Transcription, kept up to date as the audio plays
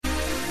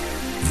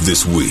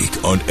This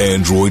week on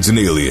Androids and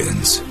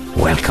Aliens.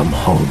 Welcome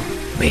home,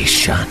 Mei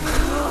Shun.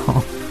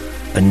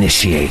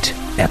 Initiate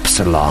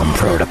Epsilon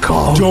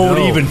Protocol.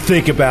 Don't even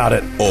think about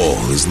it. All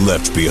is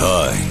left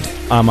behind.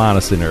 I'm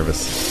honestly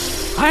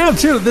nervous. I am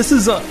too. This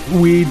is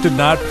we did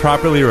not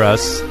properly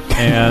rest,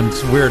 and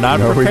we're not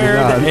No, we did prepared.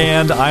 not.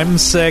 And I'm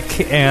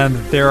sick, and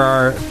there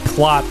are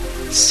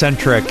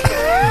plot-centric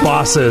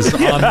bosses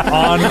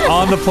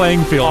on the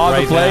playing field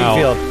right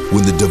now.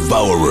 When the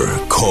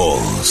Devourer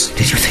calls.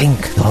 Did you think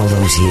all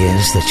those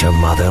years that your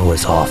mother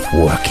was off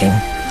working?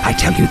 I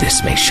tell you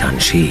this, Mei Shun,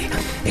 she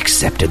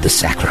accepted the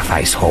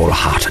sacrifice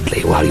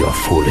wholeheartedly while your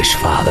foolish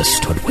father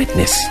stood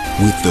witness.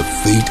 With the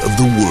fate of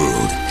the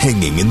world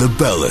hanging in the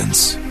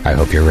balance. I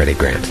hope you're ready,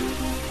 Grant.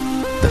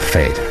 The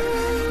fate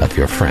of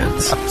your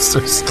friends, I'm so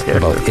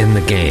scared. both in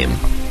the game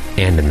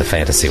and in the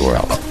fantasy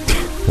world,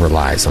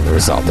 relies on the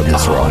result of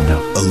this roll.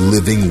 A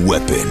living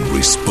weapon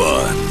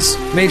responds.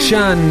 Mei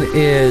Shun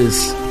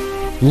is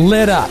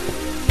lit up.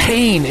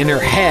 Pain in her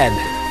head.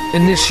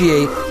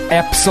 Initiate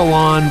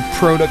Epsilon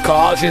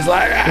Protocol. She's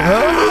like,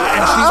 ah,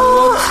 and she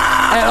looks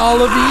at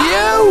all of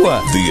you.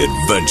 The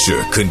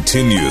adventure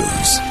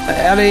continues.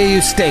 Ellie,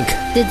 you stink.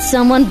 Did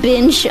someone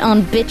binge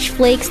on bitch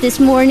flakes this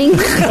morning?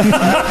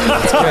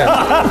 That's good.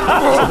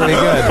 That's pretty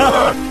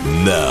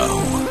good.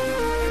 Now.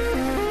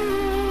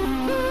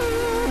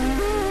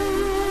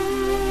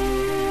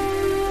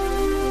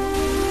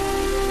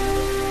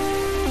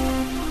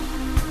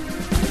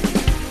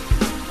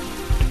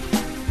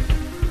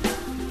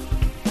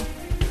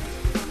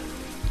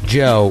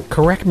 Joe,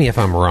 correct me if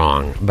I'm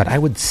wrong, but I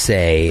would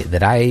say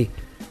that I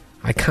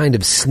kind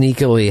of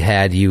sneakily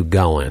had you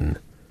going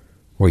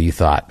where you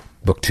thought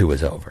book 2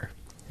 was over.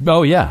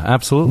 Oh yeah,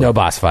 absolutely. No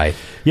boss fight.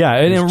 Yeah,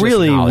 in It a was just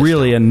really, knowledge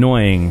really dump.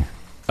 annoying,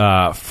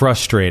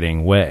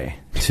 frustrating way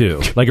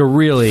too. Like a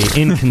really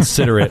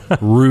inconsiderate,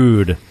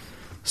 rude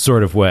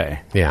sort of way.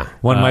 Yeah.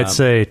 One might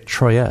say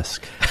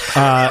Troyesque.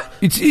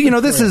 It's,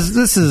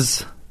 this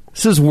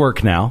is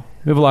work now.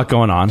 We have a lot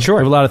going on. Sure.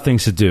 We have a lot of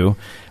things to do.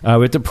 We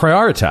have to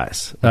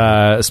prioritize,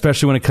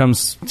 especially when it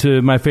comes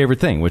to my favorite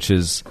thing, which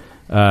is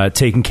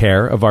taking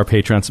care of our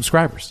Patreon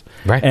subscribers.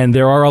 Right. And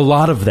there are a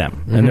lot of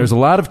them. And there's a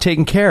lot of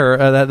taking care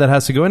that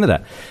has to go into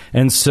that.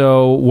 And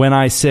so when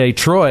I say,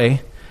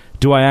 Troy,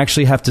 do I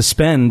actually have to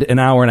spend an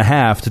hour and a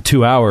half to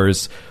 2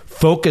 hours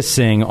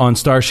focusing on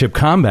Starship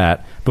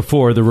Combat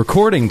before the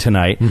recording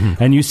tonight?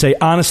 And you say,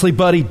 honestly,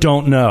 buddy,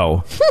 don't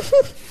know.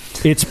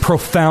 It's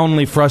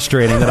profoundly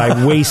frustrating that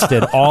I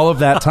wasted all of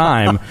that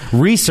time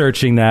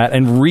researching that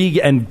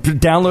and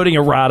downloading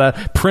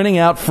errata, printing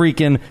out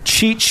freaking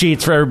cheat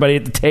sheets for everybody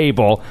at the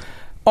table,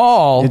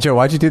 all Hey, Joe,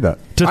 why'd you do that?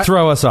 to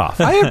throw us off.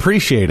 I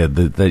appreciated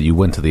that you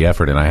went to the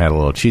effort, and I had a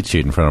little cheat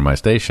sheet in front of my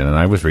station, and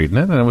I was reading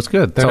it, and it was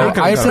good. So not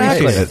gonna I go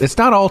appreciate waste. it. It's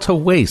not all to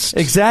waste.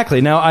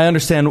 Exactly. Now I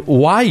understand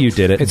why you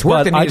did it, It's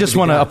work but that I needed just to be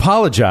want to done.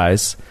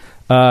 apologize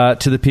to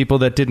the people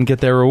that didn't get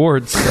their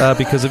rewards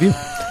because of you,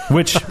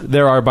 which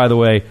there are, by the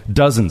way,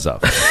 dozens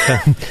of.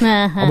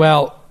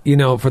 Well,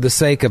 for the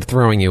sake of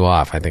throwing you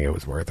off, I think it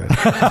was worth it.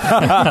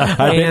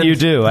 I bet you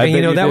do. I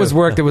bet you that do. was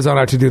work that was on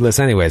our to-do list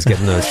anyways,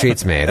 getting those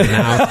sheets made. And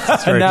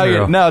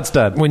now it's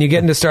done. when you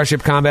get into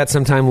Starship Combat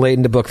sometime late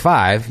into book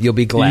 5, you'll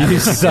be glad. You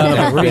son of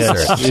a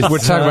research. bitch. We're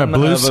talking about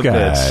blue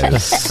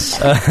skies.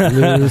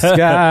 Blue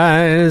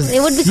skies.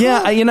 It would be cool.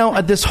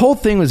 Yeah, this whole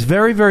thing was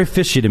very, very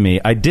fishy to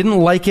me. I didn't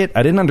like it.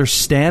 I didn't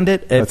understand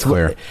it. That's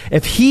clear.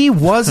 If he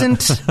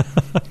wasn't,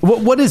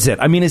 what is it?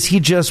 I mean, is he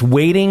just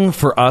waiting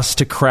for us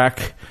to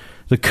crack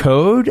the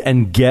code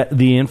and get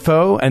the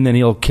info, and then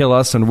he'll kill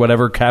us and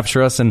whatever,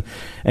 capture us and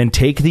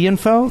take the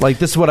info? Like,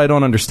 this is what I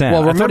don't understand.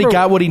 Well, I thought he remember-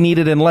 got what he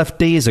needed and left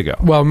days ago.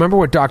 Well, remember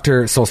what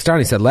Dr.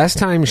 Solstani said? Last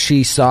time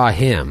she saw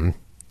him,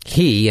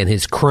 he and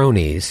his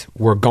cronies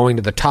were going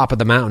to the top of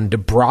the mountain to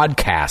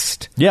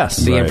broadcast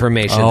the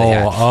information they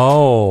had.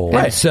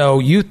 And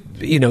so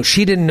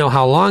she didn't know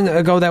how long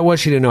ago that was.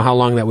 She didn't know how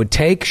long that would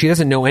take. She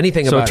doesn't know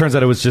anything So about it turns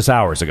out it was just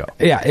hours ago.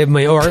 Yeah, it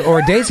may,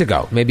 or days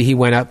ago. Maybe he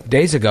went up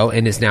days ago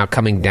and is now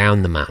coming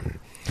down the mountain.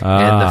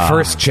 And the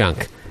first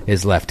chunk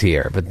is left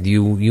here. But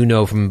you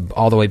know from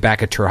all the way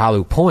back at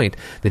Turhalu Point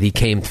that he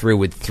came through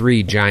with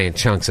 3 giant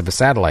chunks of a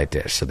satellite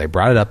dish. So they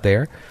brought it up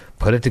there,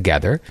 put it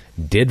together,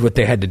 did what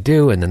they had to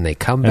do, and then they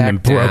come And then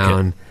back broke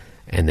down,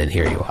 and then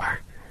here you are.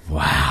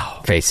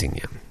 Wow. Facing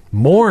you.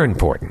 More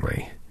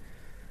importantly,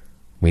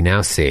 we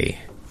now see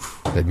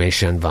that Mei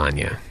Shun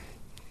Vanya,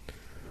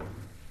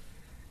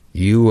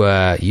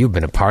 you've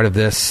been a part of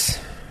this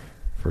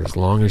for as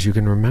long as you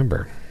can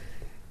remember.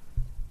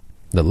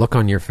 The look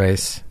on your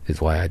face is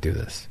why I do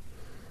this.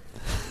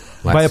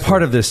 By a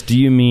part of this, do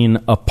you mean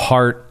a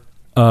part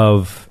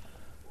of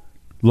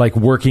like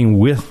working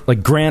with,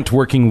 like Grant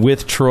working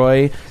with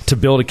Troy to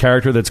build a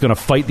character that's going to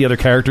fight the other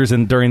characers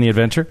during the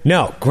adventure?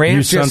 No, Grant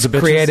You sons just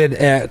of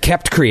bitches?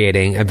 kept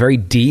creating a very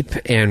deep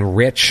and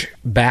rich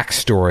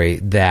backstory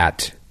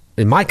that,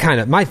 my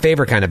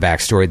favorite kind of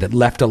backstory that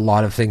left a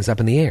lot of things up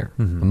in the air.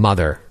 A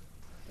mother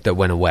that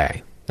went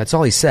away. That's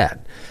all he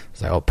said.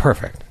 It's like, oh,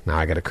 perfect. Now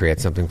I got to create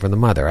something for the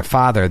mother. A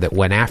father that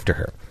went after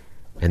her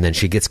and then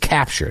she gets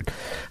captured.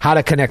 How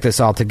to connect this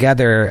all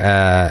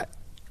together,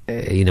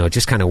 it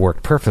just kind of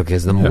worked perfect,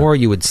 because the more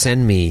you would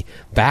send me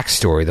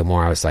backstory, the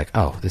more I was like,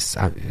 oh,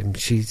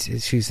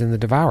 she's in the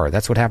Devourer.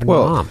 That's what happened to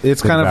Mom.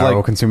 It's kind of Devourer like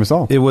will consume us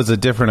all. It was a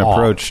different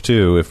approach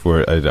too.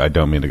 I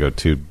don't mean to go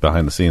too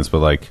behind the scenes, but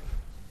like,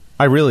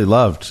 I really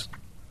loved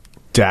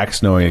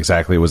Dax knowing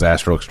exactly it was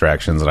astral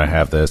extractions, and I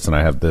have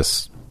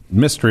this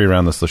mystery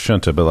around this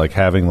Lashunta, but like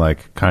having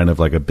like kind of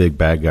like a big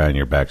bad guy in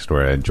your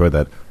backstory. I enjoyed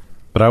that,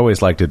 but I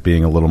always liked it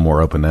being a little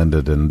more open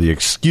ended, and the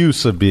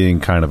excuse of being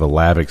kind of a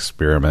lab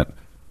experiment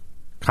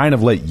kind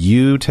of let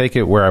you take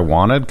it where I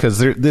wanted,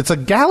 because it's a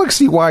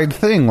galaxy-wide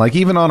thing. Like,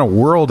 even on a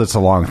world, it's a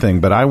long thing,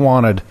 but I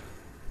wanted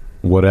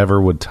whatever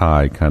would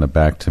tie kind of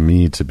back to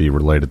me to be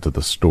related to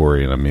the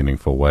story in a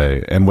meaningful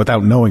way. And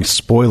without knowing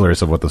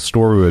spoilers of what the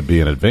story would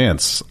be in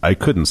advance, I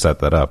couldn't set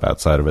that up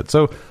outside of it.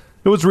 So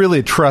it was really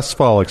a trust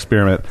fall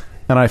experiment,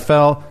 and I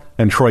fell,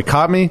 and Troy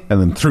caught me and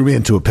then threw me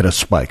into a pit of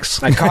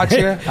spikes. I caught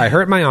you. I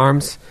hurt my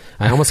arms.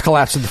 I almost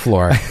collapsed to the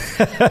floor,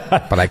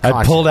 but I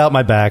caught pulled out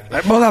my back.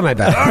 I pulled out my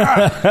back.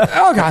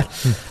 Oh,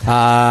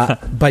 God.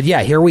 But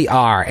yeah, here we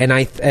are. And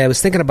I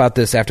was thinking about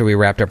this after we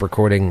wrapped up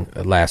recording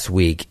last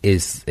week,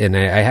 and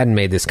I hadn't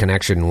made this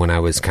connection when I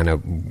was kind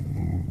of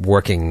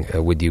working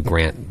with you,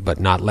 Grant, but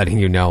not letting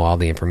you know all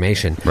the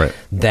information. Right.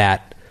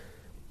 That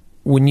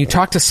when you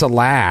talk to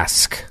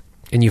Salask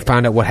and you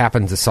found out what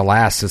happened to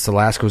Salask, so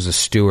Salask was a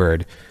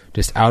steward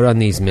just out on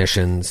these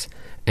missions,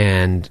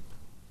 and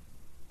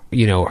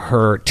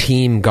her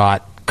team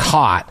got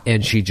caught,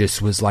 and she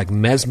just was like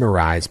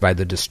mesmerized by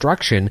the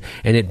destruction,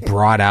 and it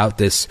brought out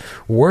this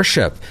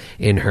worship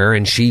in her,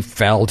 and she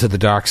fell to the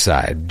dark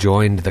side,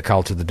 joined the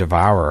cult of the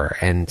Devourer,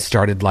 and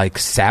started like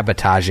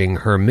sabotaging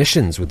her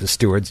missions with the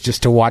stewards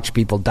just to watch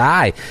people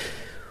die.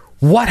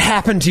 What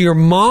happened to your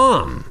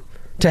mom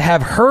to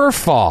have her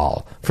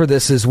fall for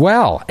this as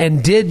well?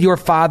 And did your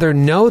father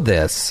know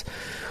this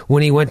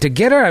when he went to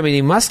get her? I mean,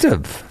 he must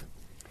have.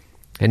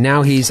 And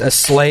now he's a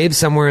slave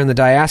somewhere in the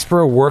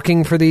diaspora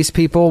working for these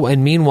people,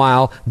 and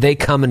meanwhile, they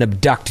come and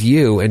abduct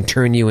you and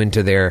turn you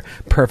into their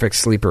perfect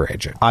sleeper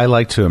agent. I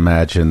like to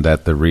imagine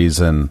that the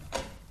reason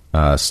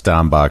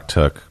Stambach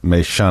took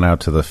May Shun out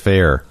to the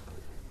fair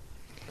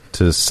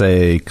to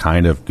say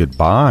kind of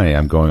goodbye,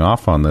 I'm going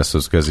off on this,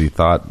 was because he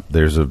thought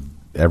there's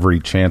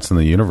every chance in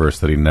the universe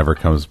that he never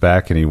comes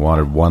back, and he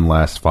wanted one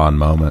last fond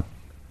moment,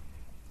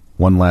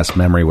 one last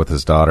memory with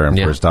his daughter, and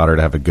for his daughter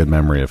to have a good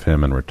memory of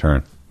him in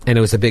return. And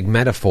it was a big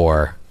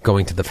metaphor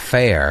going to the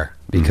fair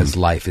because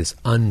life is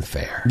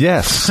unfair.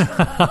 Yes.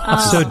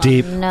 So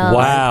deep. No.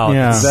 Wow.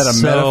 Yeah. Is that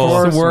a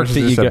metaphor? The work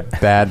that you a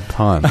bad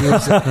pun.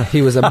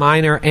 He was a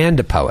miner and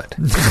a poet.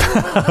 In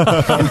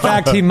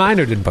fact, he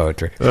minored in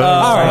poetry. All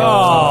right.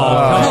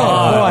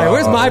 Oh, boy,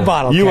 where's my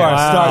bottle You cap?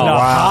 are starting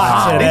off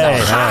hot today.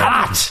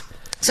 Hot.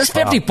 Is this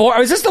 54?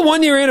 Is this the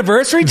 1 year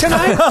anniversary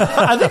tonight?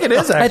 I think it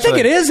is, actually. I think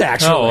it is,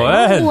 actually. Oh,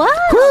 Ed. What?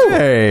 Whew.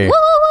 Hey. Whoa, whoa,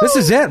 whoa. This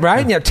is it,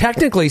 right? Yeah,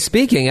 technically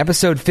speaking,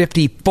 episode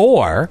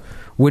 54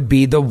 would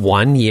be the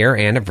 1 year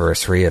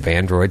anniversary of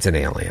Androids and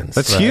Aliens.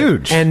 That's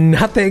huge. And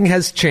nothing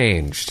has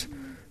changed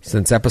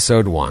since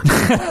episode 1.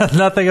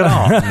 Nothing at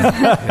all.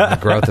 And the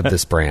growth of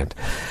this brand.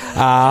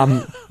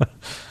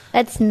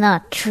 That's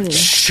not true.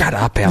 Shut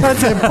up, Ellen.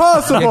 That's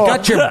impossible. You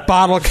got your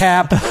bottle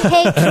cap.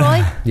 Hey,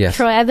 Troy. Yes.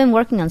 Troy, I've been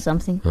working on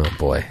something. Oh,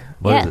 boy.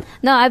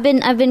 No, I've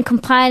been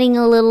compiling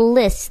a little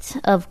list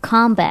of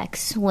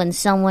comebacks when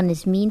someone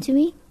is mean to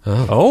me.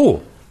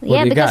 Oh.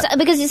 Yeah, do you because got?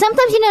 because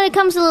sometimes it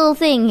comes a little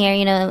thing here,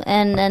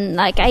 and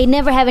like I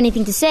never have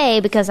anything to say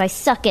because I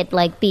suck at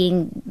like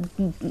being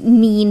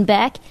mean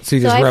back. So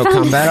you just I wrote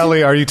found- comeback?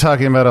 Ellie, are you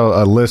talking about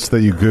a list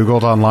that you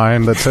Googled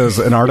online that says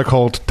an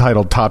article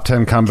titled Top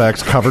 10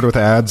 Comebacks covered with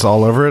ads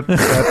all over it?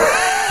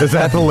 Is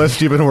that the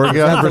list you've been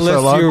working on The for so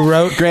list long? you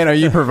wrote? Grant, are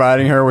you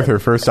providing her with her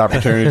first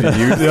opportunity to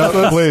use Yeah,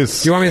 this?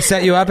 please. Do you want me to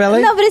set you up,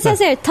 Ellie? No, but it says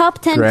there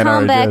top 10 Grant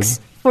already comebacks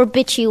did. for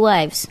bitchy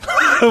wives.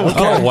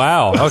 Oh,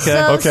 wow.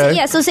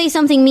 Okay. So say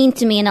something mean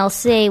to me, and I'll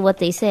say what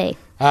they say.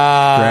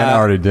 Grant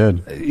already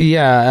did.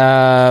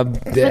 Yeah.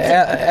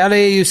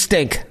 Ellie, you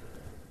stink.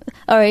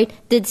 All right.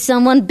 Did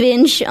someone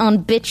binge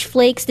on bitch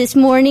flakes this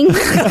morning?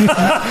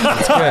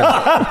 That's good.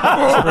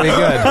 That's pretty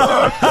good.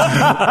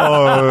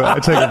 Oh, I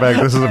take it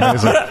back. This is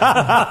amazing.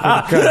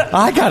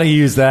 I got to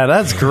use that.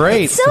 That's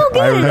great. So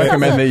good. I would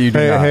recommend that you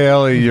do not. Hey,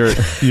 Ellie, you're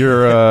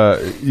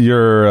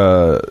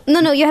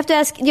No. You have to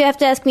ask. You have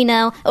to ask me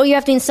now, or you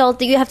have to insult.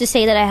 You have to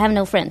say that I have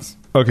no friends.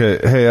 okay.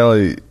 Hey,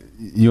 Ellie,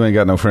 you ain't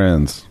got no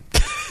friends.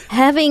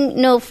 Having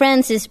no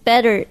friends is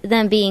better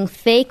than being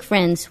fake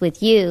friends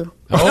with you.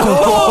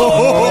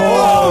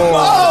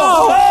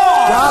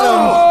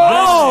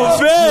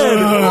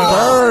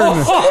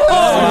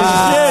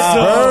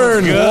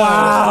 Burn.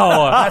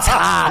 Wow. That's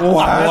hot.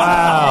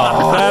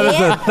 Wow. That is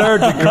a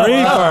third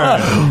degree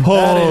burn.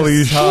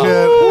 Holy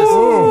shit.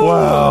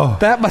 Wow.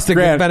 That must have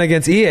Grant, been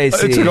against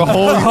EAC. It took a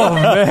whole,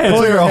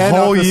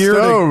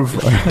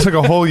 took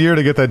a whole year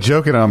to get that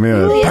joke in on me.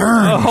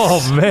 Burn.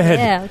 Oh man.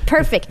 Yeah,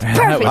 perfect.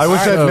 I wish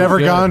I'd never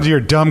gone to your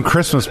dumb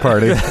Christmas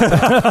party.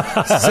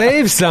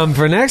 Save some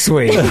for next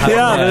week.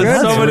 Yeah,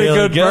 there's so many really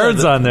good good.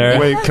 birds on there.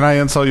 Wait, can I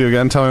insult you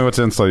again? Tell me what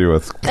to insult you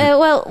with.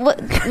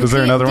 Is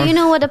there another Do one? you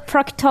know what a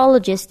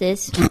proctologist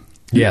is?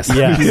 Yes.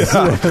 Is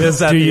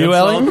that Do the you,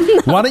 insult? Ellie?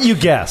 Why don't you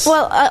guess?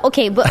 Well,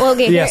 okay, but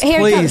okay. Yes, here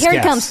please it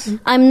guess. comes.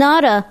 I'm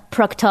not a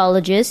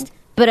proctologist,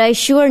 but I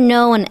sure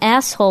know an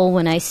asshole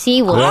when I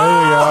see one.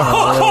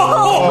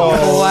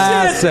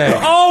 Classic.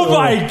 Oh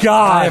my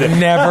God! I've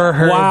never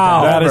heard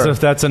that.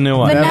 That's a new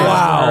one. But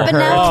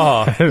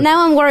now, Never.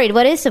 now I'm worried.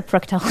 What is a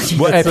proctologist?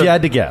 Well, if you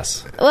had to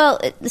guess. Well,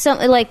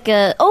 something like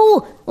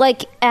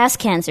like ass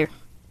cancer.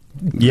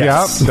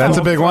 Yes. Yeah, that's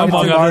a big one.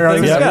 Among other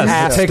things, yes.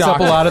 Ass Takes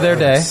up a lot of their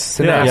day.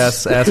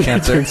 Yes, ass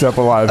cancer. Takes up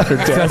a lot of their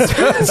day.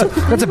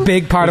 That's a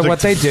big part of what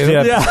they do.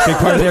 Yeah, big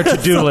part of their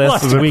to-do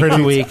list Is it week to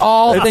pretty- week.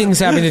 All things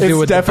having to do It's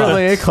with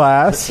definitely a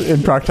class in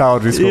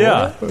proctology school.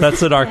 Yeah,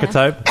 that's an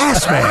archetype.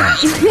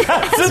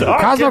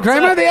 Cosmo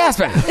Kramer, the ass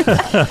man.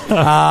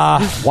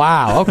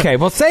 Wow. Okay.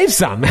 Well, save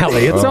some,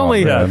 Ellie. It's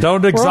only Yeah,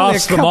 don't we're only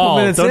exhaust a them couple all.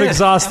 minutes Don't in.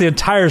 exhaust the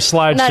entire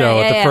slideshow No,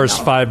 at the yeah, first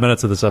no. 5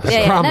 minutes of this episode.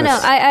 Yeah, Promise. no.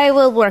 I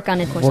will work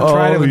on it. For We'll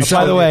try to. Holy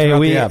try By to the way, interrupt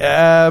we the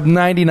app.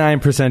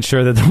 99%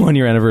 sure that the 1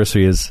 year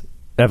anniversary is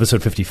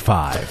episode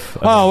 55.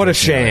 Oh, what a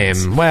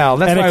shame. Well,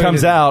 that's And why it we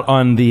comes did- out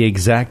on the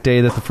exact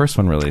day that the first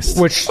one released.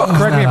 Which,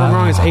 correct me if I'm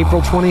wrong, is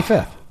April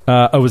 25th.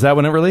 Was that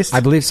when it released? I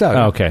believe so.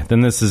 Oh, okay, then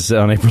this is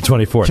on April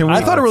 24th.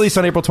 I thought it released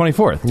on April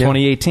 24th,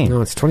 2018.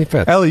 No, it's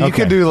 25th. Ellie, you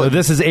Okay, could do so like,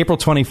 this is April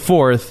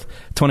 24th,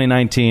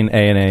 2019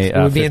 ANA It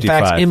would be, in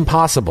 55. fact,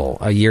 impossible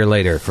a year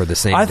later for the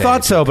same I day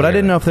thought to so, but I appear.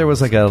 didn't know if there was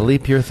like a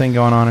leap year thing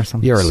going on or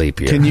something. You're a leap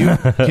year.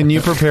 can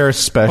you prepare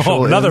special?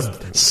 Oh, another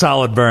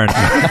solid burn.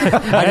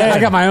 I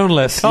got my own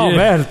list. Oh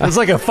man, it's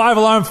like a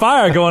 5-alarm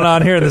fire going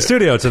on here in the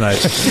studio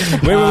tonight.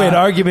 Wait.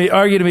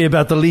 Argue to me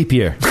about the leap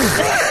year.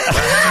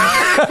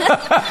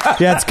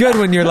 Yeah, it's good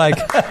when you're like,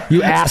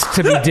 you ask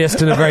to be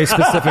dissed in a very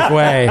specific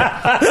way.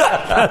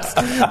 That's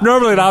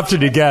normally an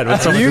option you get when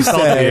someone's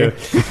insulting you.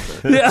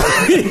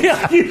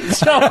 Yeah, you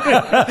tell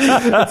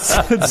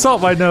me.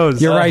 Insult my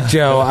nose. You're right,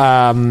 Joe.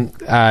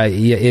 Yeah,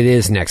 it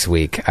is next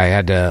week.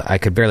 I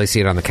could barely see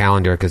it on the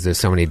calendar because there's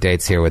so many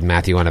dates here with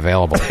Matthew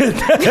unavailable.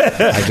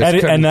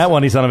 And that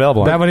one he's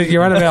unavailable. That one,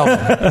 you're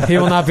unavailable. He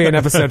will not be in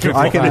episode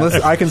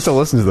 55. I can still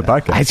listen to the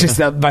podcast. I just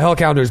my whole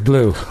calendar is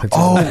blue.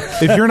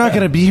 if you're not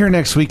going to be here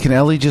next week, can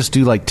Ellie just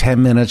do like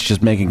 10 minutes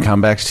just making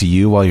comebacks to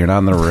you while you're not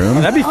in the room?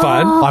 That'd be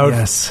fun. I would No,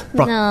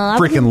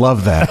 freaking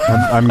love that.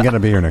 I'm going to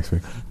be here next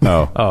week.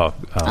 Oh,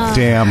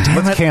 damn.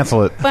 Let's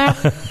cancel it.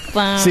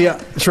 See,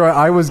 Troy,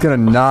 I was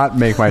going to not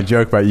make my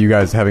joke about you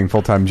guys having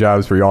full-time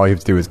jobs where all you have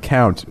to do is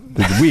count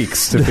the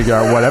weeks to figure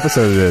out what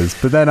episode it is.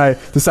 But then I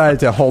decided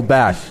to hold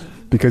back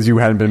because you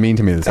hadn't been mean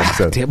to me this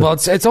episode. Damn, well,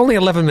 it's only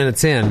 11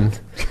 minutes in.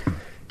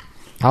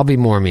 I'll be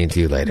more mean to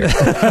you later.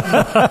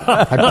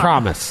 I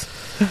promise.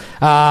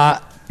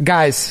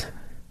 Guys,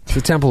 it's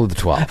the Temple of the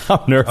 12. I'm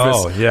nervous.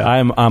 Oh, yeah.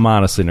 I'm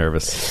honestly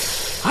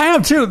nervous. I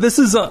am too. This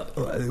is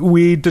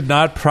we did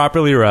not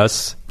properly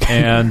rehearse,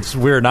 and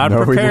we're not No,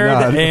 we did prepared.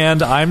 not.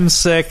 And I'm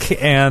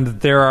sick, and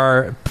there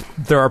are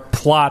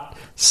plot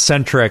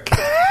centric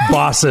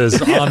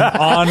bosses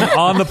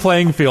on the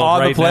playing field On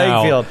the right playing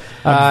now. field.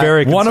 I'm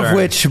very one of concerned.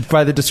 which,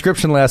 by the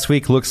description last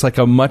week, looks like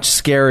a much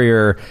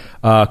scarier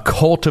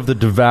Cult of the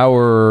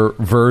Devourer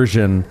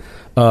version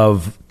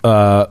of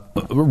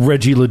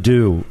Reggie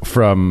Ledoux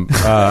from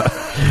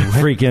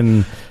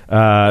freaking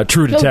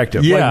True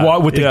Detective. Yeah.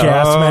 Like, with the Yeah.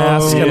 gas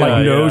mask and like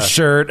Yeah, no yeah.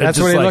 shirt. That's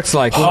It's what just, he looks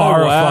like.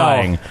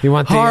 Horrifying. Oh, wow. You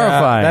want the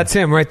horrifying? that's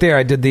him right there.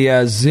 I did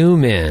the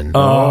zoom in.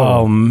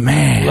 Oh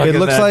man. It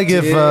looks like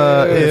if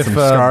Some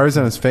scars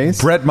on his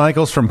face. Brett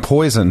Michaels from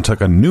Poison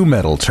took a new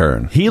metal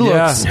turn. He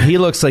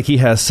looks like he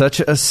has such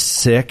a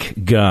sick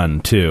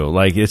gun too.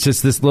 Like it's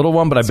just this little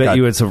one, but I bet got-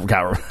 you it's I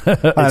know,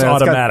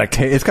 automatic.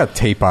 It's got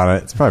tape on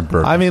it. It's probably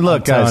broken. I mean,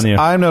 look, I'm guys, telling you.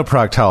 I'm no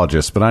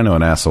proctologist, but I know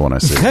an asshole when I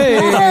see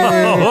it.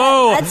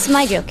 That's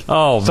my joke.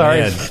 Oh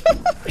man,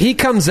 He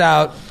comes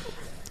out.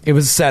 It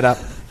was a setup.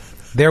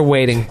 They're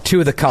waiting. Two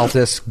of the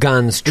cultists,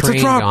 guns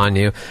trained on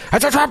you.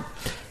 It's a trap.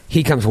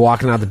 He comes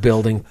walking out of the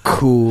building,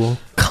 cool,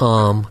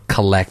 calm,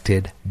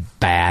 collected,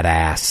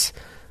 badass.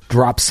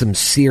 Drops some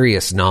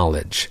serious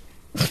knowledge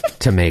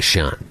to Mei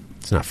Shun.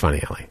 It's not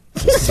funny, Ellie.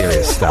 It's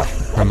serious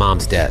stuff. Her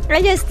mom's dead.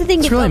 I just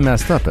think It's really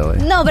messed up, Ellie.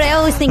 No, but I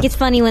always think it's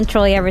funny when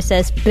Troy ever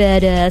says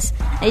badass.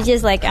 It's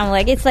just like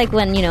it's like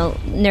when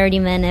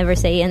nerdy men ever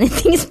say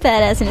anything is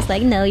badass, and it's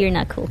like, no, you're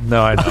not cool.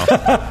 no, I know.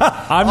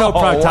 I'm no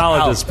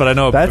proctologist, but I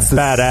know That's a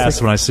the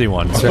badass when I see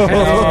one.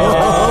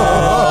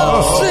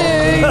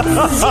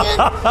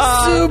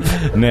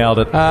 Nailed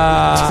it.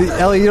 See,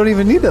 Ellie, you don't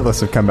even need that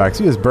list of comebacks.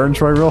 You just burn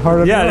Troy real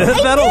hard. Yeah,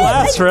 that'll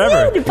last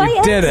forever.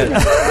 Did it.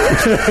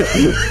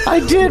 I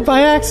did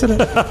by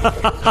accident.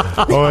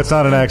 Oh, it's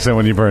not an accident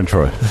when you burn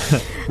Troy.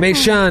 Mei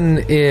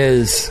Shun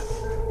is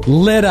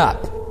lit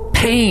up.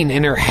 Pain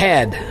in her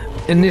head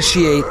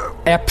initiate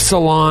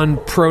Epsilon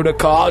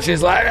protocol.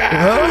 She's like,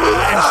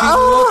 and she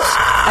looks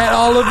at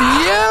all of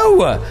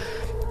you.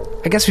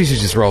 I guess we should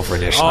just roll for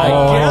initiative.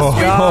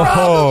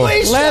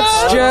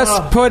 Let's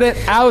just put it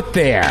out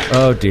there.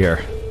 Oh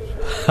dear.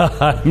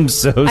 I'm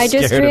so scared I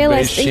just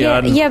realized, of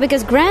Vacheon. yeah,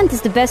 because Grant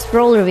is the best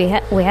roller we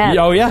have.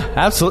 Oh yeah,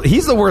 absolutely.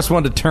 He's the worst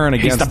one to turn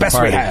against. the best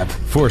we party, have.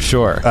 for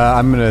sure.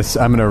 I'm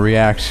gonna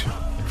react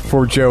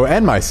for Joe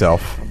and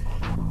myself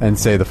and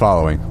say the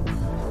following: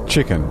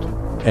 chicken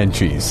and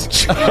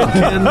cheese.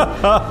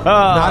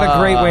 Not a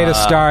great way to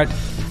start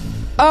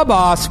a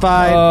boss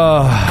fight.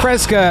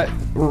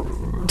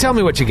 Kreska, tell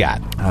me what you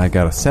got. I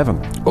got a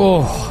 7.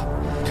 Oh,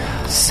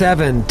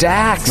 7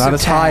 Dax. Not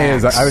as high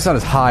as I was. Not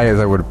as high as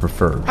I would have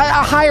preferred. A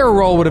higher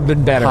roll would have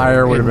been better.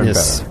 Higher would have in been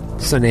this better.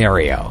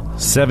 scenario.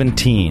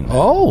 17.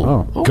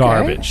 Oh, okay.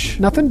 Garbage.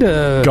 Nothing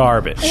to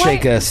Garbage.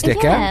 shake a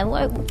stick yeah, at.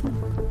 what?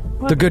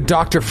 The good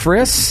Dr.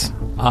 Friss.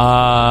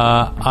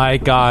 I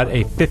got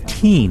a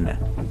 15.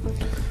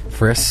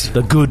 Friss.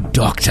 The good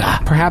doctor.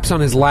 Perhaps on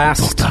his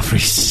last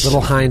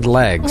little hind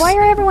legs. Why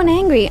are everyone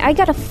angry? I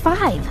got a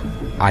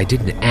 5. I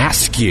didn't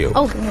ask you.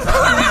 Oh,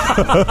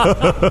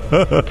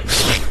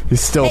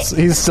 He's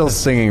still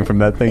singing from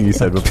that thing you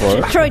said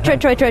before. Troy.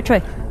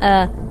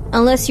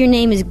 Unless your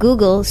name is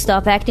Google,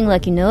 stop acting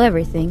like you know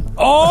everything.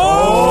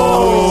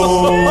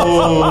 Oh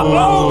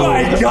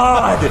my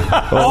God!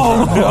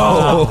 Oh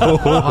no!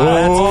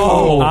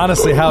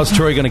 Honestly, how's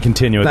Troy going to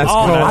continue at this That's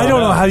point? cool. I don't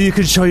know how you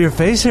could show your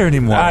face here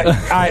anymore.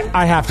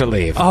 I have to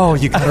leave. Oh,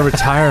 you got to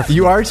retire.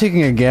 You are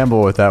taking a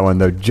gamble with that one,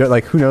 though.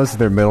 Like, who knows if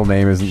their middle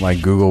name isn't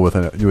like Google with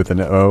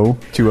an O,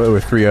 2 O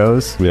with 3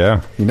 O's?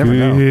 Yeah. You never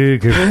know.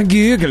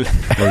 Google.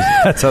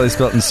 That's how they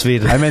spell it in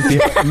Sweden. I meant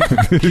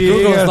the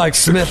Google's like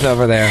Smith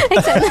over there.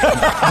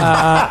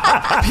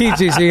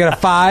 PG, so you got a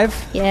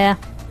 5? Yeah.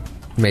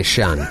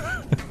 Meishan.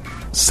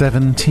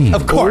 17.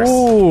 Of course.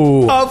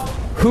 Ooh.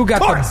 Who got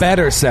the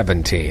better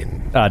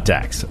 17?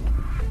 Dax.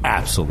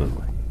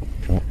 Absolutely.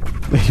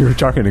 you were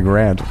talking to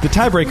Grant. The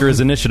tiebreaker is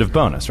initiative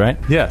bonus, right?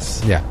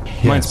 Yes. Yeah.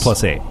 Mine's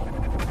 +8.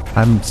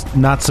 I'm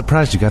not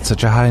surprised you got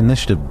such a high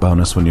initiative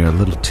bonus when you're a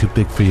little too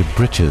big for your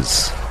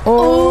britches.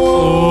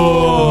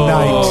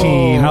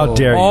 19. How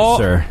dare you,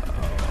 sir?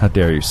 How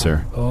dare you, sir?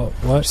 What?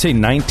 Did you say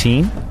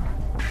 19?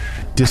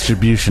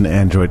 Distribution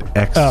Android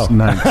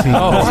X19.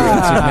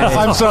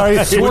 I'm sorry.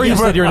 Or you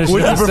said your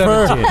initiative was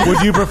 17.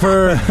 Would you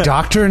prefer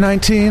Dr.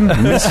 19?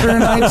 Mr.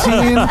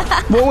 19?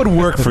 What would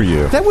work for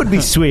you? That would be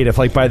sweet if,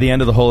 like, by the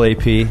end of the whole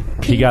AP,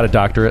 he got a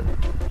doctorate.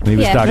 And he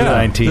was Yeah. Dr. Yeah.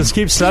 19. Just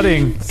keep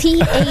studying.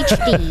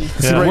 PhD.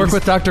 So work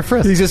with Dr.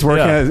 Frisk. He's just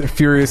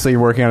furiously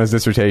working on his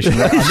dissertation. All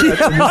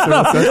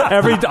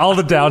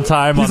the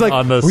downtime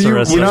on the will you-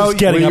 Sarissa. you know- Just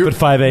getting up at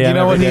 5 a.m. You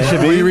know what every he day.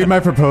 should Will be? you read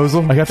my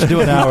proposal? I have to do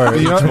an hour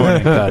each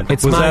morning.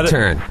 It's Was my that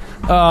turn.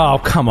 Oh,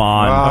 come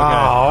on.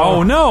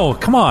 Oh no!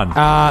 Come on.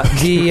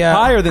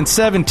 Higher than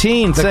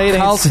 17. Say it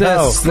ain't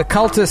so. The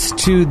cultist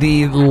to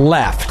the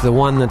left, the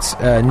one that's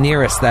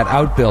nearest that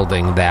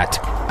outbuilding that,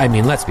 I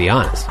mean, let's be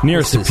honest.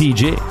 Nearest this to is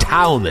PG.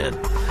 Towman.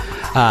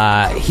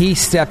 He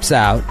steps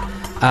out,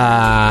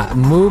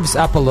 moves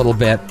up a little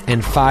bit,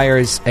 and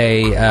fires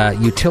a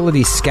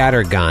utility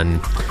scatter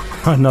gun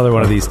Another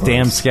one of these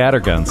damn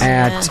scatterguns.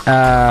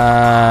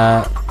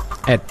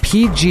 at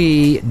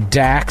PG,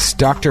 Dax,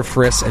 Dr.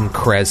 Friss, and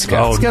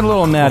Kreska. Let's get a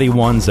little natty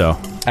ones, though.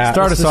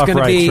 Start us off going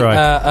to right, be Troy.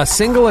 a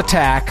single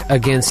attack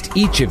against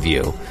each of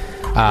you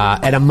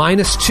at a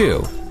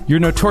 -2.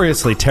 You're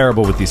notoriously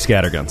terrible with these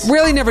scatterguns.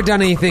 Really never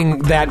done anything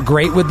that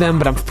great with them,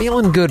 but I'm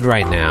feeling good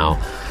right now.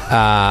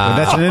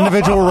 That's an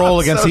individual roll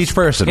against each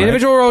person, right?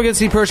 Individual roll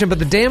against each person, but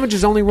the damage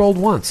is only rolled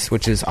once,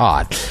 which is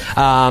odd.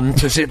 So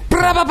it's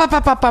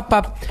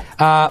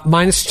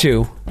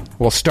 -2.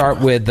 We'll start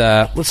with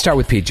let's start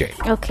with PJ,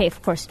 Okay,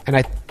 of course. and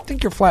I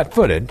think you're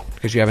flat-footed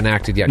because you haven't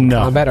acted yet in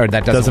No. combat, or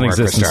that doesn't work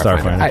exist for in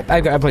Starfighter.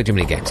 I played too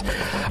many games.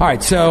 All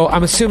right, so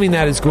I'm assuming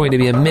that is going to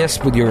be a miss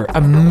with your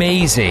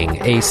amazing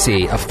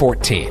AC of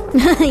 14.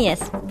 Yes.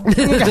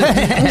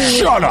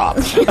 Shut up.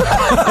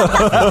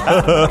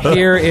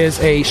 Here is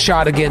a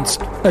shot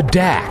against a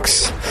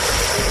Dax.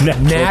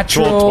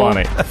 Natural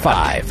 20.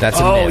 5. That's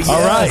a miss. All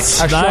right.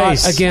 A shot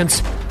Nice.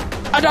 against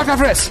a Dr.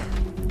 Friss.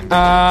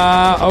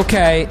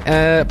 Okay.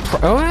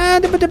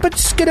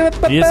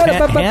 He is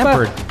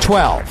hampered.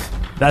 12.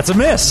 That's a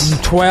miss.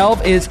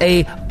 12 is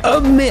a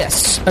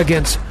miss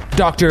against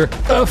Dr.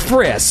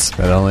 Friss.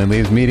 That only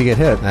leaves me to get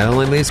hit. That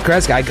only leaves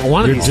Kreska.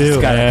 One of You're these due, has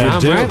got man. to You're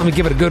come, due. right? Let me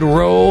give it a good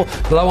roll.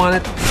 Blow on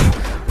it.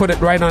 Put it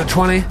right on a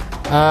 20.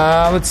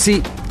 Let's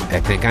see. I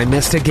think I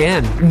missed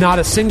again. Not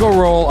a single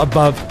roll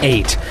above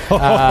 8.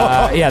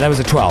 Yeah, that was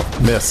a 12.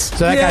 Miss.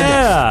 So that guy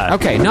Yeah.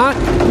 missed. Okay, not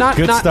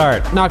Good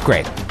start. Not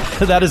great.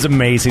 That is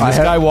amazing. This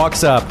guy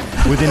walks up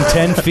within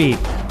 10 feet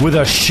with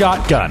a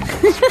shotgun.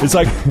 It's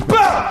like,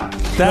 bah!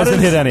 Doesn't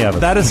hit any of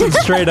us. That is some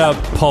straight up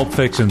Pulp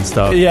Fiction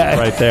stuff. Yeah.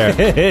 right there.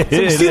 It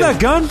See is. that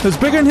gun? It's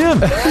bigger than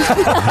him.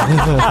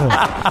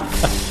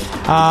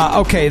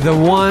 Okay, the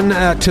one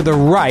to the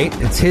right,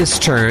 it's his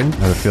turn. I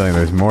have a feeling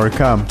there's more to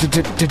come.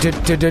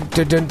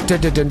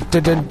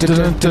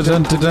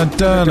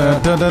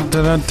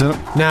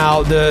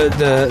 Now,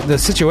 the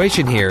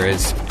situation here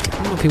is, I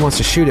don't know if he wants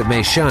to shoot at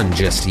Mei Shun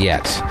just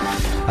yet.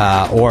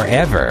 Or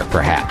ever,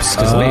 perhaps,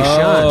 because Mei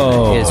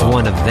Shun is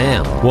one of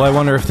them. Well, I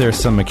wonder if there's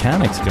some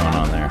mechanics going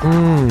on there.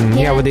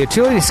 Yeah, with the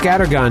utility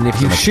scattergun, if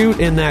you shoot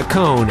in that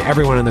cone,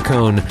 everyone in the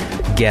cone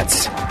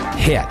gets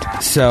hit.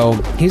 So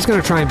he's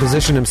going to try and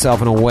position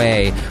himself in a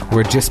way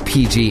where just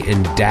PG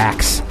and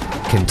Dax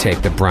can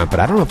take the brunt. But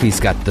I don't know if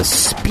he's got the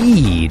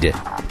speed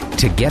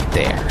to get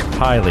there.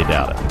 Highly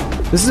doubt it.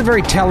 This is a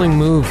very telling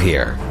move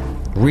here.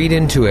 Read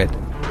into it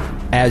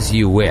as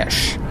you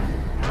wish.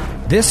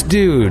 This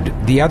dude,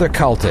 the other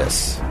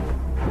cultist,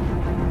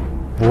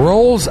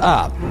 rolls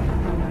up,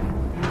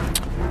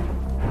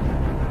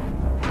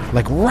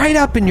 like right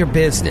up in your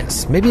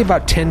business, maybe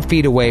about 10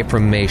 feet away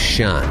from Mei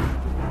Shun,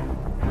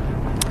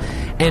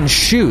 and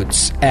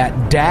shoots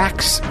at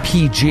Dax,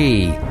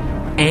 PG,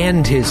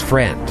 and his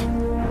friend.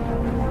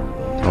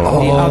 The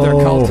other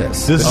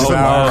cultist. This is some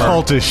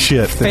cultist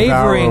shit. Favoring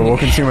Devourer will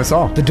consume us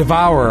all. The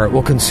devourer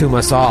will consume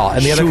us all,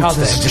 and the other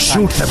cultist is just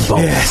Shoot them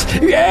both.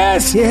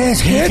 yes,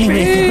 Hit me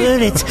with the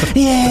bullets.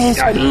 Yes.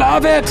 I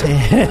love it.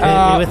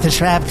 With the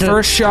shrapnel.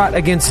 First shot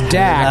against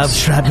Dax. Love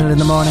shrapnel in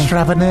the morning.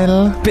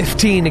 Shrapnel.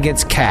 15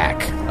 against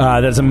CAC.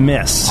 That's a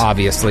miss.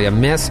 Obviously a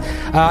miss.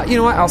 You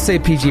know what? I'll say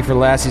PG for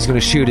last. He's going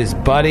to shoot his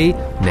buddy.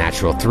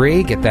 Natural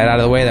 3. Get that out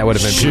of the way. That would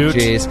have been Shoot.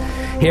 PG's.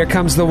 Here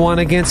comes the one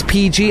against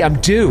PG. I'm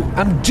due,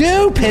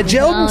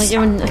 pigeons.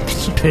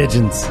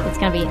 Pigeons. It's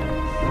gonna be.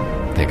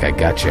 I think I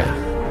gotcha.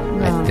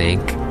 I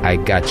think I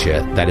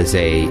gotcha. That is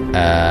a,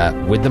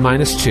 with the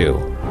 -2,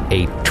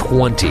 a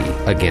 20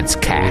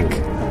 against CAC.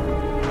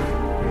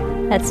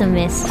 That's a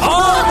miss.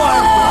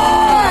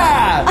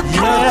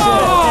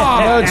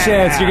 No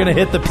chance you're going to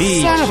hit the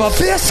peach. Son of a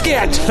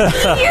biscuit!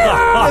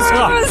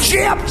 Yes!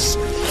 Chips!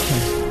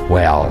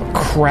 Well,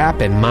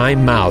 crap in my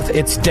mouth.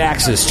 It's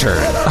Dax's turn.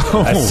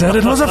 I said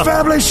it was a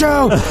family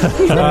show.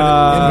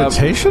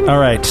 Invitation? All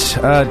right.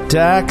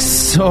 Dax,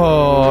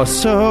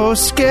 so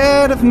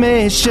scared of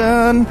Mei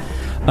Shun.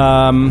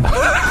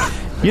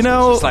 You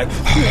know, It's like,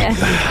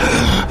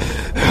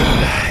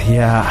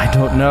 yeah, I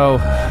don't know.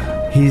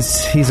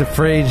 He's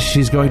afraid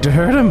she's going to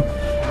hurt him.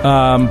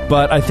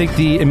 But I think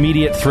the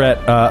immediate threat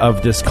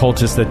of this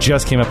cultist that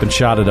just came up and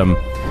shot at him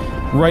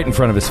right in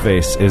front of his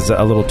face is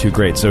a little too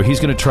great. So he's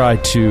going to try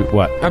to,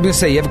 what? I'm going to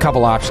say you have a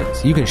couple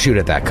options. You can shoot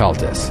at that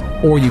cultist,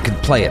 or you can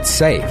play it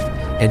safe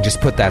and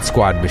just put that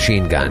squad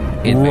machine gun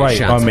in Mei Right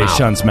Shun's on Mei mouth.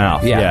 Shun's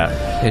mouth. Yeah.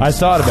 And I just-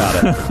 thought about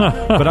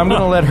it. But I'm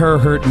going to let her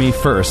hurt me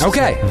first.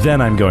 Okay.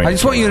 Then I'm going I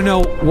just want you to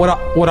know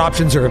what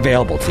options are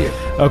available to you.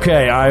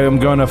 Okay, I am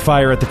going to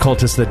fire at the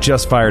cultist that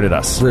just fired at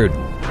us. Rude.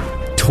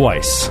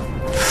 Twice.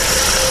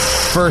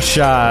 First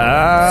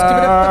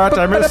shot.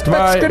 I missed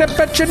my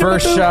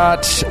first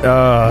shot. Is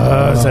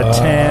a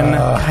 10.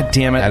 God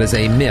damn it. That is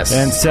a miss.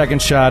 And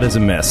second shot is a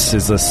miss.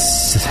 Is a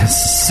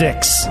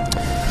 6.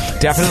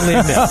 Definitely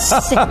a miss.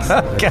 I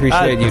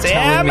appreciate you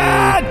telling me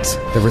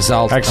the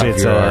result Actually, of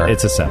it's your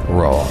it's a 7.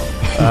 roll.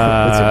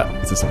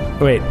 It's a 7.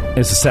 Wait,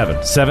 it's a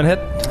 7. 7 hit?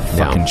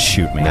 No. Fucking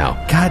shoot me. No.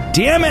 God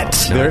damn it.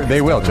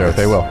 They will, Joe.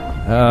 They will.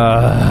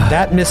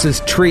 That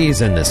misses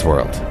trees in this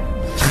world.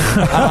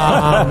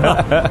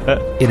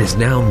 It is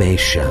now Mei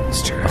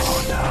Shun's turn.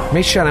 Oh, no.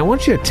 Mei Shun, I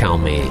want you to tell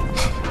me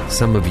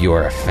some of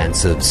your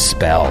offensive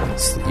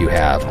spells that you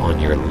have on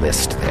your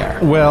list there.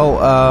 Well,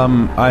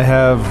 I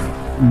have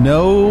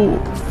no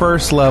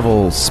first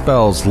level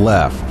spells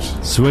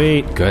left.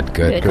 Sweet. Good.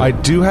 I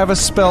do have a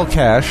spell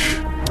cache,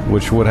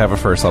 which would have a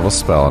first level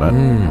spell in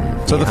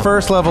it. So the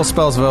first level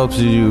spells available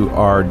to you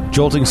are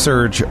Jolting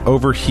Surge,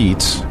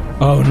 Overheat.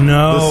 Oh,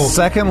 no. The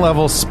second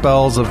level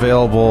spells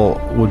available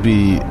would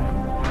be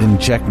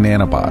Inject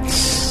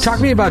Nanobots. Talk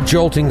to me about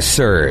Jolting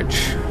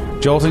Surge.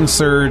 Jolting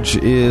Surge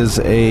is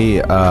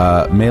a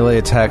melee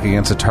attack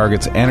against a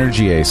target's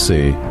energy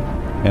AC.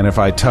 And if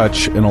I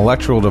touch an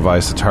electrical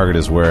device the target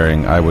is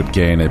wearing, I would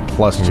gain a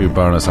 +2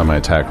 bonus on my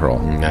attack roll.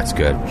 That's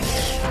good.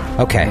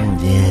 Okay.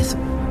 Yes.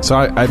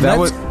 So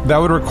that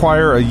would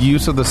require a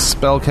use of the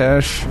spell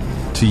cache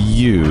to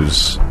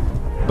use.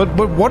 But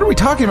what are we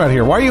talking about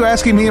here? Why are you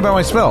asking me about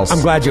my spells?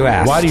 I'm glad you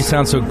asked. Why do you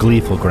sound so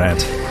gleeful,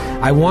 Grant?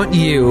 I want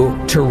you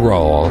to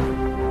roll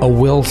a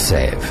will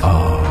save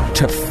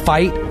to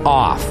fight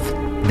off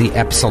the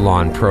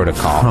Epsilon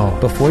protocol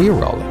before you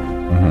roll it.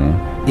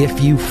 Mm-hmm.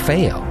 If you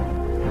fail,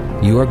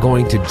 you are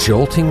going to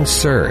Jolting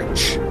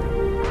Surge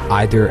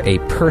either a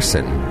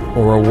person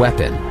or a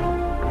weapon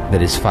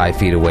that is 5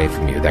 feet away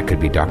from you. That could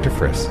be Dr.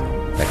 Frisk,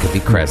 that could be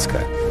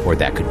Kreska, or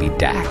that could be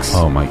Dax.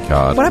 Oh my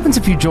god. What happens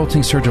if you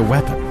Jolting Surge a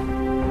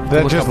weapon?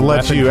 That just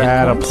lets you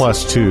add a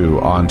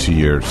 +2 onto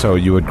your. So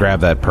you would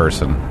grab that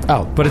person.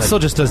 Oh, But it still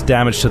just does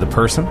damage to the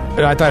person.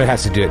 I thought it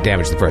has to do it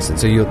damage the person.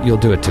 So you'll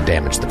do it to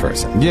damage the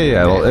person.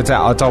 Yeah. Well, it's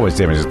always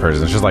damages the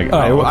person. It's just like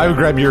I would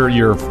grab your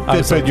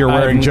Fitbit like, you're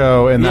wearing,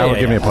 Joe, and that would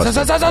give me a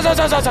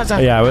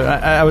 +2. Yeah,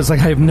 I was like,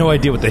 I have no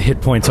idea what the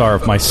hit points are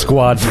of my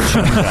squad.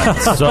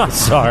 So,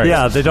 sorry.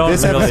 Yeah, they don't.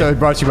 This really- episode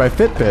brought to you by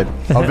Fitbit,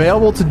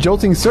 available to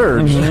Jolting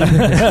Surge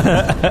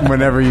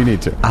whenever you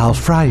need to. I'll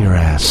fry your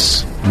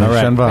ass.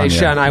 All Hey,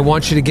 Sean, I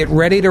want you to get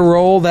ready to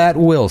roll that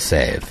will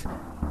save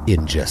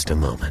in just a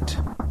moment.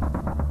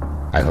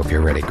 I hope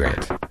you're ready,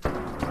 Grant.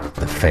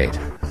 The fate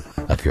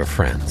of your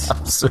friends,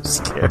 I'm so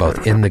scared.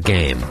 both in the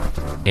game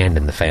and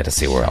in the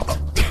fantasy world,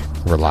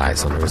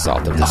 relies on the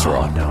result of this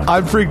roll.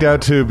 I'm freaked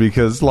out too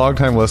because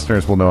longtime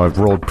listeners will know I've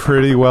rolled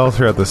pretty well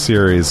throughout the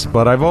series,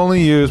 but I've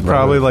only used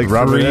probably like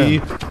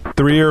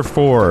three or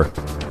 4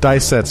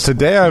 dice sets.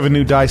 Today I have a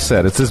new dice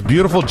set. It's this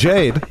beautiful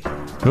jade.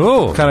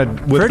 Ooh, Kind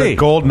of with pretty. the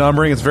gold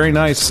numbering. It's very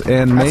nice.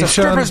 And That's a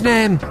stripper's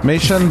name.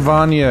 Meishan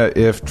Vanya,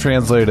 if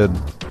translated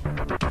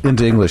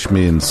into English,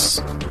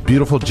 means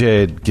beautiful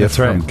jade, gift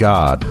from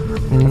God.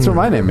 That's what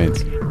my name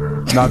means.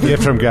 Not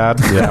gift from God.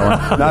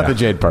 Yeah, not the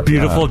jade part.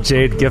 Beautiful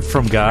jade gift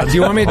from God. Do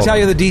you want me to tell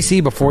you the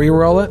DC before you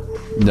roll it?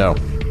 No.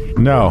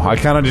 No, I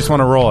kind of just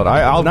want to roll it.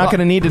 I'm not going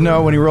to need to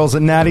know when he rolls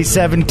a natty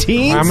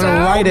 17. I'm going to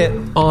write it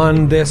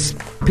on this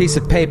piece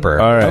of paper.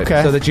 All right.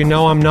 Okay. So that you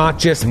know I'm not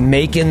just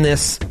making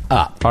this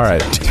up. All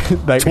right.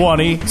 Like,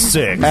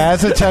 26.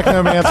 As a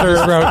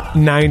technomancer, Wrote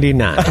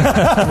 99.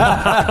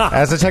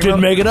 as a Didn't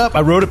technomancer, make it up.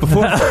 I wrote it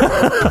before.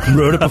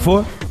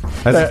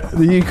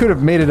 you could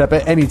have made it up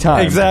at any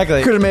time.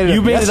 Exactly. Could have made it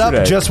You up made it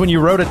yesterday. up just when you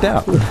wrote it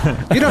down.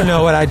 You don't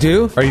know what I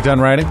do. are you done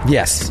writing?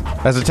 Yes.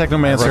 As a I wrote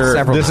technomancer,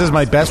 several. this is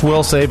my best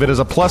will save. It is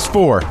a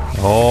 +4.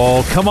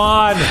 Oh, come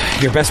on.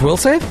 Your best will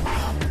save?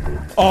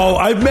 Oh,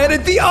 I meant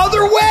it the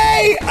other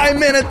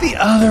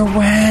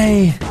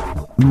way.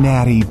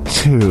 Natty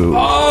 2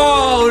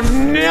 Oh,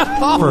 no.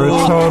 for a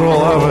total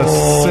of a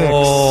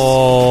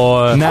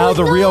 6. Now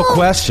the real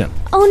question.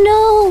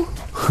 Oh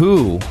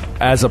Who,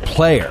 as a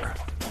player,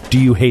 do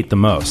you hate the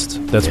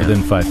most that's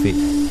within 5 feet?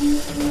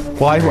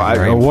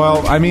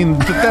 Well, I mean,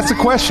 that's the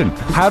question.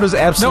 How does No,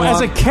 Epsilon...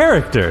 as a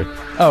character.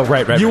 Oh,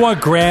 right. You want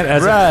Grant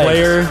as Right. a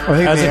player,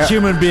 think as a the-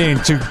 human being,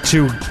 to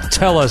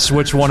tell us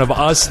which one of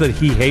us that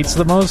he hates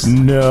the most?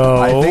 No.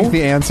 I think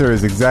the answer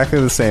is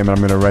exactly the same, and I'm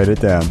going to write it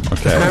down.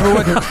 Okay. Remember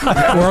what?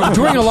 We're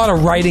doing a lot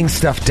of writing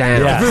stuff down.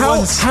 Yeah.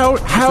 How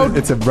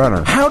It's a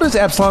runner. How does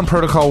Epsilon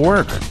Protocol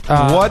work?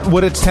 What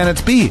would its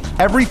tenets be?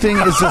 Everything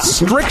is a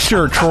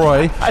stricture,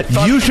 Troy.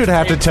 You should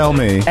have to tell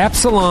me.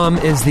 Epsilon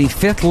is the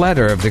 5th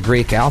letter of the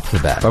Greek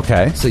alphabet.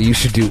 Okay. So you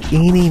should do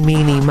eeny,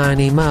 meeny,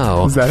 miny,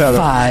 mo Is that how the-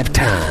 5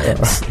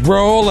 times.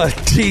 Roll a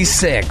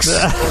d6.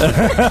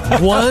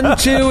 1,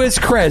 2 is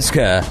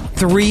Kreska.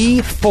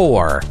 3,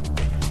 4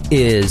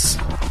 is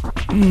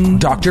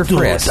Dr.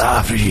 Frisk.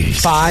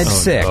 5,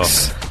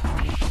 6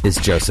 is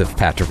Joseph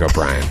Patrick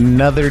O'Brien.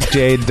 Another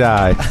jade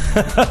die.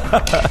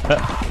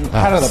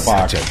 Out of the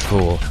box. Such a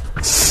fool.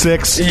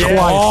 6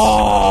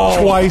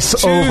 twice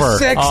 2 over.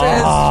 6s.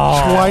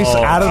 Twice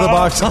out of the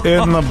box,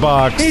 in the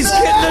box. He's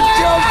getting a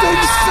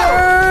jumping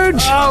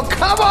surge. Oh,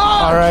 come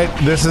on. All right,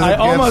 this is I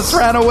against, almost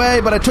ran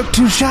away, but I took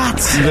 2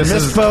 shots. This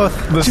Missed is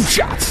both. This, 2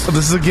 shots.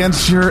 This is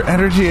against your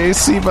energy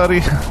AC, buddy.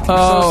 I'm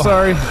so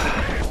sorry.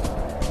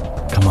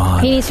 Come no.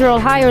 on. He needs to roll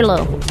high or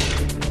low.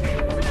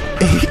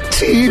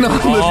 18 on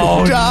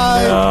the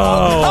die.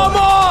 Come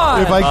on.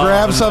 If I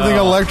grab something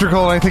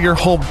electrical and I think your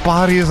whole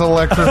body is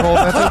electrical,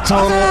 that's a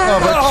total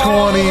of a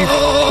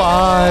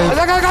 25.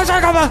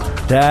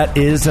 That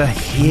is a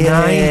hit.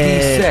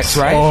 96,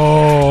 right?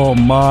 Oh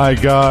my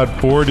God,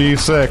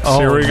 4d6.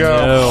 Here we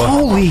go. No.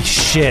 Holy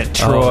shit,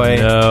 Troy.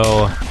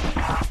 Oh,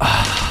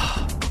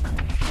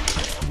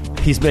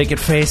 He's making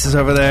faces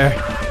over there.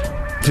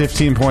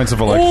 15 points of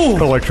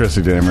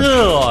electricity damage.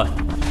 no.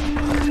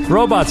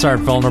 Robots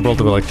aren't vulnerable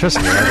to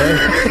electricity, are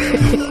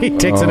they? He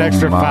takes an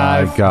extra Oh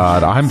my 5.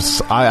 God,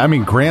 I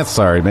mean, Grant's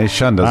sorry. May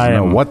Shun doesn't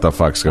know what the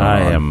fuck's going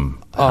on.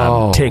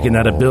 I'm taking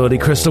that ability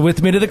crystal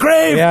with me to the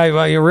grave. Yeah,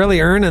 well, you're really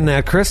earning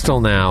that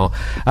crystal now.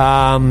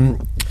 Do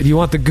you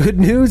want the good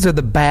news or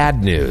the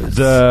bad news?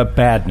 The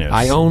bad news.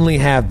 I only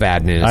have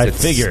bad news. I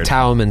It's figured.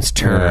 Talman's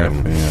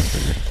turn.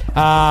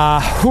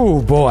 Yeah.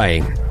 Oh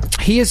boy,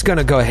 he is going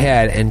to go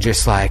ahead and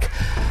just like.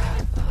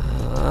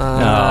 He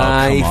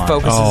on.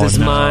 focuses his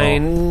no.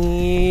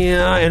 mind,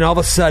 yeah, and all of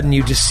a sudden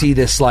you just see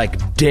this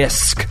like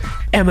disc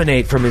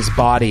emanate from his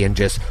body and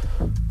just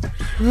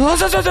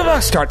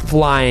start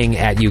flying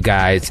at you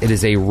guys. It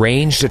is a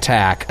ranged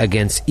attack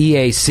against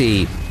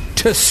EAC.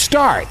 To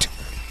start,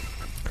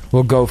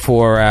 we'll go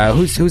for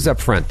who's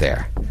up front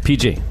there?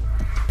 PG.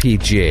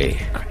 PG.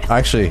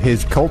 Actually,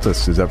 his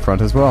cultist is up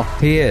front as well.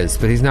 He is,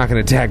 but he's not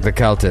going to attack the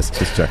cultist.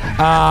 Just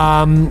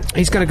checking.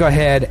 He's going to go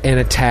ahead and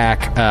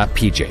attack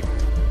PJ.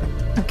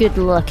 Good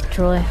luck,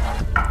 Troy.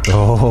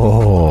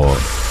 Oh.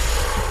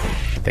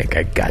 I think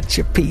I got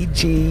you,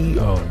 PG.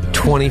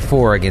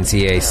 24 against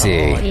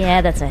EAC.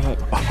 Yeah, that's a hit.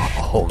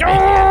 Oh,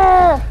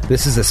 man.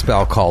 This is a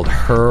spell called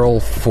Hurl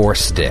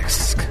Force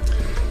Disc.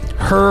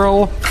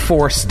 Hurl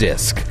Force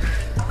Disc.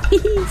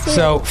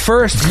 So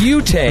first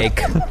you take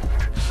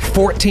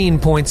 14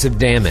 points of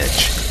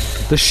damage.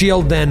 The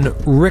shield then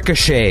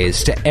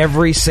ricochets to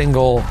every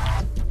single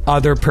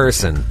other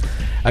person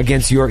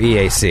against your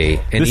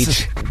EAC, and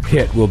each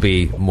hit will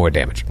be more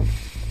damage.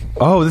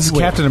 Oh, this is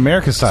Captain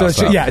America style. So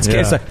it's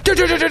like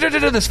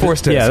this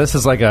force disc. Yeah, this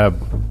is like a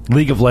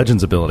League of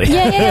Legends ability.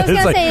 Yeah, I was it's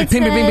gonna like say, it's,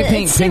 ping, ping, ping,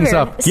 ping, it's pings Sivir.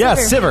 up. It's Yeah,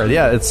 Sivir. Sivir.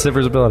 Yeah, it's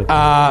Sivir's ability.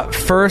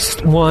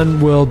 First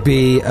one will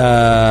be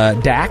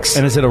Dax.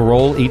 and is it a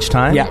roll each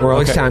time? Yeah,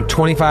 roll each time.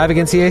 25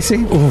 against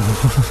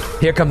EAC.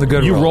 Here come the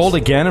good You rolls. rolled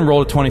again and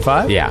rolled a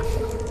 25? Yeah.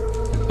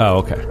 Oh,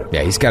 okay.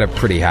 Yeah, he's got a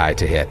pretty high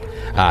to hit.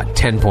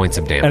 10 points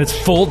of damage. And it's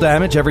full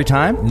damage every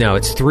time? No,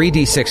 it's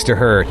 3d6 to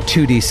her,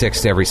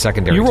 2d6 to every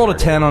secondary. You rolled a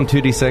target. 10 on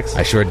 2d6?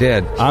 I sure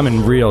did. I'm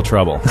in real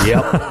trouble.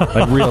 Yep.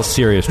 Like real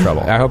serious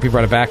trouble. I hope you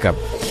brought it back up.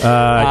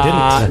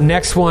 I didn't.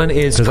 Next one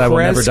is 'Cause I will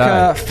never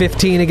die. Kreska,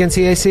 15 against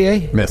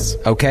EACA. Miss.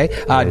 Okay.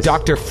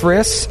 Dr.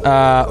 Friss,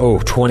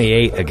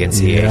 28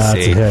 against EAC. that's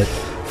a hit.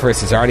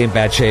 Friss is already in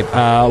bad shape.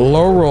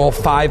 Low roll,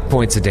 5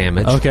 points of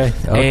damage. Okay.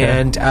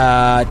 And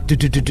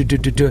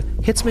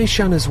hits Mei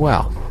Shun as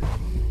well.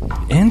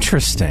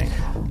 Interesting.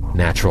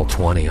 Natural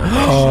 20 on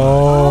Mei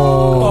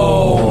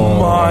Oh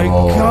my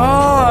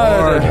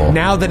god! Shun.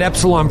 Now that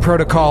Epsilon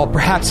Protocol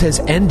perhaps has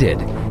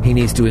ended, he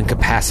needs to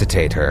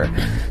incapacitate her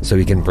so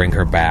he can bring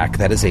her back.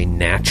 That is a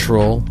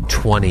natural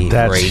 20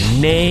 for a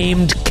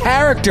named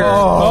character.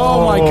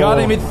 Oh my god,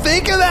 I didn't even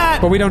think of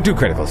that! But we don't do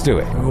criticals, do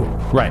we?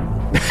 Right.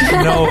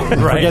 No,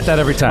 forget that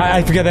every time.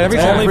 I forget that every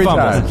time. Only Every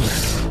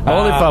fumbles.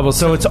 Only fumbles.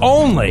 So it's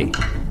only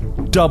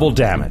double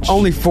damage.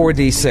 Only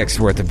 4d6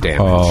 worth of damage.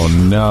 Oh,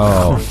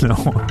 no.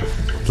 No.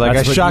 It's like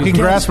That's I what shocking you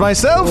get. grasp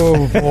myself.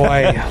 Oh,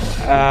 boy.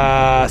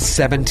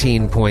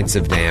 17 points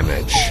of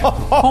damage.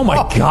 Oh my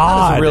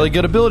god! That's a really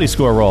good ability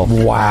score roll.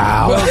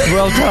 Wow.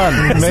 Well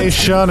done. Mei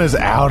Shun is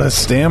out of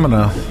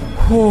stamina.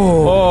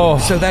 Oh.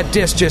 So that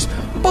disc just...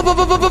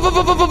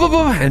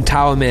 And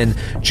Taomin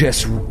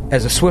just,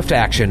 as a swift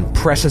action,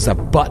 presses a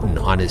button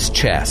on his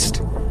chest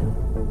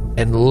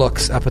and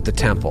looks up at the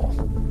temple.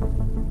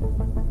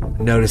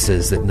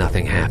 Notices that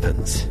nothing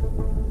happens.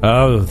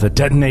 Oh, the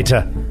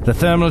detonator. The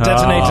thermal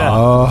detonator.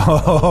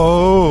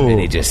 Oh. And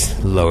he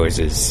just lowers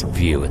his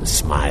view and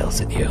smiles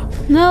at you.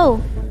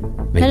 No.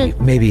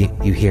 Maybe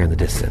you hear in the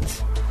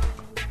distance.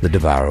 The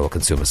Devourer will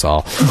consume us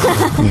all.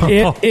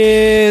 It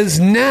is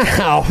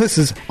now. This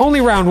is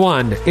only round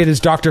one. It is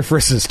Dr.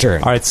 Friss's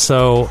turn. All right,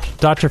 so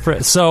Dr.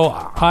 Friss.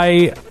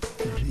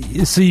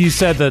 So you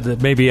said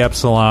that maybe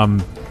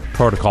Epsilon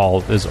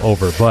Protocol is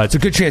over, but It's a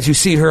good chance you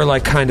see her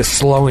like kind of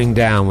slowing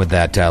down with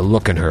that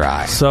look in her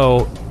eye.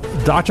 so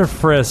Dr.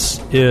 Friss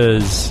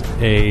is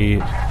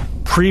a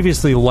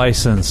previously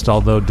licensed,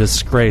 although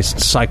disgraced,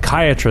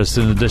 psychiatrist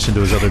in addition to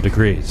his other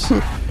degrees.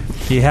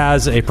 He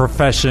has a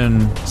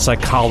profession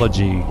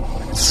psychology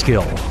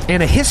skill,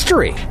 And a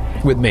history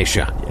with Mei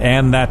Shun.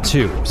 and that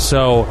too.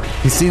 So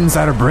He's seen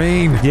inside her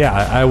brain. yeah,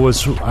 I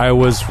was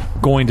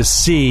going to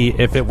see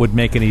if it would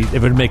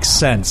make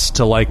sense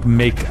to like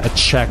make a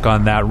check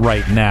on that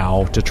right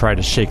now to try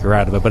to shake her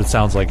out of it. But it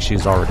sounds like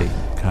she's already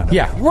kind of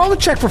Yeah, roll the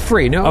check for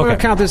free. No, I'm Okay. going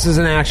to count this as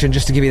an action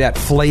just to give you that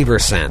flavor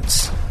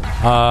sense.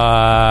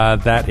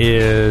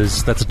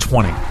 That's a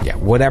 20. Yeah,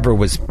 whatever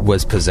was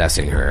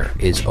possessing her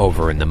is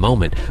over in the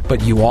moment.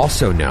 But you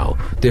also know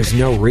there's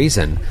no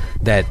reason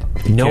that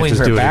knowing just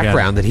her do it again.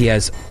 background that he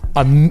has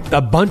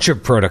a bunch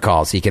of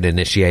protocols he can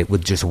initiate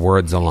with just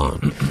words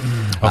alone.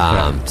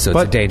 So it's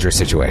a dangerous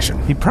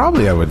situation. He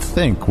probably, I would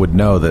think, would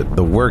know that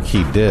the work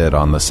he did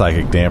on the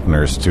psychic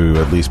dampeners to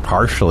at least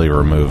partially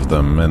remove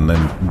them, and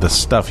then the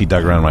stuff he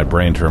dug around my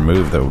brain to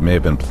remove that may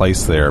have been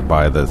placed there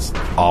by this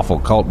awful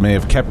cult may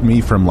have kept me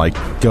from, like,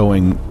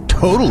 going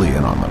totally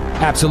in on them.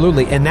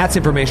 Absolutely, and that's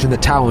information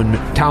that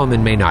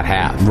Talaman may not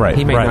have. Right,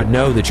 He may right. not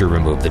know that you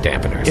removed the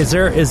dampeners.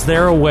 Is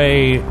there a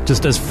way,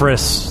 just as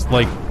Friss,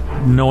 like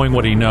knowing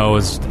what he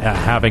knows,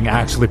 having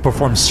actually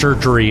performed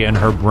surgery in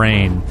her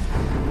brain,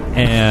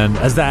 and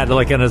as that,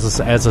 like, and as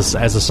a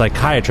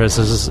psychiatrist,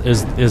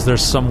 is there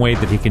some way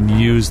that he can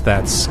use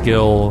that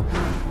skill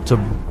to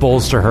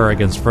bolster her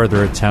against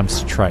further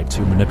attempts to try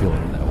to manipulate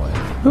her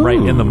that way,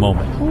 right in the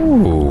moment?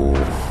 Ooh.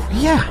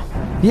 Yeah,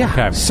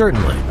 Okay.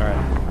 certainly. All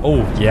right. Oh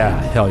yeah,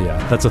 hell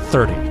yeah, that's a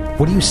 30.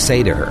 What do you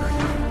say to her?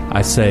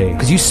 I say,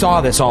 Because you saw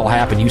this all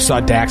happen. You saw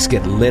Dax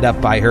get lit up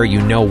by her.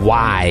 You know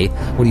why.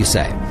 What do you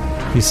say?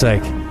 he's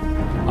like,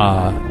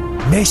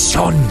 Mei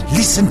Shun,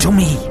 listen to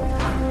me.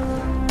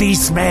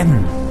 These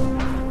men,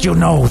 you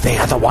know they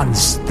are the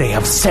ones. They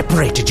have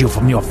separated you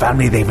from your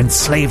family. They've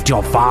enslaved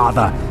your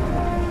father.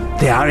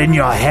 They are in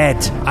your head.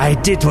 I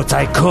did what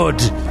I could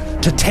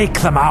to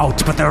take them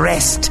out, but the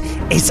rest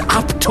is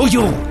up to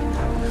you.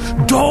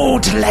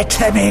 Don't let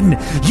them in.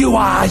 You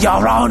are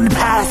your own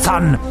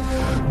person.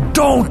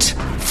 Don't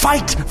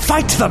fight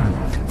them.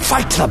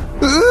 Fight them.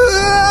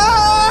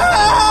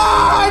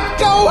 I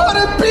don't want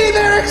to be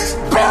their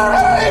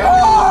experiment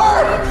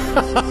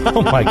anymore!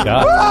 Oh my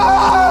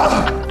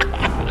god.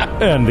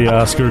 And the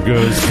Oscar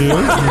goes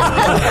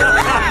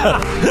to...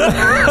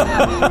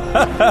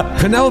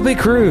 Penelope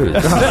Cruz.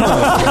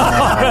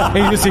 And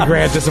you just see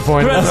Grant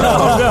disappointed. You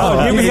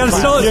gotta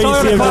still You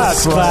see him clap.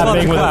 just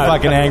clapping with a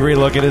fucking angry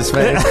look at his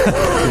face.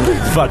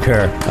 Fuck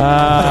her.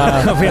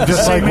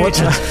 Just like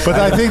but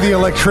I think the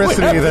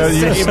electricity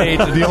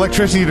the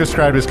electricity you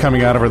described is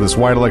coming out of her. This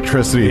white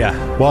electricity. Yeah.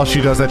 While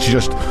she does that, she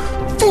just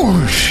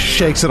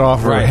shakes it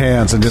off her Right.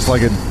 hands, and just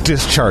like it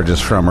discharges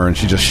from her, and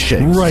she just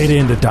shakes. Right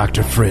into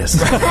Dr. Frisk.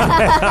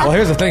 Well,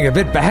 here's the thing. If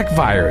it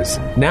backfires,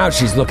 now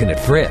she's looking at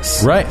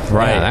Frisk. Right.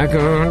 Yeah,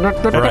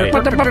 Frisk,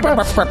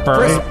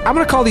 I'm going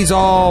to call these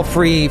all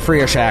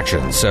free-ish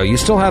actions. So you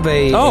still have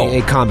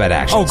a combat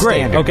action. Oh, great.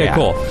 Standard, Okay, yeah.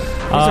 cool.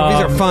 These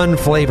are fun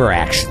flavor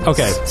actions.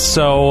 Okay,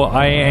 so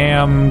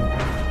I'm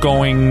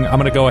going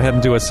to go ahead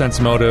and do a sense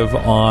motive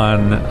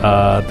on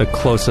the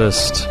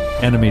closest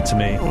enemy to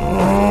me.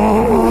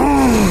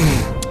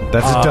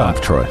 That's a dump,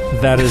 Troy.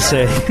 That is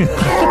a...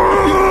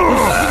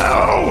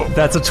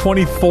 That's a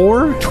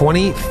 24?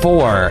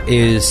 24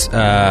 is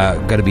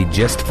going to be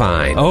just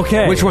fine.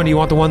 Okay. Which one? Do you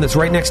want the one that's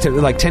right next to,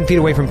 like, 10 feet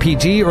away from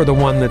PG, or the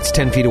one that's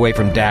 10 feet away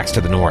from Dax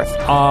to the north?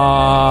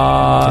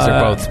 Because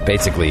they're both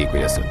basically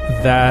equidistant.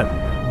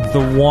 The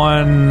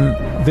one...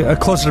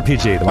 closer to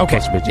PG. The one Okay.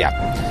 closer to PG.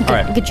 Yeah. All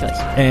right. Good choice.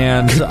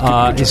 And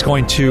he's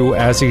going to,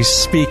 as he's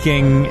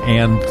speaking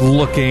and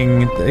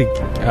looking,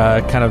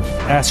 kind of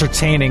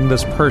ascertaining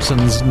this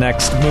person's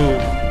next move,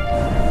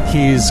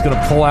 he's going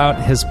to pull out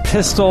his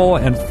pistol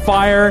and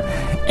fire,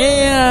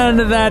 and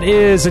that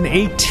is an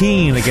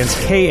 18 against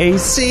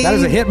KAC. That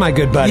is a hit, my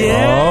good buddy.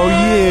 Yeah. Oh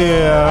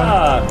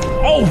yeah.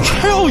 Oh,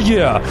 hell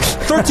yeah!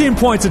 13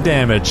 points of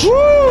damage.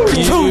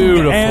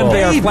 Beautiful. And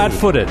they are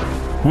flat-footed.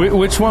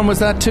 Which one was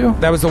that to?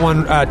 That was the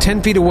one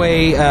 10 feet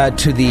away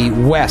to the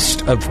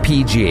west of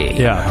PG.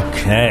 Yeah.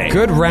 Okay.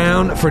 Good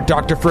round for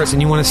Dr. Frisk,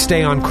 and you want to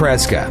stay on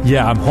Kreska.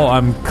 Yeah,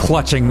 I'm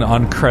clutching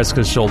on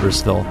Kreska's shoulder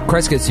still.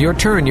 Kreska, it's your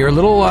turn. You're a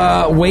little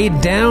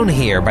weighed down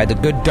here by the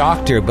good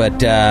doctor,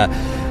 but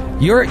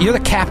you're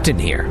the captain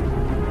here.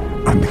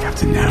 I'm the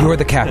captain now. You're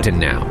the captain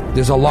now.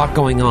 There's a lot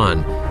going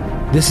on.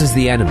 This is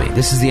the enemy.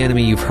 This is the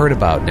enemy you've heard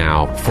about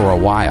now for a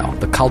while.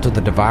 The Cult of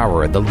the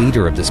Devourer, the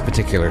leader of this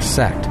particular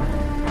sect.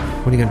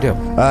 What are you going to do?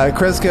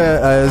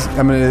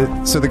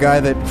 Kreska, so the guy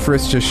that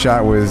Frisk just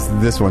shot was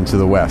this one to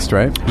the west,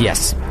 right?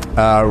 Yes.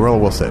 Roll a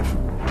will save.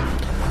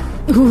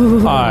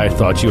 I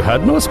thought you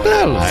had no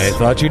spells. I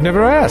thought you'd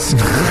never ask.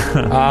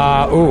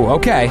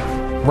 Okay.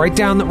 Right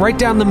down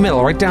the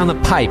middle, right down the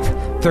pipe.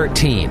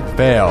 13.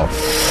 Fail.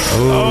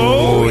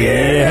 Oh,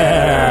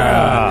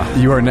 yeah.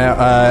 You are now,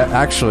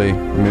 actually,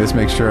 let me just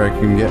make sure I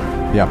can get,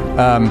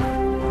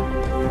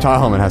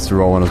 Tahoman has to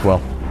roll one as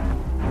well.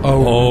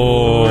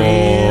 Oh,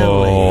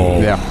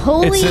 really? Yeah.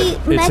 Holy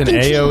It's mac an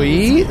and cheese.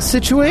 AoE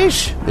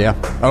situation? Yeah.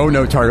 Oh,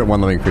 no, target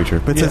one living creature.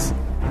 But it says,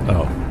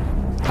 Oh.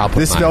 I'll put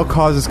this mine. spell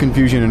causes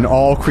confusion in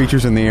all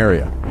creatures in the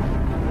area.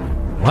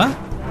 What?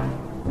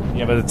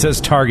 Yeah, but it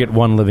says target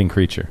one living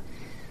creature.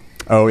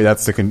 Oh,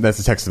 that's the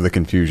text of the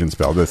confusion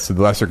spell. The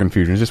lesser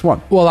confusion is just one.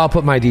 Well, I'll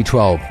put my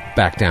D12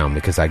 back down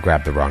because I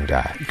grabbed the wrong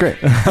die.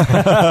 Great.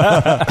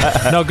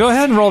 No, go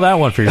ahead and roll that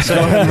one for yourself.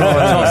 Go ahead and roll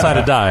a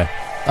 12-sided die.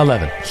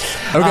 11.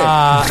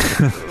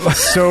 Okay.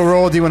 So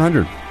roll a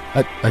D100.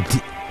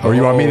 Or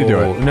you want me to do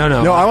it? No.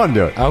 No, I want to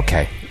do it.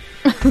 Okay.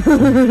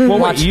 Well,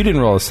 wait, you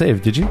didn't roll a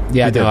save, did you?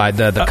 Yeah, no,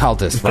 the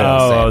cultist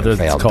failed. the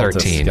failed. cultist,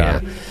 13,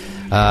 got yeah.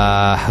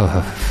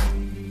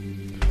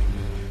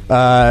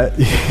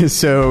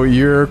 So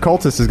your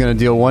cultist is going to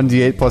deal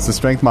 1d8 plus the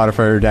strength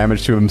modifier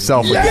damage to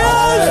himself with the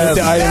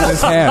item in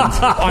his hand.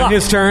 On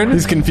his turn?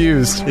 He's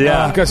confused.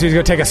 Yeah. Because he's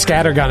going to take a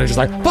scatter gun and just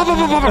like, blah, blah,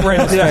 blah, blah, right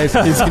in his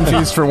face. He's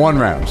confused for one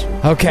round.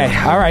 Okay,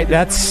 all right,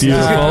 that's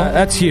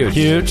that's huge.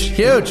 Huge.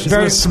 He's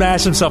going to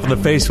smash himself in the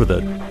face with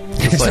it.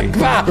 It's like,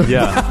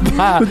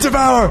 Yeah.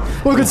 Devour!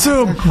 We'll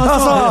consume!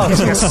 He's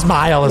going to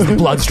smile as the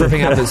blood's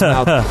dripping out of his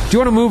mouth. Do you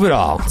want to move at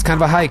all? It's kind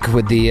of a hike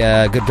with the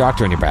good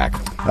doctor on your back.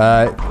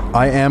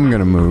 I am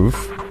going to move.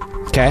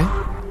 Okay?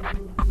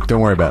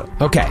 Don't worry about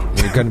it. Okay.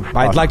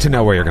 I'd like to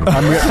know where you're going to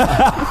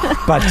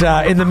But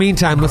in the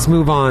meantime, let's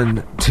move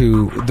on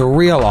to the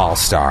real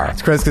all-star.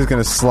 Kreska's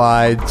going to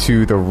slide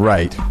to the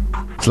right.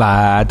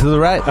 Slide to the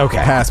right. Okay.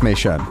 Past Mei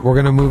Shun. We're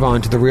going to move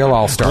on to the real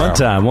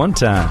all-star One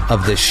time.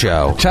 of this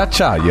show.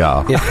 Cha-cha,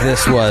 y'all. If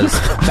this was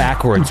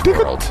backwards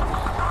world.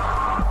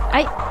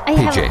 I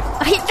have. PJ.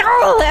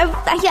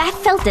 I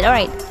felt it. All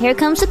right, here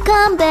comes a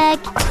comeback.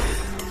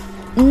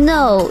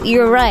 No,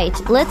 you're right.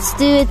 Let's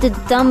do it the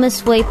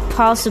dumbest way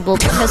possible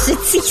because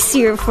it's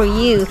easier for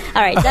you.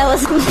 All right, that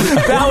was.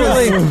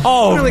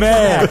 Oh,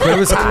 man. It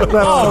was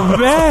Oh,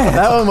 man.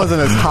 That one wasn't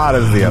as hot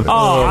as the other.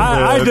 Oh,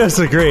 I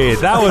disagree.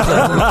 That was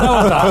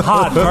a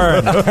hot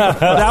burn.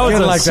 That was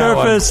Didn't a like that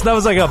one. surface. That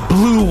was like a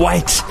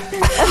blue-white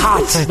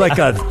hot,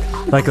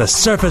 like the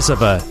surface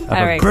of a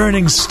right.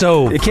 burning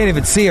stove. You can't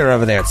even see her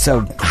over there. It's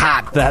so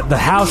hot. That the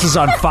house is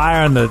on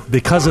fire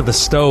because of the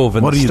stove,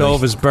 and What the are you,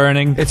 stove the- is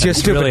burning. It's your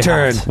stupid really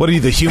turn. hot. What are you,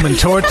 the Human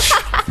Torch?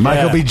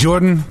 Michael B.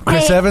 Jordan?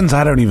 Chris Hey. Evans?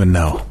 I don't even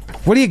know.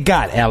 What do you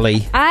got,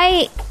 Ellie?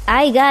 I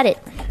got it.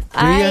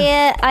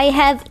 I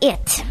have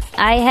it.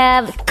 I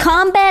have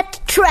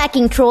combat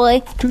tracking,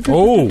 Troy.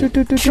 Oh,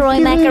 Troy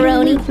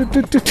Macaroni.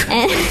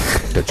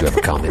 Don't you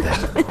ever call me that.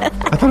 I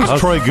thought it was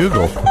Troy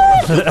Google.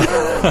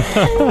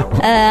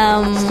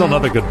 still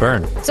another good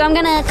burn. So I'm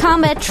gonna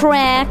combat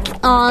track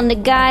on the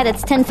guy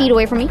that's 10 feet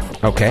away from me,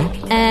 Okay.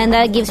 and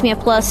that gives me a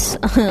plus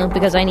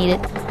because I need it.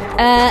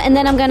 And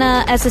then I'm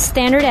gonna, as a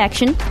standard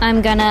action,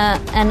 I'm gonna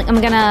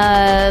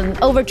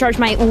overcharge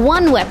my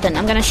one weapon.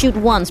 I'm gonna shoot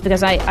once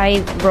because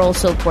I roll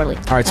so poorly.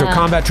 All right, so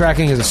combat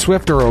tracking is a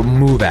swift or a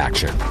move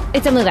action?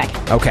 It's a move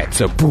action. Okay,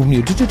 so boom,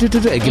 it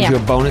gives you a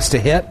bonus to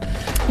hit,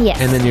 Yes.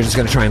 and then you're just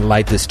going to try and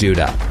light this dude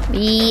up.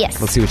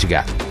 Yes. Let's see what you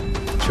got.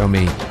 Show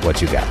me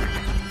what you got.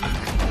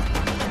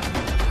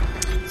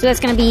 So that's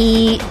gonna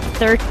be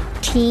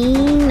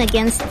 13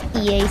 against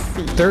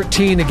EAC.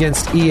 13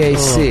 against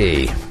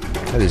EAC.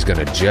 That is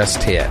going to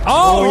just hit.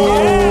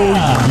 Awesome.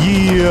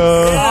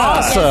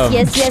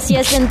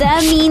 Yes, and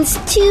that means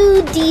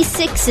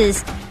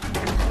 2d6s.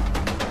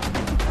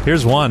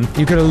 Here's one.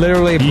 You could have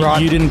literally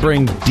brought You didn't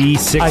bring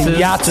D6s a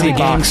Yahtzee to the game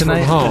box from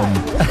tonight? home,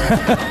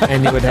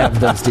 and you would have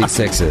those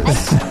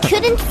D6s.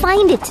 Couldn't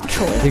find it,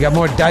 Troy. You got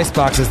more dice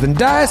boxes than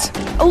dice.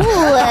 Ooh,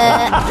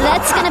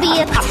 that's gonna be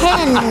a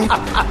 10.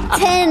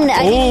 10. And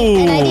I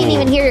didn't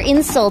even hear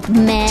insult,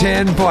 man.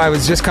 10 I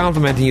was just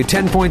complimenting you.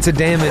 10 points of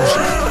damage.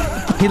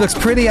 He looks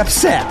pretty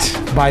upset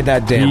by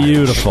that damage.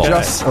 Beautiful.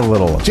 Just a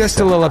little. Just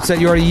a little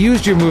upset. You already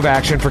used your move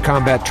action for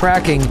combat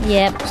tracking.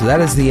 Yep. So that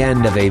is the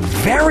end of a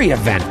very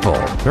eventful,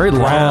 Very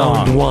long.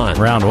 round one.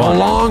 Round one. A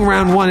long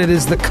round one. It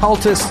is the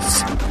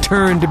cultist's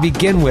turn to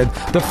begin with.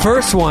 The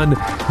first one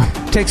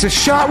takes a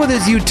shot with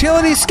his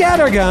utility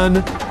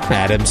scattergun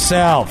at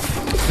himself.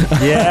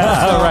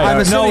 Yeah, all right. I'm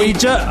No, assuming- he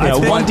just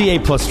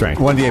 1d8 plus strength.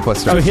 1d8 plus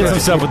So strength. he hits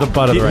himself with the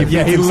butt of the rifle.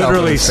 Yeah, he himself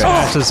literally in the face.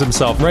 smashes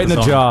himself Right in the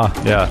his jaw.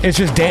 own- Yeah. It's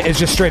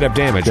just straight up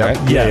damage, right?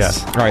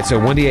 Yes. All right, so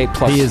 1d8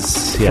 plus He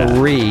is- yeah.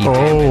 3 Oh,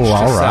 damage. to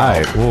all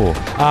right.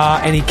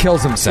 self. And he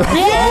kills himself.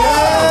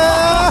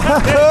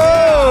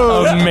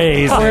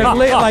 Amazing.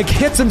 Or it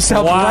hits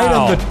himself Wow. right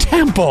on the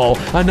temple,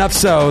 enough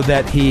so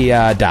that he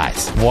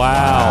dies.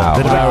 Wow.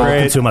 The Devourer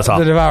Great. consume us all.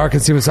 The Devourer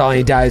consumes all, and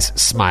he dies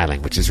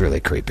smiling, which is really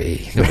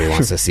creepy. Nobody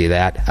wants to see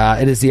that.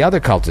 It is the other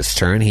cultist's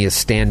turn. He is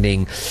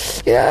standing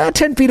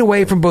 10 feet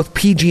away from both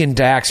PG and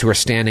Dax, who are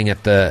standing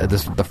at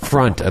the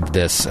front of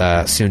this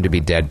soon-to-be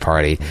dead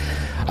party.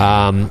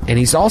 And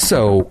he's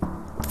also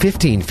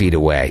 15 feet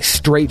away,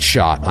 straight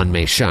shot on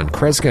Mei Shun.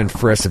 Kreska and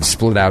Friss have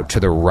split out to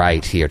the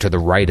right here, to the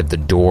right of the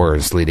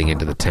doors leading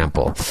into the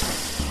temple.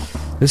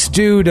 This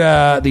dude,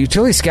 the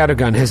utility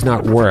scattergun has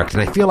not worked,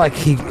 and I feel like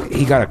he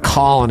got a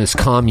call on his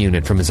comm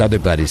unit from his other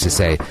buddies to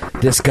say,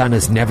 this gun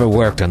has never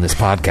worked on this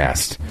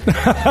podcast.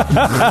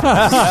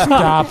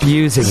 Stop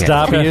using it.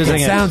 Stop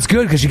using it. Sounds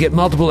good because you get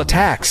multiple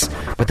attacks,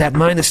 but that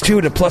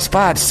 -2 to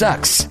 +5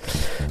 sucks.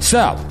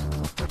 So,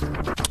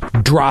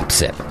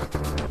 drops it.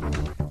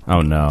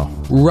 Oh, no.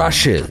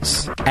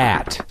 Rushes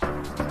at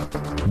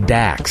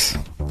Dax,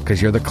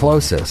 because you're the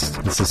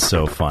closest, This is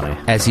so funny.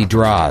 as he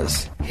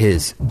draws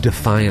his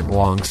defiant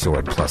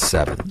longsword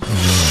 +7.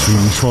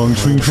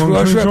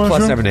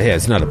 +7 to hit.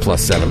 It's not a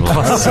 +7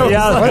 longsword.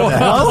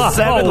 Plus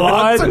 7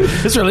 lots.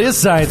 This really is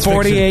science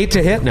 48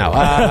 to hit? No.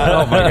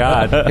 Oh my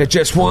God. It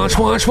just one.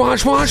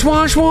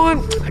 I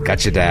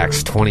got you,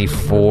 Dax.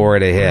 24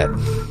 to hit.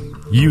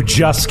 You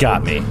just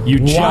got me. You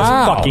just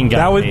Wow. fucking got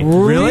That was- me.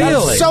 really? I'm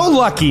so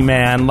lucky,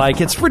 man.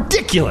 It's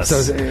ridiculous.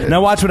 So-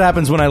 now watch what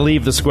happens when I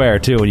leave the square,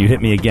 too, when you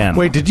hit me again.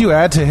 Wait, did you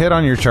add to hit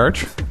on your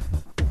charge?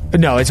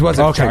 No, it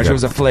wasn't Okay, a charge. good. It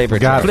was a flavor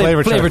Got charge. it.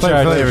 Flavor charge. Got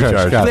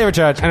it. Flavor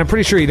charge. And I'm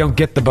pretty sure you don't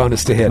get the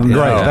bonus to hit.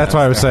 Right, that's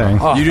why I was saying.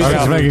 You just I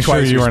was got making sure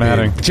twice you your weren't speed.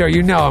 adding. Joe,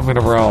 you know I'm going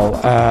to roll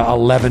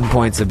 11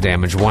 points of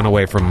damage, one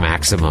away from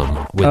maximum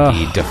with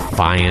the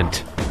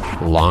Defiant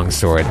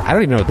longsword. I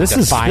don't even know what This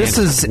is Defiant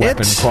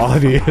weapon it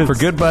quality is. for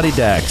good buddy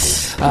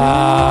Dax.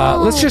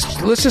 Let's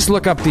just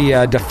look up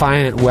the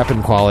Defiant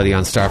weapon quality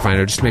on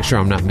Starfinder just to make sure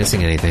I'm not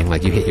missing anything.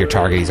 Like you hit your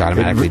target, he's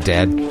automatically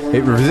dead.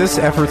 It resists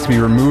efforts to be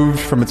removed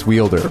from its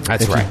wielder.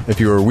 That's right. If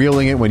you are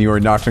wielding it when you are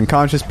knocked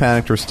unconscious,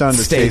 panicked, or stunned,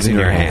 it Stays in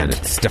your hand.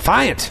 It's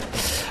Defiant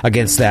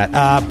against that.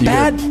 You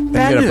Bad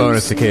get a news.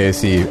 bonus to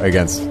KAC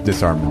against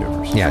disarm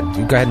maneuvers. Yeah,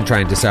 go ahead and try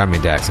and disarm me,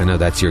 Dax. I know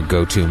that's your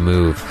go-to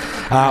move.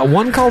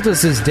 One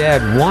cultist is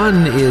dead.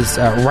 One is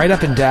right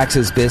up in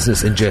Dax's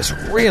business and just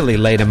really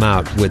laid him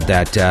out with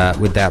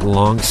that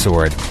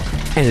longsword.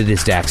 And it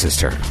is Dax's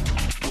turn.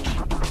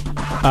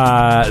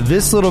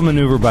 This little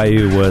maneuver by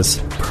you was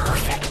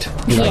perfect.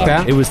 You like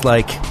that? It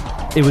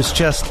was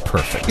just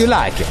perfect. You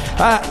like it?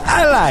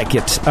 I like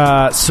it.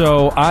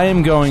 So I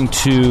am going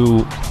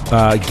to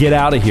get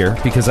out of here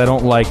because I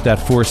don't like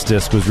that force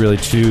disc was really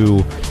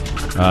too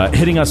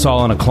hitting us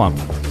all in a clump.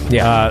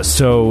 Yeah.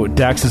 So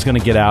Dax is going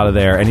to get out of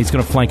there, and he's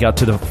going to flank out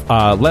to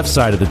the left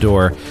side of the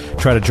door,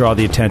 try to draw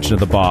the attention of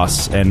the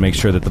boss, and make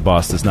sure that the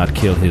boss does not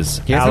kill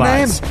his He has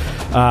allies.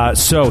 a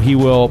So he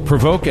will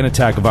provoke an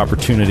attack of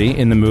opportunity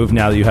in the move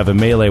now that you have a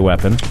melee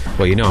weapon.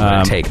 Well, you know I'm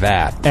going to take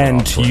that.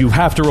 And you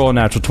have to roll a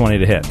natural 20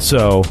 to hit.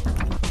 So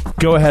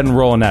Go ahead and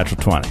roll a natural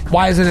 20.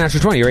 Why is it a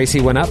natural 20? Your AC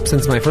went up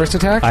since my first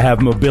attack? I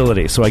have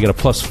mobility, so I get a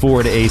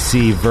 +4 to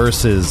AC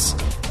versus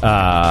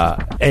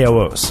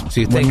AOs So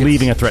you think when it's-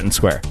 leaving a threatened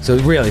square. So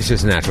really, it's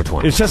just a natural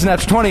 20. It's just a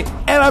natural 20,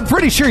 and I'm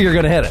pretty sure you're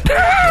going to hit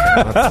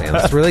it.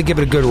 Let's really give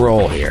it a good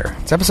roll here.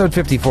 It's episode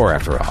 54,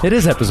 after all. It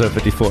is episode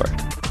 54.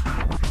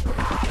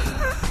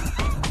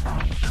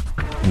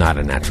 Not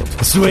a natural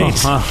 20.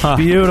 Sweet.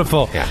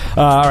 Beautiful. Yeah.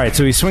 All right,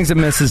 so he swings and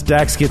misses.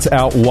 Dax gets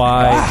out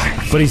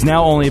wide, but he's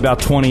now only about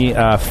 20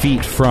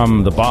 feet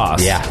from the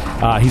boss.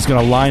 Yeah. He's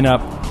going to line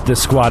up the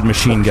squad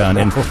machine gun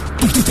and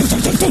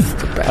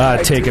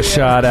take a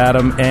shot at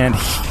him, and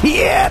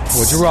hits!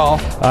 What'd you roll?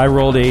 I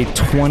rolled a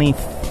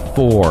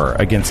 24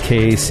 against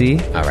KAC.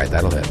 All right,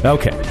 that'll hit.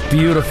 Okay,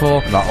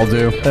 beautiful. That'll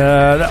do.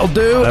 That'll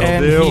do,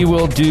 and do. he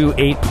will do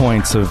 8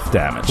 points of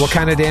damage. What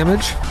kind of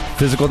damage?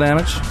 Physical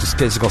damage? Just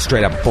physical,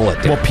 straight up bullet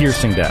damage. Well,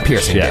 piercing damage.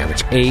 Piercing Yeah.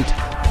 damage. 8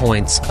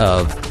 points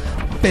of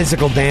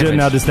physical damage.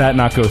 Now, does that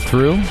not go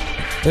through?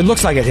 It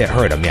looks like it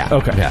hurt him, yeah.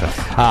 Okay.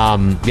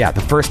 Yeah,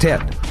 the first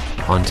hit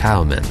on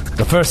Taoman.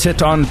 The first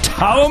hit on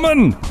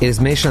Taoman! It is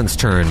Mei Shun's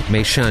turn.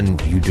 Mei Shun,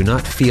 you do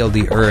not feel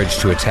the urge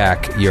to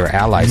attack your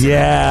allies.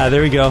 Yeah,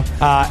 there we go.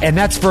 And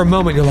that's for a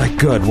moment, you're like,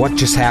 good, what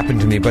just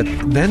happened to me? But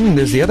then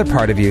there's the other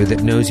part of you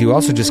that knows you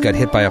also just got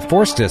hit by a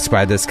force disc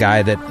by this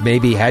guy that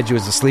maybe had you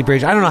as a sleeper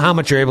agent. I don't know how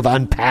much you're able to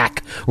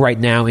unpack right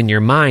now in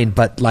your mind,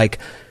 but like,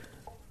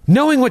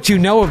 knowing what you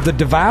know of the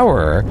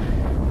Devourer,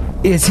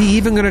 is he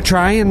even going to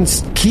try and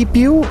keep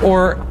you?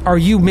 Or are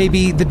you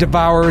maybe the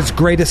Devourer's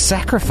greatest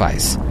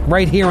sacrifice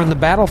right here on the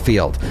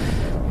battlefield?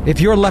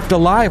 If you're left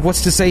alive,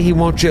 what's to say he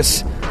won't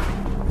just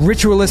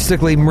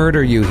ritualistically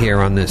murder you here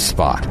on this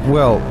spot?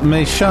 Well,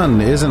 Mei Shun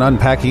isn't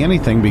unpacking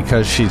anything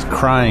because she's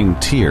crying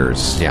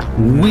tears. Yeah.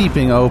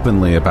 Weeping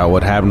openly about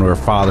what happened to her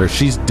father.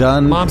 She's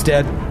done... Mom's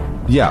dead.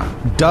 Yeah.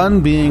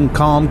 Done being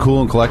calm,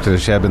 cool, and collected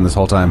as she had been this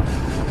whole time.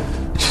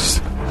 She's,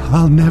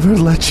 I'll never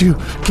let you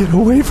get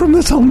away from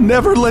this. I'll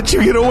never let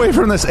you get away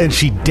from this. And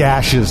she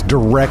dashes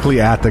directly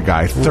at the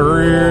guy.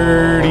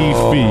 30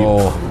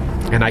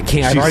 feet. And I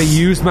can't. I've She's- already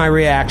used my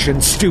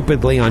reaction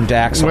stupidly on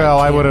Dax. so Well,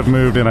 I can't. would have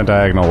moved in a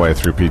diagonal way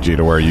through PG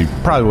to where you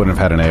probably wouldn't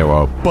have had an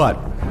AOO. But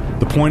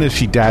the point is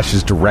she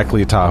dashes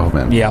directly at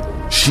Tahoman.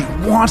 Yep. She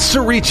wants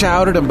to reach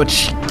out at him, but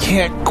she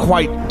can't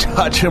quite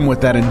touch him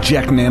with that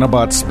inject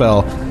nanobot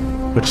spell.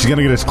 But she's going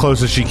to get as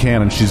close as she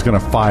can, and she's going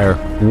to fire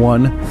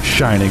one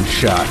shining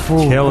shot.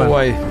 Kill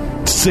boy.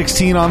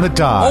 16 on the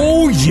die.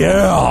 Oh,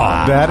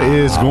 yeah. That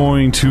is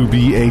going to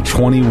be a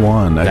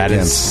 21 That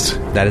against...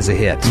 is a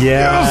hit.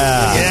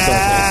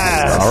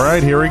 Yeah. All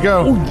right, here we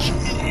go.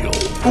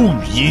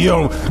 Oh,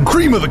 yeah.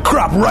 Cream of the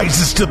crop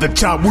rises to the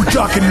top. We're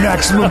talking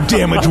maximum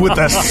damage with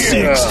a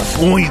 6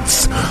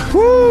 points.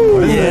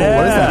 What is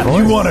that voice?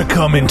 You want to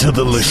come into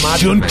the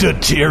Lashunta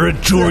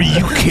territory?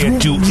 You can't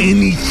do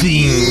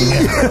anything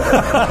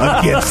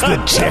against the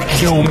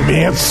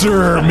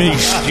Technomancer,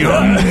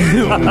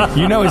 Meishun.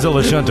 You know he's a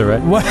Lashunta,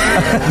 right? What?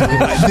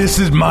 This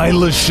is my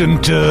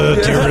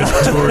Lashunta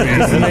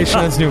territory. Mei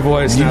Shun's new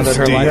voice now that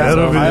her stay light is out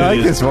of over. it. I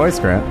like this voice,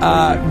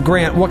 Grant.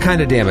 Grant, what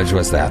kind of damage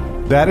was that?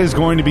 That is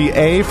going to be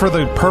A, for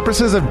the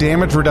purposes of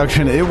damage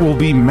reduction, it will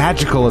be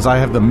magical as I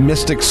have the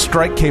Mystic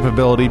Strike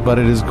capability, but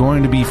it is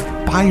going to be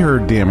fire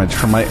damage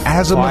from my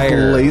Azimuth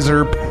Fire.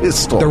 laser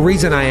pistol. The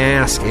reason I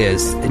ask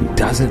is it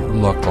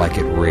doesn't look like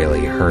it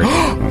really hurt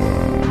him.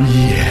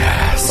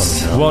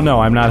 Well, no,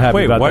 I'm not happy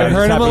Wait, about what? that. It I'm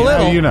hurt just him a happy-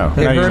 little. Now you know. It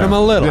Now you hurt know. him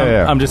a little.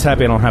 Yeah. I'm just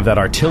happy I don't have that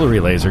artillery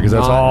laser because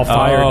that's all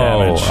fire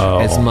damage.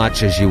 As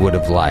much as you would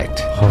have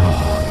liked.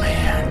 Oh,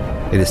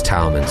 man. It is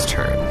Talman's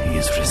turn. He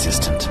is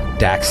resistant.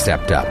 Dax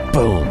stepped up.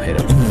 Boom, hit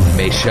him.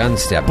 Mei Shun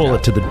stepped Bullet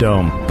up. to the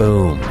dome.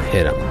 Boom,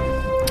 hit him.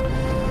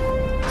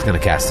 He's going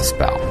to cast a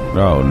spell.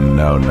 Oh,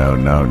 no, no,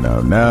 no,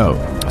 no, no.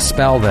 A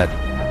spell that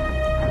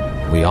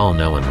we all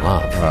know and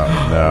love.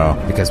 Oh,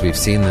 no. Because we've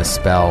seen this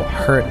spell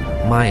hurt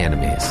my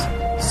enemies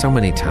so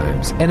many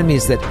times.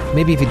 Enemies that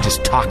maybe if you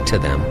just talked to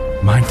them,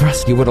 Mind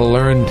thrust. you would have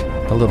learned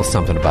a little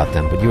something about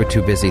them, but you were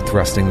too busy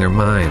thrusting their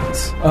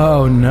minds.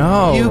 Oh,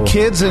 no. You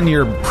kids and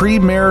your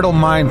premarital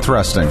mind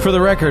thrusting. For the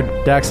record,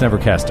 Dax never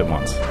cast it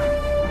once.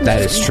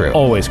 That is true.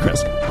 Always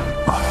Chris.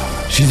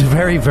 She's a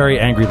very, very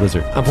angry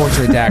lizard.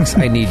 Unfortunately, Dax,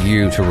 I need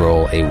you to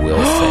roll a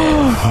will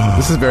save.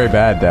 This is very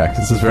bad, Dax.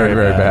 This is very,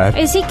 very bad.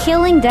 Is he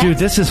killing Dax? Dude,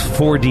 this is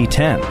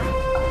 4d10.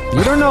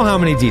 You don't know how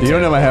many You details.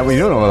 don't know you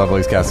don't know what level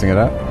he's casting it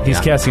at. He's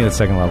casting it at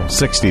second level.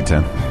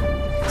 60-10.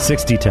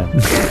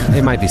 60-10.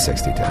 It might be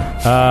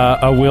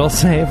 60-10. A will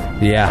save?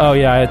 Yeah. Oh,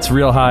 yeah, it's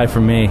real high for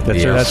me.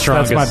 That's your that's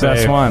strongest my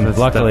best save. one. That's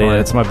Luckily, definitely-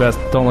 it's my best.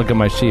 Don't look at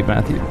my sheet,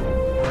 Matthew.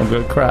 I'm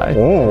going to cry.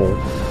 Oh.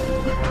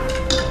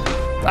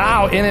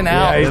 Ow, in and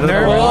out. he's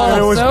nervous.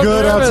 It was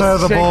good outside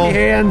of the bowl. Shake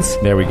hands.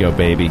 There we go,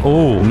 baby.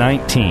 Ooh.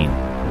 19. You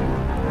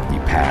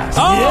pass.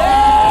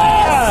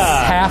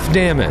 Yeah! Half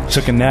damage.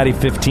 Took a natty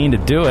 15 to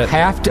do it.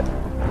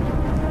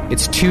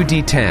 It's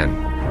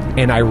 2d10,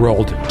 and I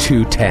rolled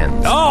 2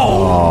 10s.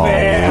 Oh,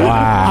 man.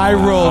 I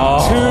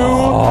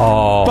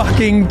rolled 2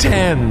 fucking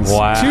 10s.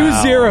 Wow.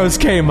 2 zeros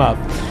came up.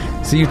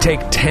 So you take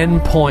 10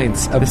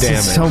 points of This damage.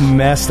 is so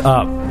messed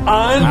up.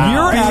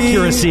 Your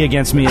accuracy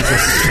against me is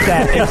it's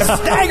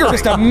staggering.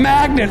 Just a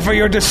magnet for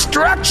your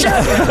destruction.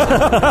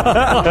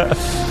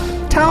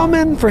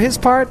 Talman, for his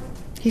part,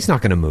 he's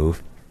not going to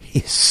move.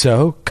 He's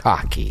so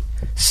cocky,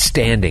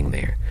 standing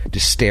there,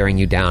 just staring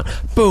you down.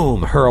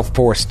 Boom, hurl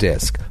force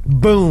disc.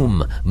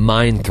 Boom,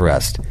 mind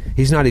thrust.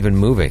 He's not even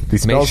moving.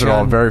 These spells are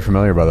all Meishan, very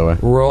familiar, by the way.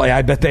 roll.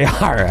 I bet they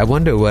are. I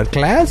wonder what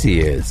class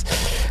he is.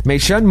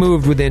 Meishun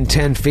moved within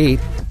 10 feet.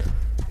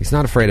 He's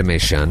not afraid of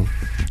Meishun.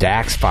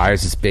 Dax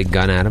fires his big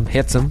gun at him,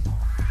 hits him.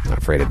 Not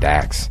afraid of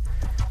Dax.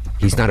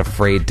 He's not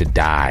afraid to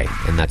die,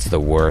 and that's the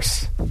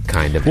worst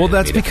kind of. Well, enemy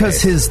that's to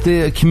because face.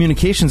 the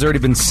communication's already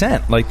been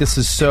sent. Like, this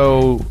is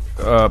so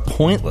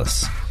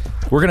pointless.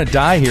 We're going to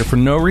die here for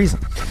no reason.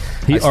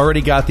 He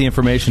already got the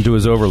information to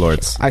his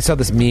overlords. I saw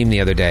this meme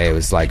the other day. It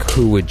was like,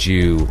 who would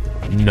you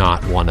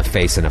not want to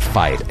face in a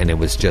fight? And it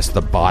was just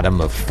the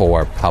bottom of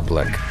 4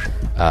 public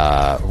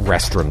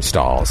restroom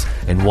stalls.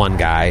 And one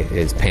guy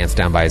is pants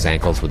down by his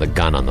ankles with a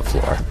gun on the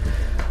floor.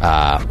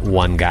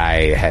 One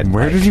guy had...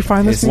 Where did you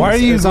find this? Why are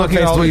you looking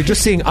looking all... You're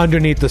just seeing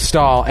underneath the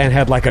stall and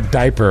had like a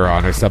diaper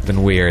on or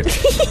something weird.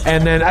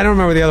 And then, I don't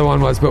remember what the other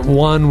one was, but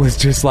one was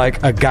just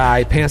like a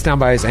guy pants down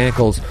by his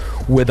ankles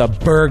with a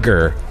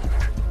burger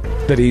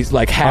that he's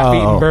like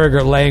half-eaten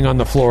burger laying on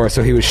the floor,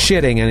 so he was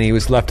shitting and he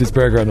was left his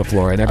burger on the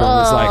floor, and everyone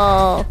was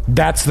like,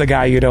 that's the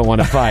guy you don't want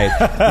to fight,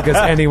 because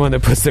anyone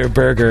that puts their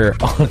burger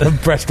on the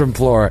restroom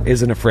floor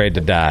isn't afraid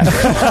to die.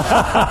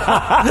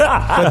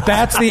 But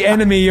that's the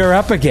enemy you're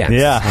up against.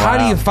 Yeah. How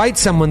do you fight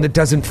someone that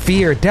doesn't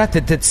fear death,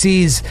 that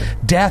sees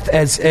death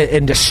as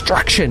and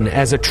destruction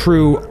as a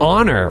true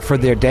honor for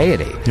their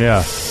deity?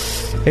 Yeah.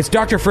 It's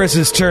Dr.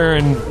 Friss's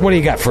turn. What do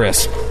you got,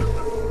 Friss?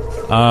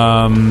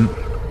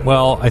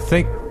 Well, I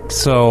think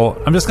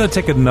so. I'm just going to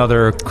take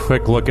another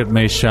quick look at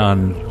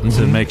Meishun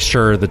to make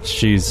sure that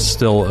she's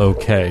still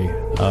okay.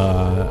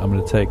 I'm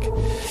going to take.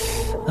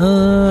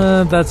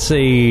 That's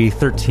a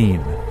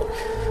 13.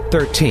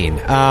 13.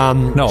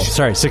 No,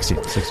 sorry, 16.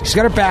 She's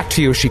got her back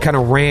to you. She kind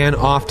of ran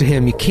off to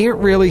him. You can't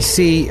really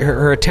see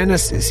her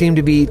antennas seem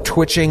to be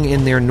twitching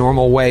in their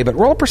normal way, but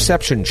roll a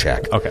perception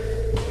check. Okay.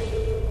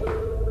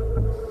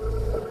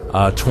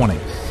 20.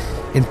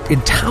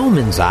 In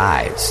Talman's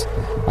eyes,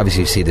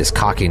 obviously you see this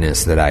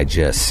cockiness that I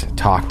just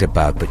talked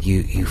about, but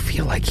you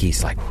feel like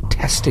he's like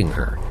testing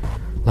her.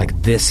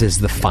 Like this is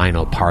the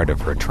final part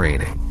of her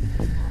training.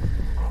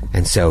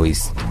 And so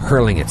he's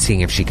hurling it,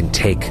 seeing if she can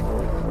take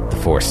the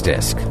force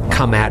disc.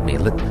 Come at me.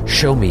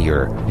 Show me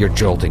your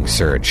jolting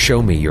surge.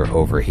 Show me your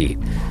overheat.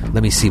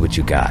 Let me see what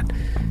you got.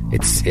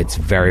 It's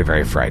very,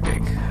 very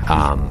frightening.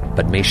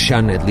 But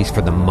Meishun, at least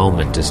for the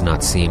moment, does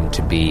not seem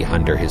to be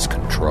under his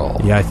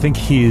control. Yeah, I think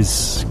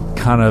he's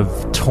kind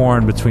of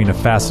torn between a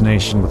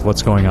fascination with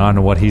what's going on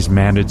and what he's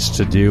managed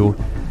to do,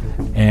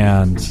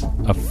 and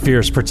a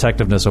fierce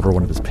protectiveness over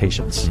one of his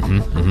patients.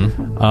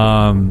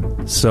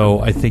 So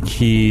I think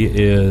he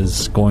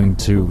is going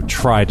to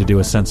try to do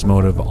a sense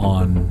motive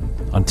on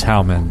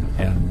Talman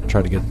and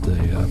try to get the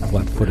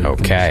flat-footed.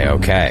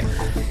 Okay.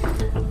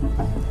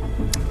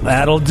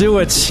 That'll do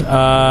it.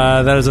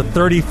 That is a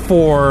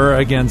 34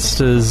 against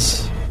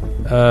his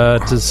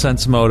to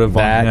sense motive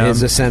on him. That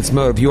is a sense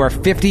motive. You are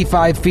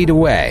 55 feet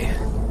away.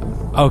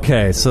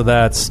 Okay, so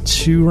that's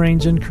 2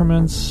 range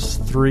increments,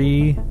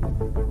 3.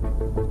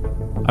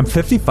 I'm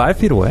 55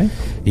 feet away?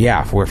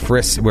 Yeah, where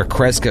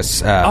Kreska's...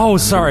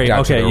 sorry.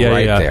 got to Okay, the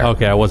yeah. there.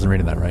 Okay, I wasn't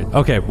reading that right.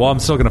 Okay, well, I'm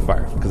still going to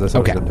fire because that's how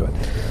I was going to do it.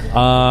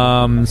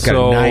 Got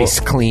a nice,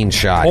 clean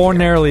shot.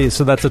 Ordinarily,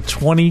 so that's a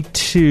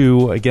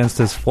 22 against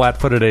his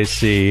flat-footed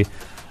AC,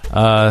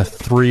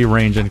 3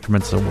 range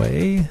increments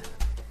away.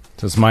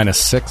 So it's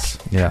 -6?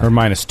 Yeah. Or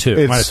 -2?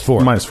 It's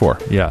 -4? -4.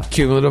 Yeah.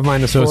 Cumulative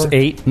So -4. it's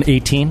 8 and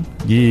 18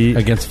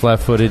 against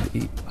flat-footed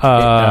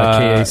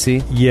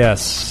KAC?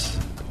 Yes.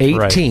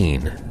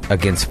 18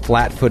 against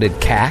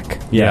flat-footed CAC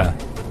Yeah.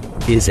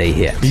 is a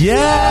hit.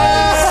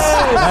 Yes!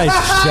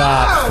 Nice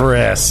shot,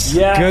 Friss.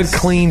 Good,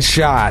 clean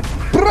shot.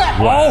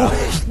 Wow.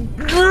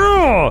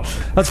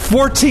 That's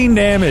 14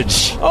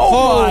 damage.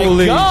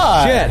 Holy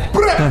shit.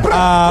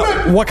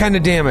 What kind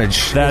of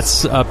damage?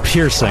 That's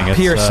piercing. It's,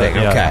 Piercing,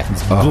 yeah. okay.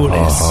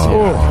 Bullets.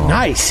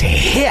 Nice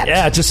hit.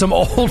 Yeah, just some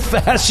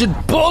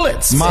old-fashioned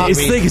bullets. His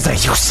thing is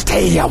like, you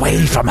stay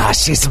away from her.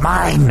 She's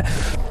mine.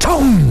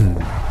 Tongue.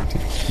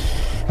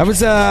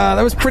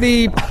 That was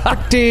pretty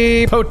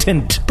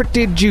Potent.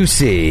 pretty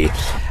juicy.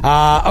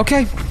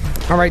 Okay.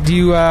 All right, do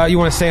you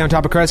want to stay on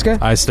top of Kreska?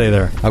 I stay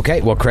there.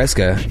 Okay, well,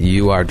 Kreska,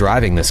 you are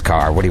driving this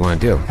car. What do you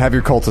want to do? Have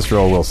your cultist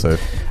roll will save.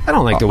 I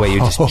don't like the way you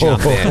just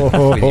jump in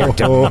with your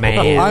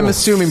demand. I'm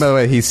assuming, by the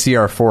way, he's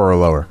CR4 or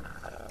lower.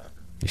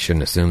 You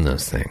shouldn't assume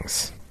those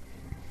things.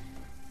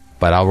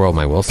 But I'll roll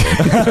my will save.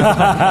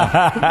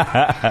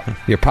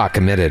 You're pot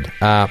committed.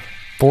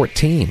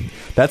 14.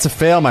 That's a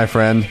fail, my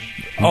friend.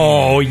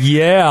 Oh,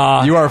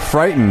 yeah. You are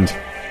frightened.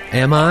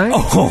 Am I?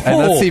 And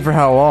let's see for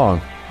how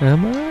long.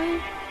 Am I?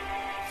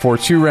 For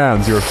 2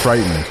 rounds, you are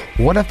frightened.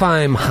 What if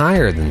I'm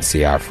higher than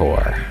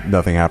CR4?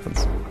 Nothing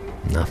happens.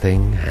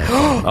 Nothing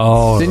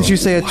happened. Didn't you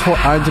say to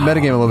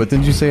metagame a little bit?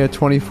 Didn't you say a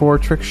 24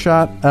 trick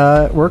shot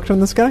worked on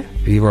this guy?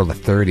 He rolled a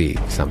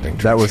 30-something.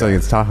 That was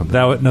against Tahoe.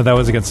 That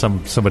was against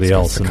somebody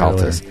else. The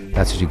cultist.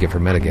 That's what you get for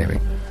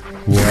metagaming.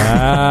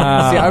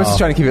 Wow. See, I was just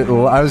trying to keep it.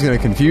 I was going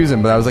to confuse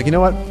him, but I was like, you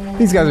know what?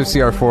 These guys are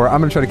CR4. I'm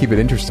going to try to keep it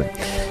interesting.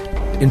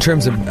 In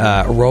terms of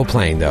role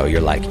playing, though, you're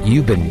like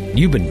you've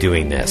been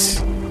doing this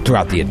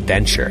throughout the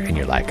adventure, and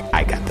you're like,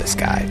 I got this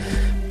guy,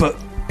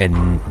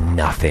 and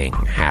nothing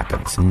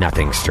happens.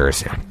 Nothing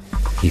stirs him.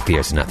 He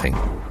fears nothing.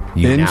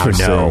 You now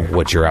know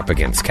what you're up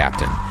against,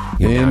 Captain.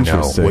 You now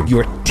know what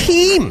your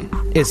team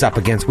is up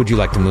against. Would you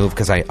like to move?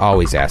 Because I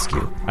always ask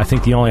you. I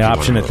think the only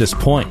option at this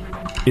point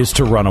is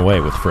to run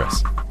away with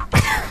Friss.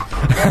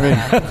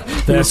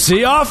 The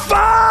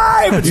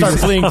CR5 and start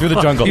fleeing through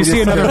the jungle. You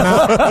see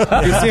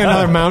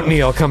another mountain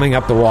eel coming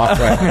up the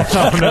walkway.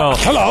 Oh no!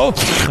 Hello.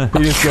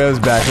 He just goes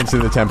back into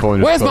the temple.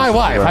 And Where's my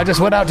wife? I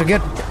just went out to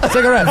get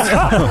cigarettes.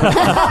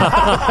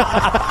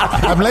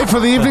 I'm late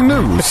for the evening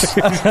news.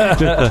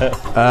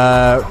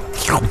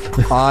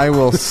 I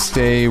will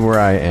stay where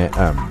I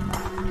am.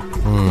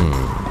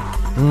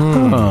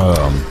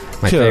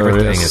 My favorite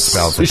thing is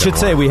spells. We should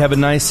say we have a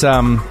nice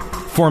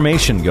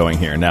formation going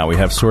here now. We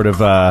have sort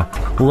of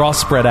we're all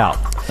spread out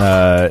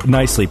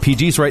nicely.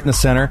 PG's right in the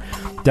center.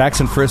 Dax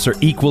and Friss are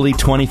equally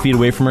 20 feet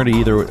away from her to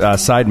either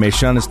side. Mei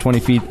Shun is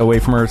 20 feet away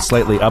from her,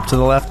 slightly up to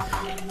the left.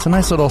 It's a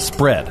nice little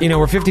spread. You know,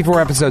 we're 54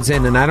 episodes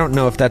in, and I don't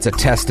know if that's a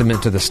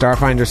testament to the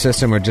Starfinder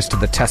system or just to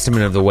the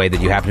testament of the way that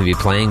you happen to be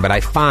playing, but I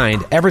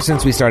find, ever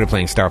since we started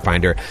playing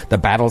Starfinder, the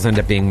battles end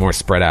up being more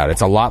spread out.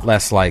 It's a lot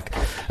less like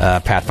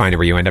Pathfinder,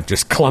 where you end up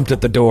just clumped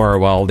at the door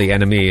while the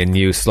enemy and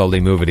you slowly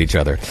move at each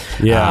other.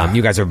 Yeah.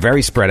 You guys are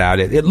very spread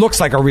out. It looks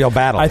like a real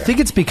battle. I think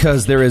it's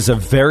because there is a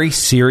very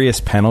serious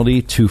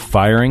penalty to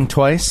firing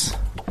twice.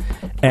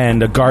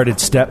 And a guarded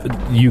step,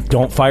 you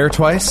don't fire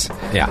twice.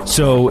 Yeah.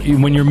 So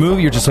when you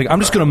move, you're just like, I'm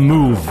just going to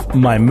move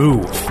my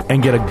move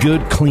and get a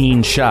good,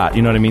 clean shot.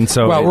 You know what I mean?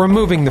 So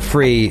removing the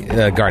free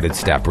guarded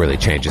step really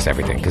changes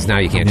everything, because now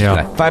you can't do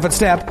that 5-foot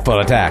step, full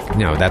attack.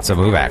 No, that's a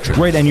move action.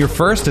 Right, and your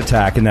first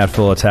attack in that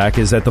full attack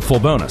is at the full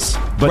bonus,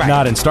 but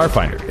not in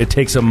Starfinder. It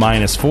takes a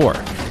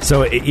 -4.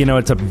 So,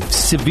 it's a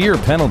severe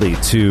penalty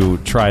to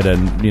try to,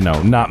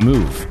 not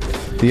move.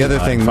 The other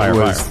thing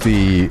was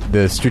the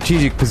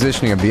strategic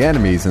positioning of the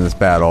enemies in this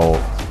battle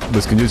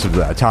was conducive to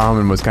that.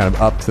 Talman was kind of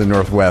up to the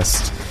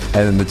northwest,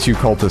 and then the two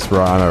cultists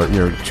were on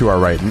to our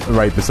right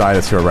beside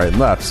us, to our right and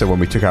left. So when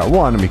we took out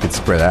one, we could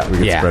spread out.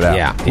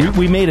 Yeah.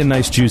 We made a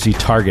nice juicy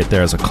target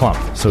there as a clump,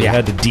 so we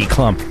had to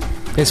declump.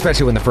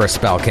 Especially when the first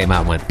spell came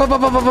out and went,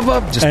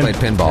 just played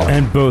pinball.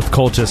 And both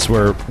cultists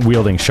were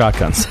wielding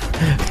shotguns.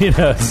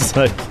 It's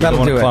like, you don't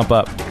want to clump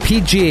up.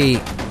 PG,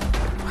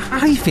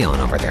 how are you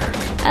feeling over there?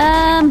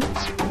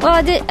 Well,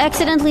 I did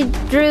accidentally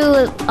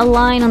drew a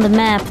line on the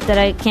map that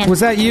I can't... Was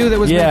that you that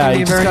was making me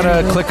you just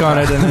gotta click on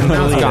it and then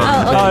now it's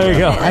gone. Oh, there you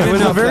go. It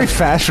was a very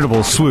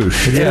fashionable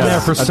swoosh. It's been there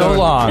for so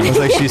long. I was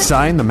like, she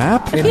signed the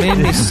map? It made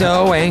me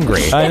so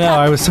angry. I know,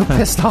 I was so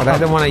pissed off. But I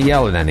didn't want to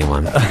yell at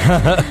anyone.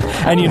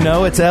 And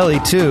it's Ellie,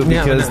 too,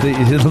 because the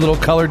little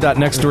color dot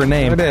next to her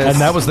name. It is.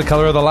 And that was the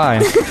color of the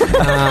line.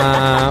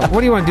 What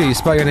do you want to do? You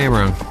spell your name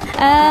wrong.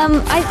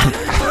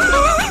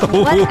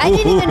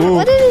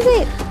 What did he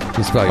say?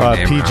 You spell your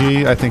name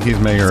PG, wrong. I think he's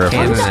making a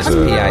reference Canon is to...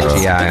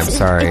 PIGI, I'm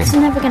sorry. It's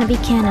never going to be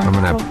canon. I'm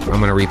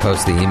gonna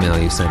repost the email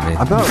you sent me.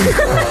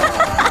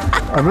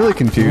 I'm really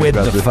confused With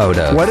about the this.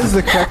 photos. What is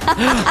the correct... Not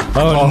the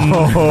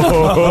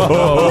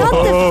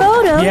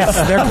photos. Yes,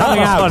 they're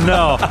coming out. Oh,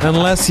 no.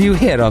 Unless you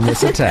hit on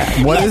this attack.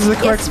 What is the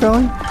correct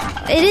spelling?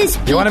 It is...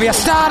 You want to be a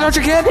star, don't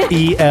you, kid?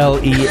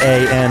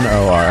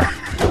 ELEANOR.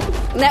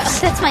 No,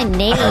 that's my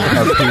name.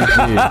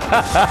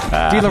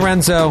 Di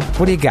Lorenzo,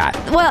 what do you got?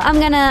 Well, I'm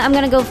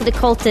gonna go for the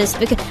cultist,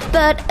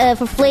 but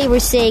for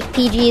flavor's sake,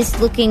 PG is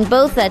looking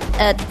both at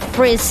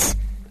Friss,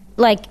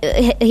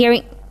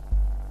 hearing.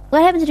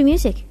 What happened to the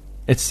music?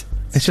 It's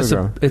just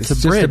a bridge.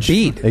 Just a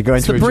beat.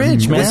 It's the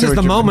bridge, man. This is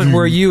the moment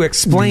where you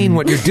explain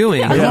what you're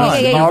doing.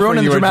 Okay. You're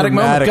ruining the dramatic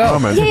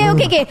moment. Go. Yeah,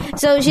 okay.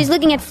 So she's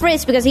looking at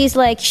Friss because he's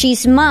like,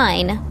 she's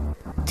mine.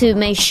 To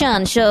Mei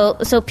Shun, so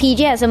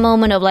PG has a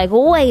moment of like,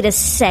 wait a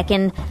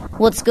second,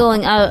 what's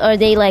going on? Are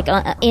they like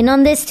in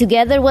on this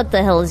together? What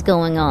the hell is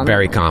going on?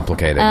 Very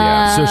complicated,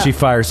 yeah. So she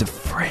fires at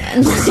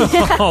Friss.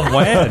 Oh,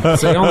 man.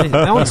 It's the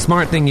only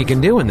smart thing you can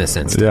do in this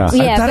instance.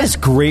 Yeah, that is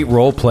great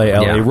role play,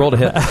 Ellie. Yeah. Roll to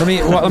hit. Let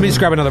me just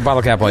grab another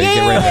bottle cap while you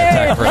get ready to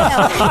attack first.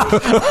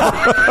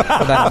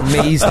 For that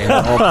amazing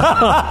role play.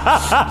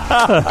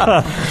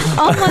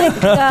 Oh my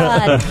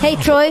god! Hey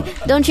Troy,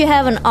 don't you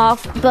have an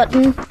off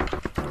button?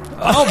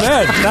 Oh,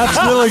 man. That's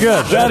really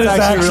good. That is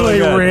actually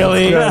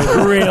really good.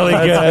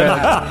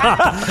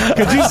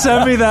 Could you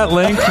send me that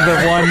link, the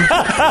one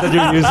that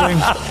you're using?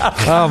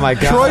 Oh, my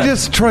God. Troy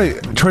just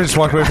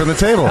walked away from the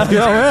table.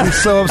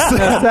 He's so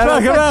upset.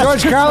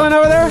 George Carlin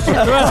over there?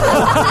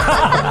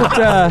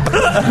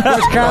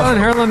 George Carlin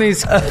hurling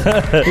these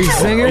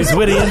singers? These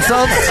witty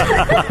insults?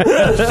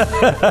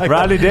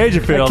 Rodney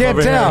Dangerfield I can't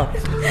over tell.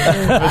 here.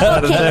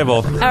 At the table.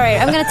 All right,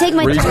 I'm gonna take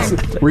my turn.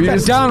 Were you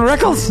just John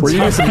Rickles Were you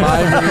just miming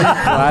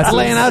glasses?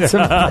 laying out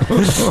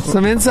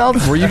some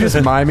insults. Were you just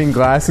miming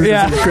glasses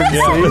Yeah. that you couldn't see?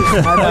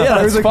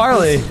 Yeah, that's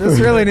Farley. This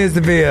really needs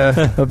to be a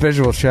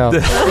visual show.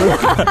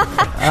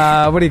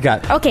 What do you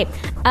got? Okay,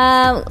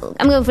 I'm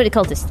going for the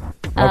cultist.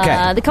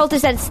 Okay. The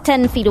cultist that's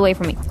 10 feet away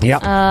from me.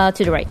 Yep.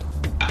 To the right.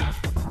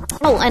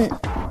 Oh, and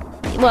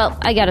well,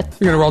 I got it.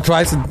 You're gonna roll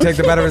twice and take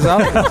the better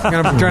result. You're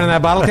gonna turn on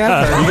that bottle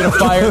cap. Are you going to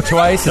fire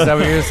twice? Is that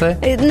what you're going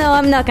to say? No,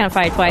 I'm not gonna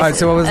fire twice. All right,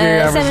 so what was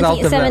the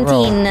result of that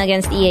roll? 17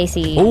 against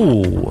EAC.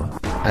 Ooh.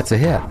 That's a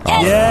hit.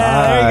 Yeah,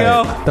 there you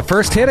go. The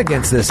first hit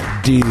against this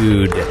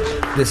dude.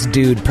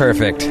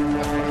 Perfect.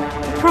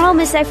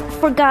 Problem is, I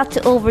forgot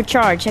to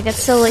overcharge. I got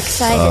so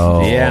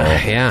excited.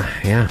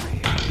 Yeah.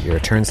 Your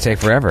turns take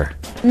forever.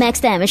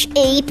 Max damage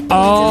 8.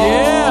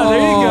 Yeah, there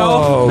you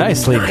go.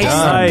 Nicely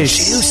done.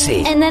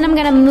 Juicy. And then I'm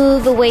gonna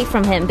move away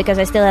from him because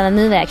I still have a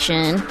move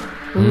action.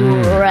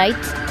 Right,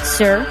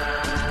 sir.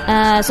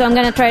 So I'm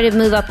gonna try to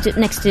move up to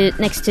next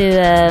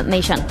to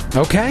Mei Shun.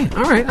 Okay,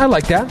 all right, I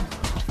like that.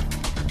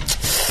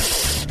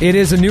 It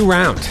is a new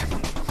round.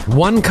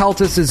 One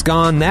cultist is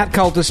gone. That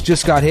cultist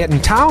just got hit, and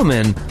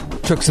Tauman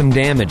took some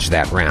damage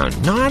that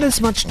round. Not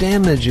as much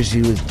damage as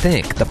you would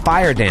think. The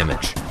fire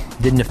damage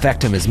didn't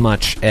affect him as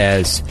much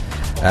as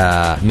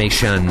Mei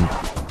Shun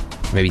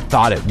maybe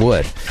thought it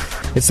would.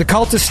 It's the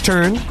cultist's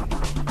turn.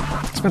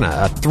 It's been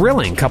a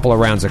thrilling couple of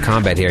rounds of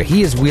combat here.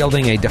 He is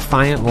wielding a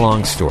defiant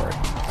longsword.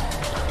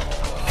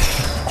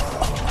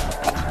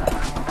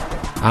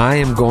 I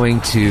am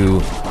going to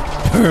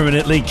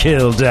Permanently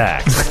kill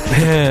Dax.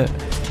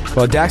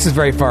 well, Dax is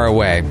very far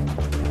away.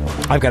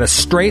 I've got a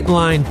straight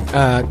line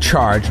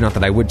charge, not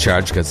that I would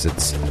charge because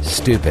it's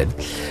stupid,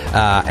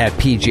 at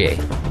PG.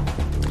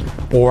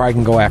 Or I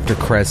can go after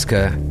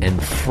Kreska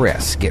and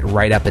Frisk, get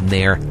right up in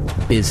their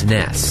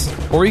business.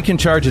 Or you can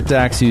charge at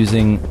Dax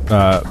using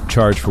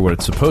charge for what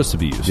it's supposed to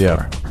be used Yeah.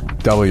 for.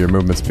 Double your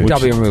movement speed.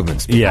 Double your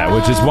movement speed. Yeah,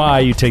 which is why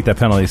you take that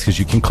penalty, because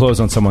you can close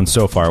on someone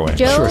so far away.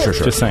 Joe,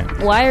 Just saying.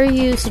 Why are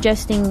you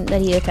suggesting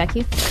that he attack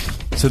you?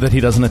 So that he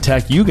doesn't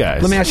attack you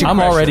guys. Let me ask you a I'm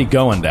question. already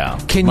going down.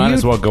 Can Might you,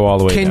 as well go all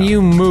the way down. Can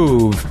you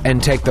move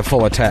and take the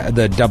full attack,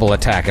 the double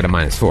attack at a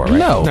 -4, right?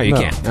 No. No, you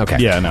No. can't. Okay.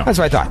 Yeah, no. That's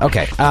what I thought.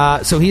 Okay.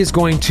 So he is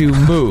going to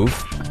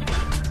move.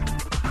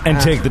 and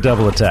take the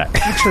double attack?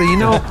 Actually, you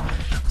know,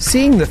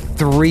 seeing the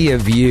three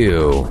of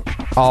you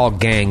all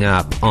gang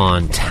up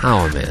on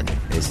Tauman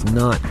is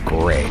not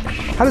great.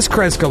 How does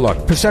Kreska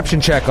look?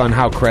 Perception check on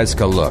how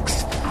Kreska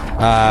looks.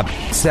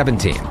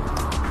 17.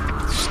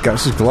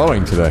 She's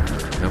glowing today.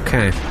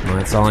 Okay. Well,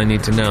 that's all I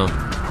need to know.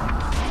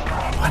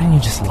 Why didn't you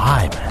just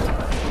lie,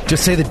 man?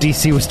 Just say the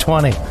DC was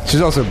 20.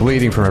 She's also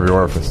bleeding from every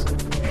orifice.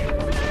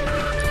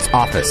 It's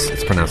office.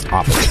 It's pronounced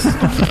office.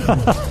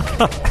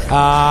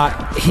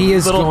 He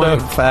is Little going...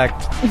 known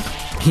fact.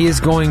 He is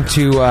going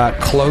to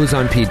close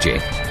on PG.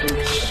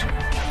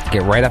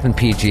 Get right up in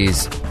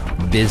PG's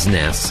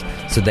business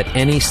so that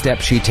any step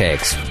she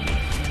takes,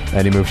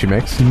 Any move she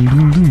makes?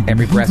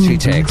 every breath she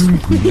takes,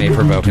 may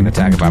provoke an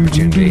attack of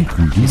opportunity.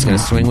 He's going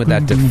to swing with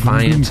that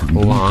defiant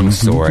long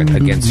sword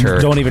against her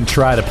Don't even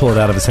try to pull it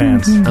out of his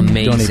hands.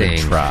 amazing Don't even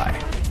try.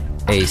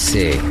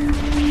 AC.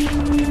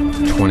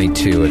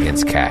 22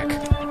 against CAC.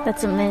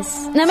 That's a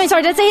miss. No, I'm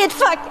sorry, that's a hit.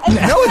 Fuck.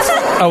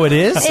 Oh, it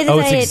is? It is Oh,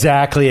 a it's hit.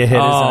 exactly a hit,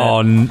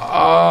 isn't it?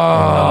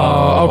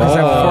 Oh, because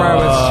before I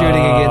was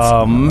shooting against...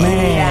 Oh,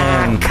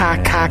 man.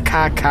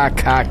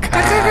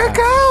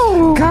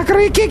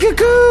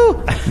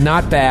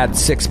 Not bad.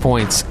 6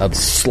 points of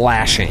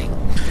slashing.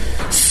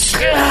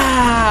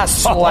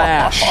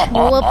 Slash.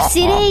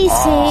 Whoopsie daisy.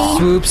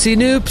 Swoopsie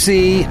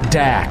noopsie.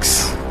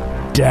 Dax.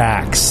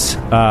 Dax.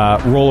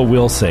 Roll a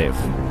will save.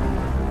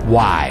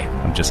 Why?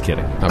 I'm just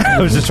kidding. I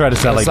was just trying to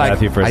sound like It's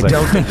Matthew for a I second.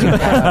 don't think you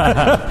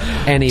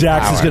have any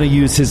Dax power. is going to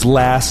use his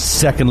last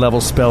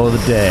second-level spell of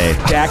the day.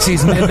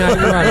 Daxy's Midnight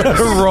Runners.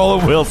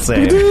 Roll a will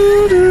save.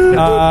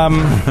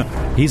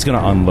 He's going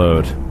to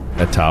unload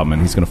at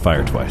Taubman. He's going to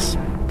fire twice.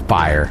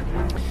 Fire.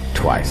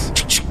 Twice.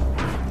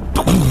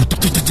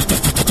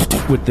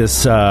 With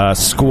this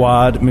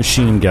squad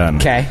machine gun.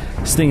 Okay.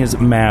 This thing is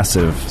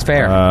massive. It's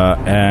fair.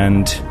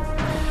 And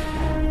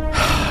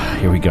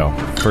here we go.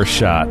 First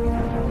shot.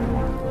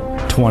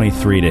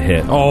 23 to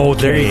hit. Oh,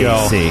 there you go.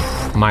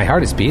 KAC. My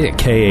heart is beating.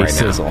 K.A. right now.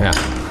 sizzle. Yeah.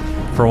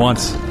 For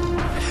once.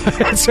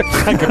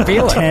 I can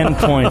feel it. 10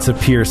 points of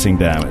piercing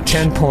damage.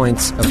 10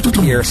 points of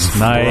Pierce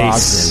Nice.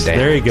 Brosnan damage.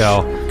 There you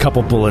go.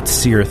 Couple bullets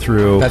sear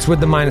through. That's with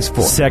the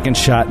 -4. Second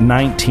shot,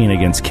 19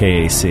 against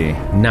KAC.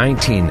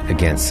 19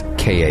 against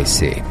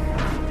KAC.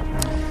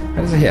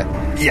 That is a hit.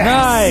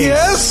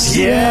 Nice!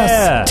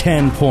 Yes!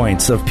 10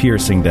 points of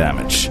piercing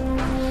damage.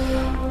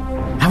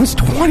 That was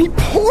 20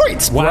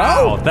 points, bro!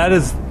 Wow. That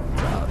is...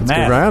 a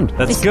good round.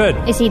 That's good.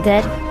 Is he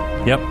dead?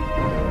 Yep.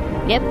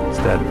 Yep. It's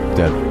dead.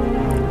 Dead.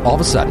 All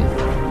of a sudden,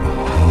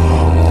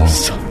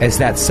 as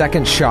that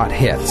second shot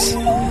hits,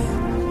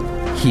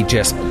 he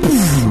just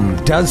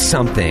does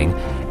something,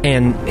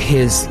 and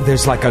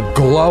there's like a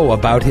glow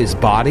about his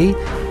body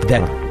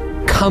that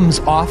comes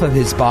off of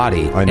his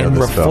body I know and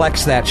this spell.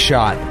 reflects that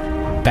shot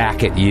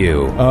back at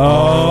you.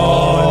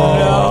 Oh,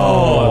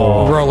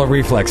 no! Roll a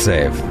reflex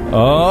save.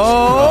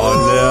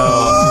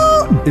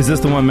 Oh, no. Is this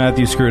the one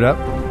Matthew screwed up?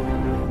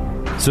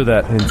 So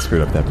that... I didn't screw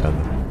it up that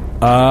badly.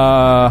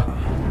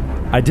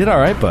 I did all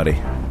right, buddy.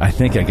 I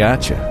think I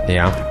got you.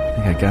 Yeah.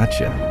 I think I got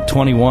you.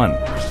 21.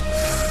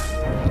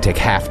 You take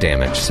half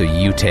damage, so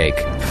you take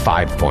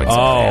 5 points of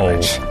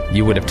damage.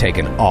 You would have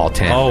taken all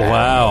 10. Oh, back.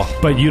 wow.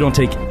 But you don't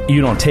take it.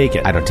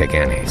 I don't take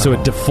any. So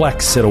it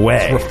deflects it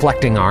away.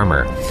 Reflecting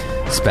armor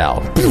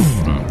spell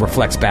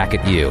reflects back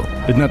at you.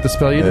 Isn't that the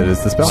spell you did? It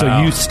is the spell. So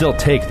Wow. you still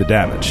take the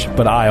damage,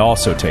 but I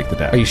also take the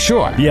damage. Are you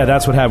sure? Yeah,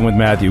 that's what happened with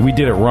Matthew. We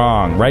did it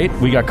wrong, right?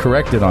 We got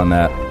corrected on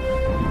that.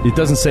 It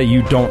doesn't say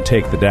you don't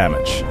take the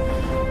damage.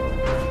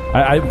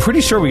 I'm pretty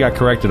sure we got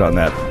corrected on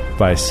that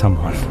by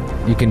someone.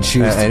 You can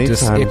choose to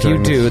just, anytime if you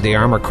during do, this- the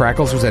armor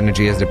crackles with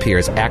energy as it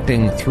appears,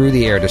 acting through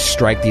the air to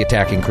strike the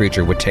attacking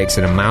creature, which takes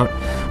an amount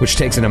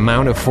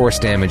of force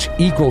damage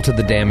equal to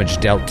the damage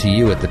dealt to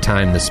you at the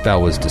time the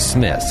spell was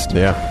dismissed.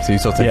 Yeah, so you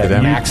still take Yeah, the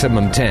damage.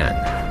 Maximum 10.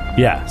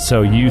 Yeah,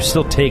 so you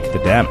still take the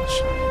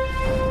damage.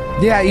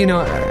 Yeah,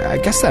 I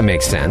guess that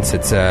makes sense.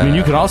 It's I mean,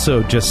 you could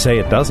also just say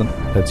it doesn't.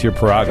 That's your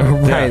prerogative.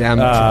 right. You're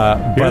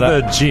But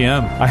the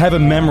GM. I have a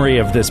memory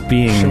of this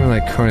being... Something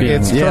like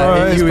It's Yeah,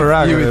 Troy's you would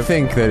prerogative.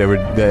 think that it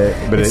would,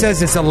 but It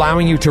says it's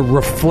allowing you to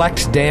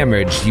reflect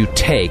damage you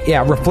take.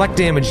 Yeah, reflect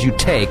damage you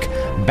take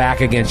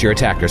back against your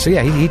attacker. So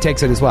yeah, he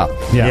takes it as well.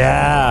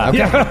 Yeah.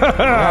 Okay. All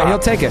right, he'll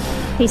take it.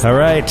 All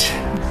right.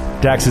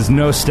 Dax has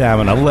no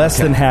stamina, less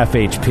than half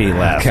HP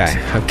left.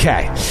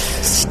 Okay.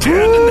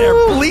 Standing there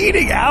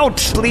bleeding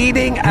out.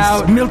 Bleeding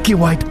out. Milky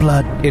white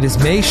blood. It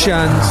is Mei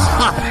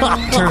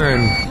Shun's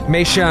turn.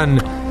 Mei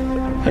Shun,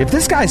 if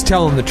this guy's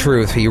telling the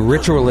truth, he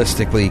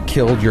ritualistically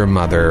killed your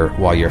mother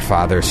while your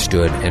father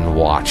stood and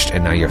watched,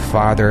 and now your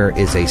father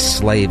is a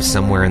slave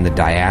somewhere in the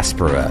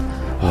diaspora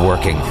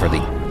working for the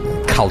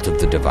cult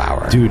of the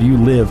Devourer. Dude, you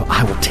live.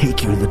 I will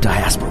take you to the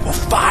diaspora. We'll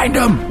find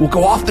him. We'll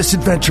go off this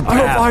adventure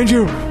path. I'll find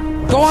you.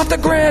 Go off the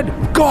grid.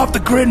 Go off the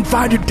grid and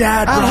find your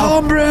dad, bro.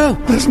 Alhambra.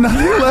 There's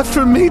nothing left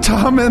for me,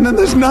 Tom, and then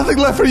there's nothing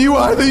left for you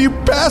either, you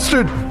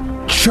bastard!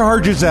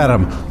 Charges at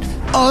him,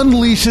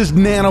 unleashes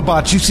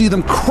nanobots. You see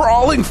them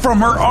crawling from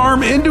her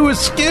arm into his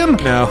skin.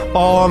 No.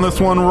 All on this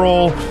one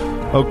roll.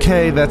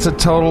 Okay, that's a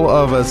total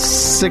of a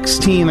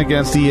 16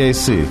 against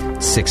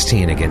EAC.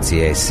 16 against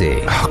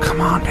EAC Oh,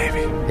 come on, baby.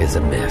 is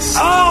a miss.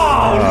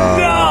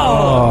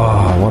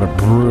 Oh, what a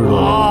brutal.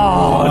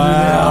 Oh, no.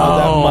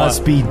 That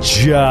must be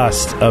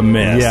just a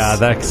miss. Yeah,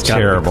 that's gotta be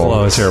Terrible.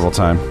 close. Terrible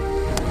time.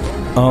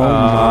 Oh,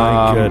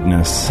 my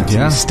goodness. So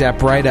you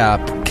step right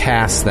up,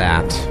 cast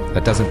that.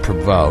 That doesn't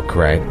provoke,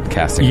 right?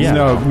 Casting. Yeah.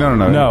 No.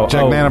 No,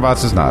 Jack oh.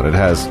 Nanobots does not. It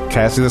has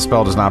casting the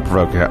spell does not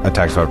provoke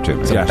attacks of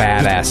opportunity. It's a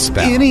badass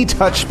spell. Any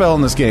touch spell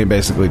in this game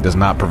basically does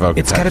not provoke.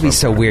 It's got to be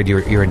so weird.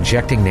 You're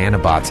injecting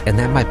nanobots, and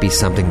that might be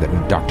something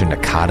that Dr.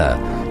 Nakata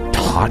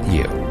taught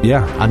you.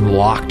 Yeah.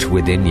 Unlocked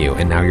within you,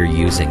 and now you're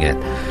using it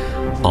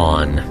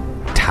on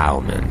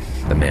Tauman,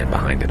 the man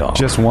behind it all.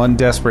 Just one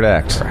desperate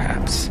act.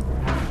 perhaps.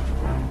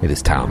 It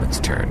is Tauman's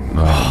turn.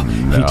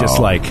 He just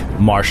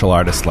martial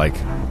artist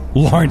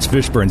Lawrence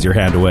Fishburne's your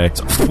hand away.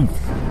 And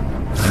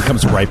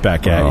comes right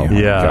back at you.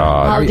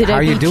 Yeah. Oh, did How I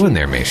are you beat doing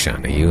there,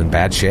 Meishan? Are you in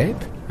bad shape?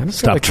 I don't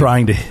Stop feel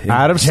trying to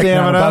Out of inject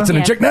stamina. nanobots and Yeah.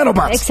 inject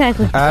nanobots.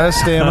 Exactly. Out of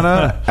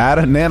stamina, out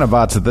of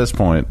nanobots at this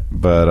point,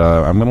 but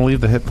I'm going to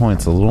leave the hit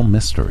points a little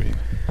mystery.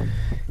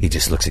 He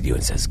just looks at you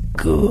and says,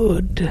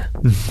 "Good, good,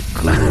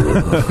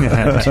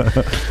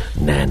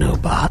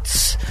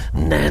 nanobots,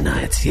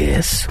 nanites.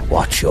 Yes,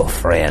 watch your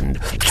friend."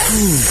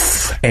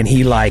 And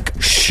he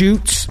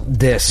shoots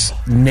this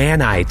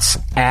nanites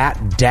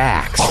at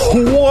Dax.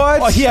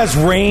 What? Oh, he has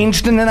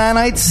ranged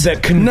nanites?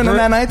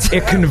 Nanites?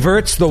 It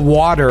converts the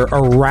water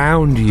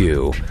around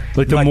you.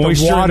 Like the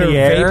moisture in water the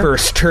air? vapor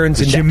turns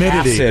The into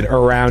humidity. acid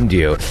around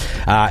you.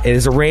 It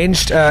is a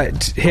ranged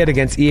hit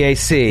against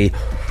EAC.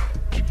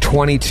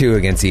 22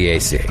 against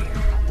EAC.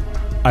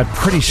 I'm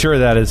pretty sure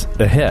that is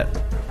a hit.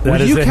 Were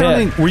That is you a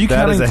counting? hit. Were you That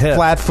counting is a hit.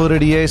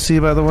 flat-footed EAC,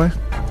 by the way?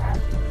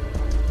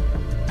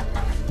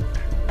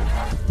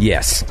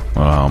 Yes.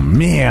 Oh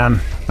man,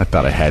 I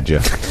thought I had you.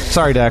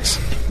 Sorry, Dax.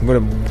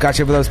 Would have got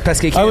you for those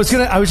pesky kids. I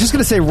was just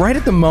gonna say right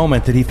at the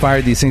moment that he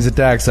fired these things at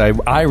Dax,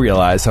 I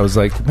realized I was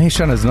like, Mei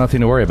Shun has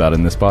nothing to worry about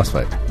in this boss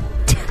fight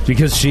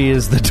because she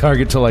is the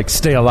target to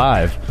stay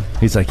alive.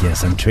 He's like,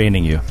 yes, I'm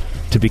training you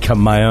to become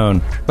my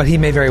own. But he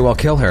may very well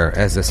kill her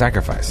as a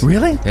sacrifice.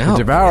 Really? Yeah. The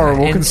Devourer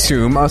will And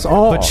consume us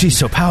all. But she's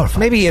so powerful.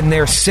 maybe in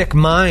their sick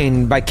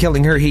mind, by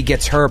killing her, he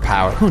gets her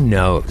power. Who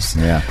knows?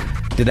 Yeah.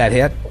 Did that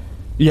hit?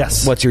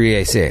 Yes. What's your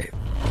EAC?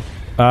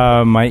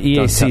 My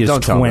EAC don't is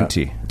tell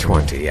 20.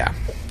 20, yeah.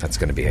 That's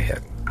going to be a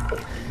hit.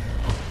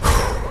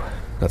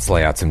 Let's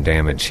lay out some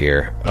damage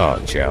here. Oh,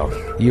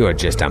 Joe, you are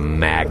just a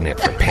magnet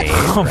for pain.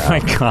 Oh my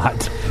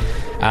god.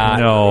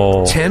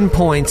 No. 10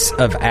 points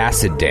of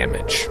acid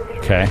damage.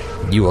 Okay.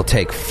 You will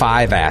take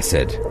 5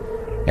 acid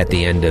at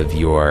the end of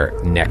your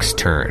next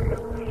turn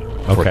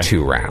for Okay.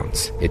 2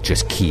 rounds. It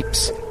just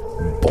keeps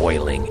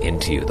boiling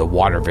into you. The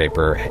water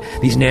vapor,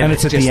 these nanites, And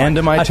it's at just the end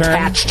of my turn?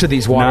 attached to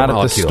these water Not at the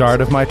molecules.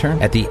 start of my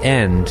turn? At the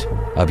end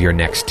of your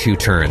next 2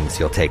 turns,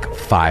 you'll take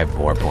 5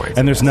 more points.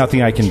 And there's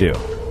nothing I can do.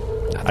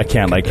 I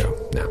can't, like,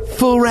 No.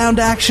 full round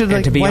action, And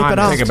like, to be wipe honest, it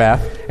off. Take a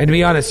bath. And to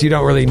be honest, you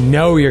don't really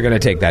know you're going to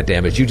take that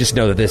damage. You just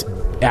know that this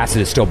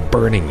acid is still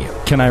burning you.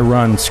 Can I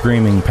run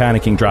screaming,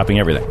 panicking, dropping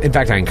everything? In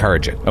fact, I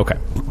encourage it. Okay.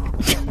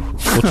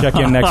 We'll check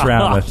in next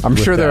round with I'm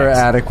with sure there are Dax.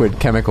 adequate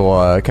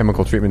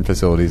chemical treatment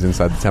facilities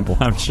inside the temple.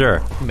 I'm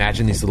sure.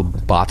 Imagine these little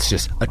bots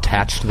just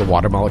attached to the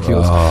water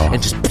molecules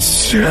and just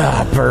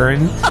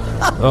burn.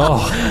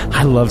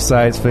 I love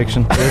science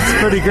fiction.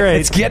 It's pretty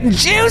great. It's getting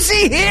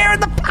juicy here in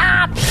the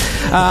pot.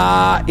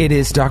 It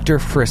is Dr.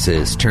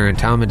 Friss's turn.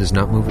 Talman does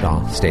not move at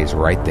all. Stays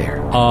right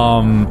there.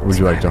 Would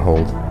you like to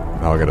hold?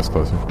 I'll get us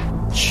closer.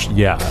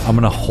 Yeah, I'm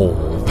going to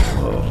hold.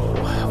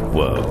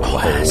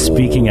 Whoa.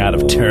 Speaking out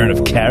of turn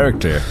of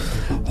character.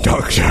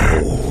 Doctor,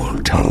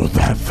 hold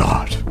that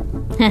thought.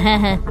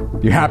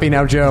 You happy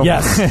now, Joe?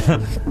 Yes.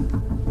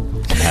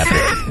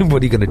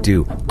 What are you going to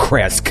do,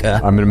 Kreska?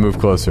 I'm going to move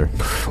closer.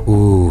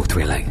 Ooh,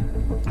 3-leg.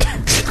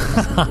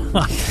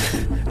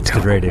 It's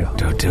good radio.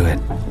 Don't do it.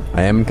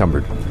 I am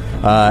encumbered.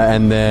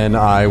 And then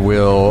I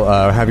will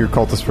have your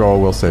cultist roll a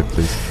will save,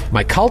 please.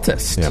 My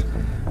cultist. Yep.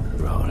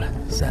 Roll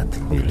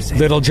that music.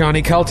 Little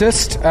Johnny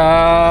cultist.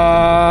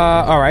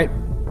 All right.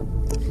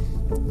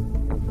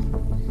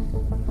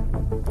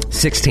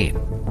 16.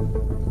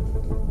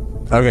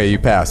 Okay, you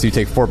pass. You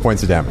take 4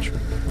 points of damage.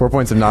 4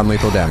 points of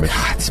non-lethal damage.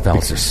 God,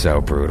 spells are so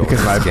brutal.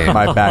 Because my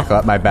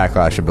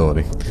backlash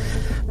ability.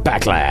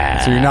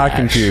 Backlash. So you're not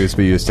confused,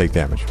 but you just take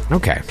damage.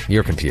 Okay,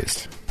 you're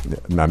confused.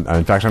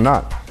 In fact, I'm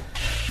not.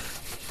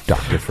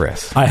 Dr.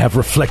 Friss. I have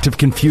reflective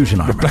confusion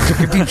armor. Reflective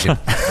confusion.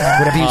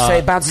 Whatever you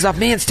say bounces off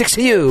me and sticks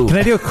to you. Can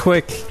I do a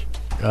quick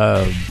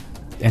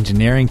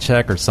engineering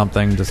check or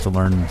something just to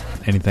learn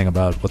anything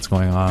about what's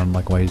going on,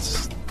 like why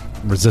he's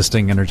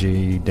resisting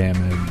energy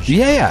damage?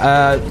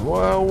 Yeah.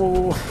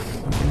 Whoa.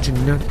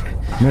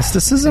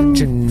 Mysticism?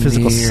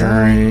 Physical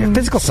science?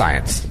 Physical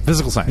science.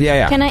 Physical science.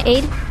 Yeah. Can I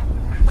aid?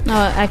 No,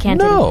 I can't.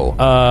 No.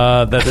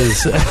 That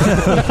is.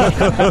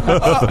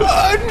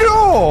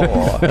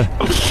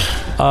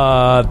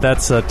 No.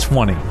 That's a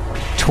 20.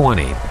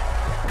 20.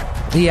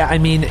 Yeah, I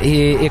mean,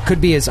 it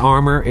could be his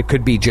armor. It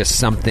could be just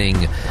something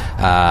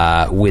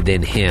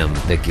within him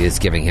that is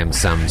giving him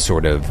some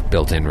sort of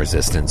built-in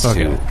resistance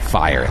to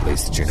fire, at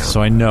least, you know.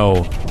 So I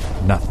know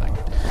nothing.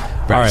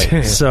 Right. All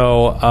right,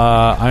 so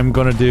I'm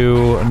going to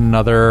do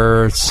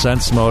another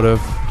sense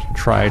motive.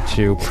 Try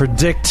to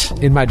predict.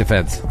 In my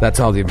defense, that's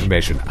all the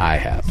information I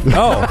have.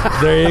 Oh,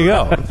 there you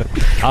go.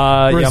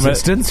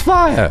 Resistance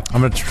fire.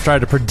 I'm going to try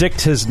to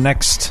predict his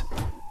next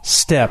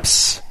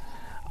steps.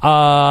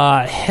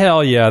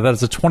 Hell yeah, that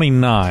is a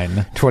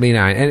 29.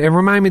 29. And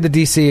remind me the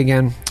DC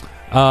again.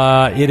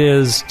 It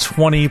is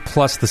 20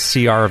 plus the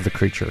CR of the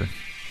creature.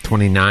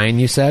 29,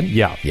 you said?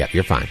 Yeah. Yeah,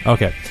 you're fine.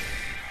 Okay.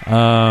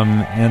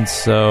 And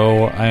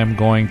so I am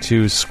going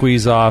to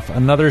squeeze off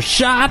another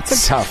shot.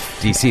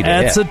 Tough DC to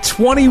That's hit. a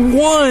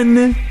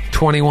 21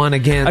 21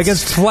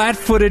 against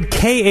flat-footed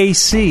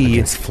KAC.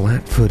 Against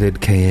flat-footed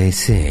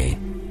KAC.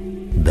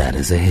 That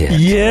is a hit.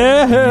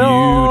 Yeah,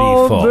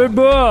 Beautiful.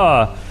 baby.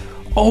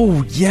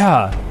 Oh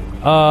yeah.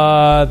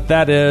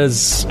 That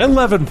is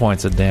 11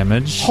 points of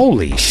damage.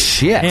 Holy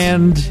shit.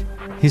 And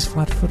he's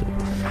flat-footed.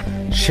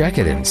 Check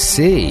it and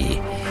see.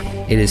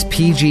 It is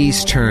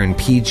PG's turn.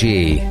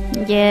 PG.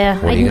 Yeah.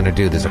 What are you going to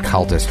do? There's a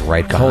cultist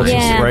right behind you.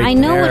 Yeah, right I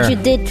know there. what you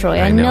did, Troy.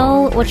 I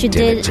know what you did.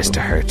 did It just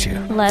to hurt you.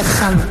 last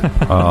summer.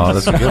 Oh,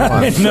 that's a good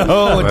one.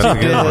 No, what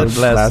you did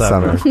Last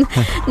summer.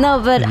 No,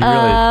 but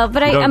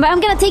I'm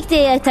gonna take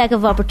the attack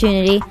of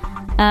opportunity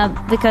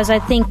because I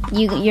think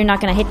you're not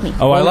gonna hit me.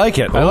 Oh, I like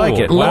it. I like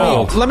it.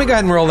 Wow. Let me go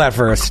ahead and roll that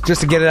first,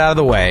 just to get it out of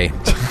the way,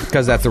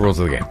 because that's the rules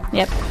of the game.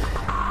 Yep.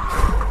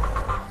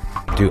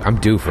 Dude, I'm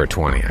due for a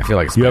 20. I feel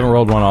like it's You haven't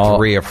rolled one all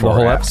 3 or 4 the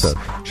whole reps.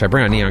 episode. Should I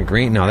bring out neon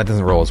green? No, that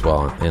doesn't roll as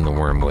well in the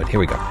wormwood. Here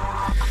we go.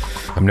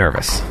 I'm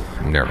nervous.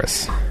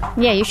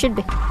 Yeah, you should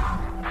be.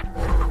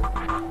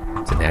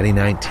 It's a natty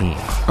 19.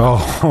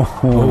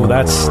 Oh,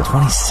 that's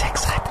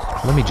 26, I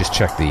believe. Let me just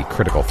check the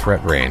critical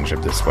threat range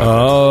of this weapon.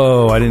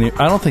 Oh, I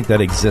don't think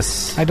that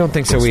exists. I don't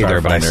think so in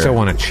either, but I Starfinder. still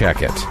want to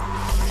check it.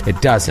 It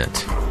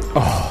doesn't,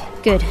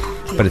 Good.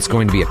 but it's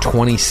going to be a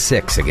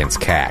 26 against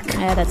CAC.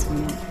 Yeah, that's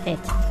it.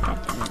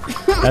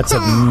 That's a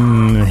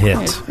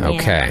hit.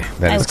 Okay,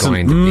 that is Ouch.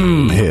 going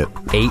to be hit.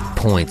 8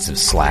 points of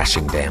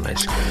slashing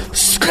damage.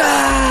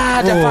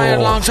 Scar!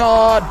 Defiant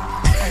longsword!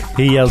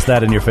 He yells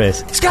that in your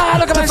face. Scar,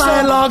 look at my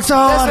sword!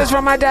 Longsword! This is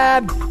from my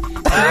dad!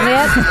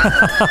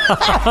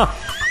 Yep.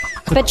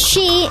 But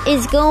she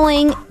is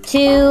going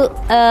to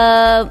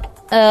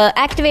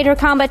activate her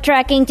combat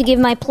tracking to give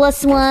my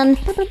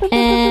 +1,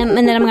 and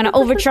then I'm going to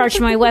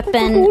overcharge my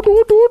weapon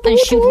and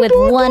shoot with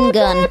one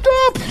gun.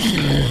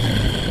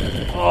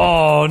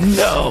 Oh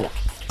no.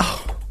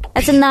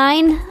 That's a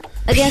 9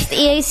 against the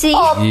EAC.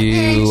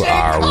 You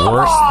are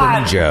worse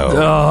than Joe.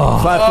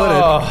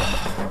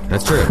 Flat-footed.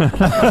 That's true.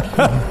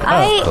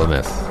 I Still a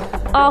miss.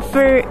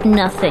 offer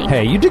nothing.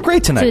 Hey, you did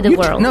great tonight. To the You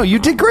world. You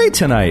did great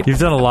tonight. You've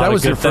done a lot That of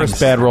was good your first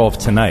things. bad roll of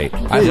tonight.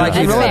 I'd like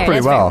you That's to fair, pretty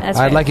that's well. fair, that's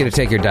I'd fair. like you to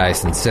take your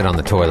dice and sit on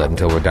the toilet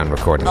until we're done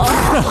recording.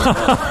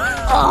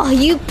 Oh,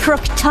 you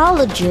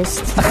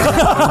proctologist.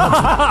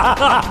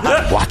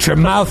 Watch your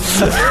mouth.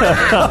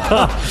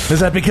 Is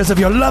that because of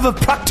your love of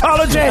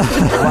proctology?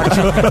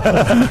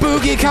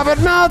 Boogie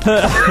covered mouth.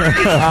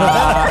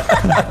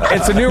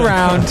 It's a new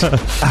round,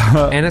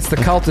 and it's the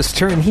cultist's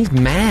turn. He's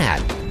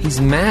mad. He's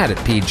mad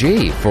at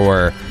PG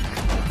for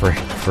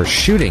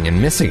shooting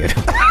and missing it.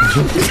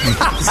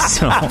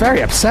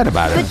 Very upset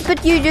about it.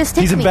 But you just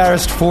hit He's me.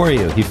 embarrassed for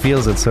you. He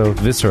feels it so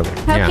viscerally.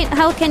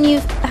 How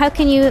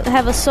can you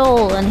have a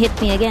soul and hit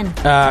me again?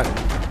 I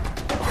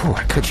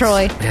could,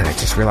 Troy. Man, I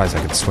just realized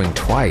I could swing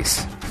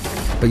twice.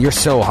 But you're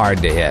so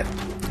hard to hit.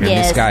 And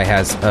Yes. this guy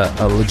has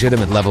a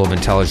legitimate level of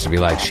intelligence to be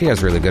like, she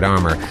has really good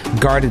armor.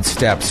 Guarded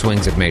step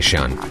swings at Mei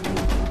Shun.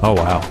 Oh,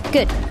 wow.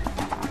 Good.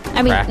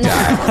 I mean, Cracked no.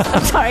 eye.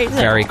 I'm sorry.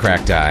 Very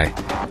cracked eye.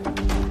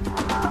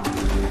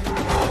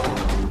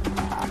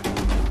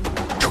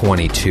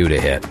 22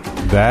 to hit.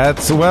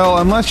 That's, well,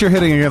 unless you're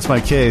hitting against my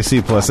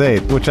KAC plus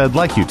 8, which I'd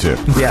like you to.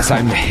 Yes,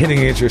 I'm hitting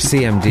against your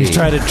CMD. He's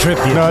trying to trip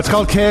you. No, it's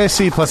called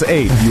KAC plus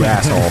 8, you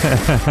asshole.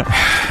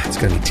 It's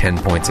going to be 10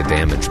 points of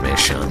damage, Mei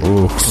Shun.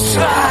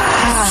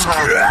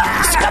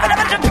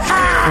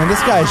 And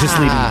this guy is just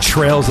leaving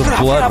trails of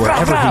blood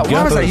wherever he goes.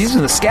 Why was I using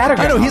the scattergun?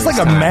 I know, he's like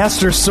a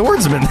master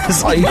swordsman.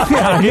 This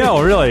Yeah,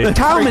 no, really.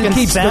 Talman freaking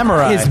keeps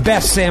samurai. his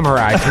best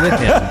samurai with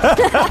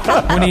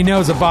him when he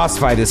knows a boss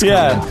fight is coming.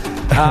 Yeah.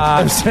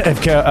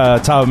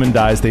 If Talman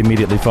dies, they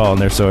immediately fall on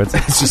their swords.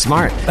 It's just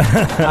smart.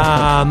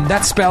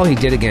 That spell he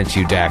did against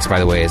you, Dax, by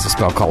the way, is a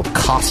spell called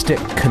Caustic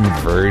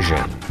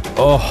Conversion.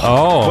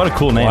 Oh, what a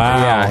cool name. Wow.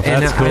 Yeah,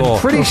 and that's cool. I'm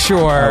pretty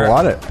sure. I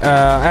want it.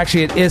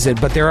 Actually, it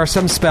isn't, but there are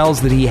some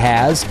spells that he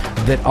has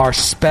that are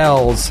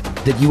spells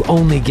that you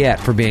only get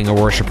for being a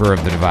worshiper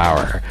of the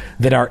Devourer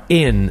that are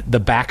in the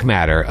back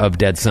matter of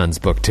Dead Sun's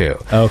Book 2.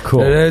 Oh,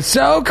 cool. It's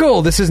so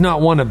cool. This is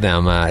not one of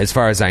them, as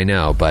far as I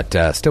know, but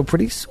still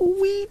pretty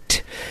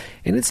sweet.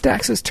 And it's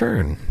Dax's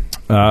turn.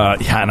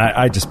 Yeah, and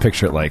I just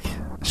picture it like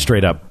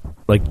straight up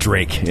like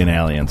Drake in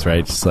Aliens,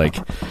 right? Just like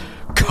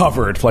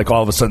covered, like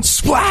all of a sudden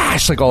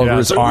splash, like all over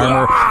his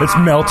armor. It's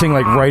melting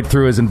like right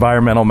through his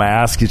environmental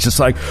mask. He's just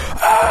like,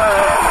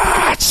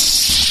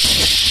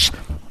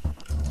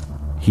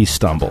 he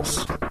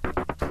stumbles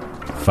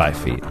 5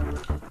 feet.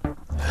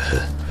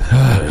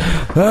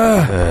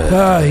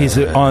 He's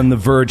on the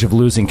verge of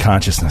losing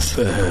consciousness.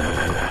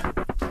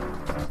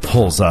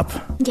 Pulls up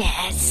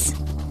Yes.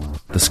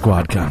 the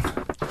squad gun.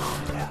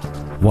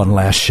 One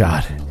last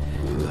shot.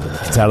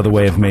 It's out of the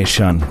way of Mei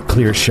Shun.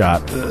 Clear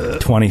shot.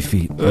 20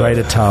 feet. Right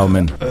at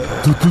Talman. Trigger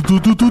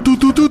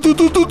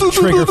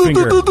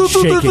finger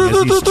shaking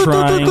as he's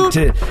trying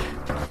to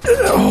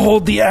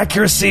hold the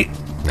accuracy.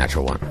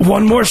 Natural one.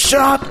 One more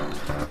shot.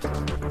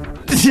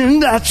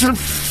 Natural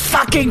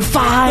fucking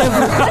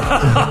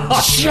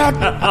 5.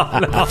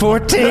 Shot.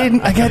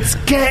 14 against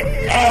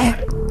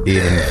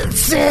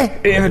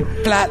Even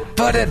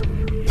flat-footed.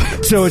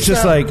 So it's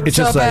just like it's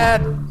so just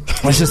bad.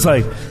 like it's just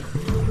like,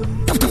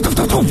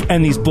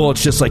 and these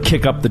bullets just like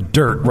kick up the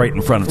dirt right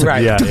in front of him.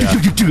 Right. Yeah,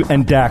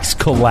 And Dax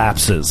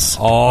collapses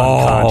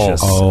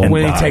unconscious. And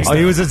When he dies. takes Oh,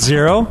 he was at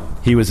 0?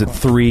 He was at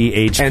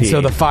 3 HP. And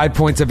so the 5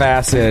 points of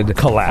acid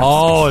collapsed.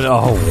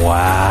 Oh,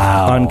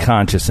 wow.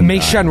 Unconscious. And Mei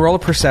died. Shun, roll a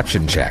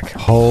perception check.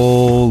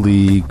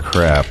 Holy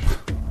crap.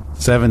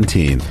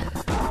 17.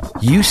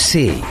 You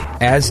see,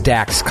 as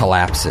Dax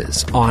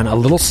collapses on a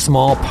little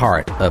small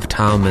part of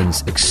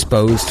Talman's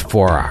exposed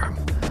forearm,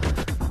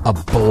 a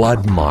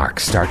blood mark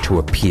start to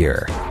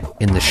appear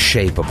in the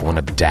shape of one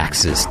of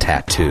Dax's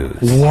tattoos.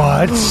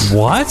 What?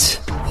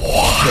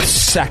 The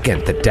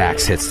second that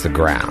Dax hits the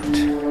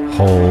ground,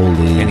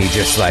 Holy and he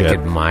just like shit.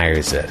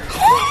 admires it.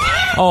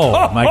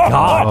 Oh, my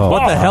God.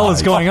 What the hell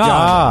is going on?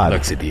 God.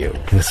 Looks at you.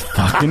 This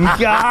fucking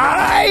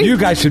guy. You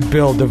guys should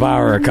build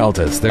Devour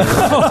Occultists. They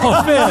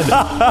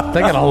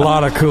got a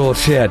lot of cool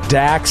shit.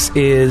 Dax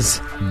is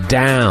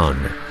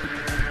down.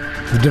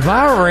 The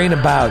Devourer ain't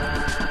about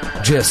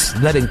just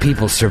letting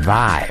people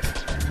survive.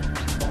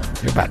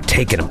 You're about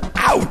taking them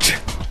out.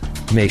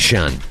 Mei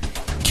Shun.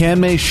 Can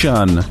Mei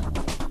Shun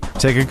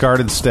take a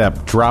guarded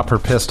step, drop her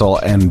pistol,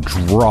 and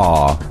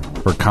draw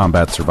her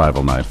combat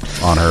survival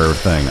knife on her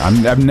thing?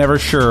 I'm never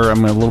sure.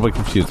 I'm a little bit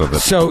confused with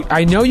this. So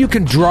I know you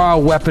can draw a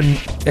weapon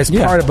as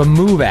part of a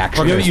move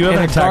action. Well, you have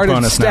and an a attack guarded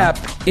bonus now.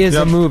 step is a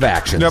Yep. move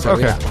action. Yep, So,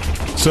 okay.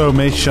 yeah. So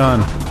Mei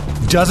Shun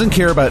doesn't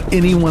care about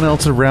anyone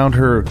else around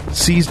her,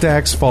 sees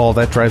Dax fall,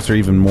 that drives her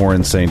even more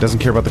insane, doesn't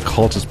care about the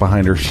cultists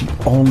behind her, she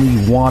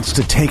only wants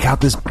to take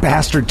out this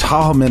bastard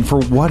Talman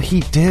for what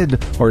he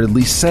did, or at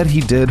least said he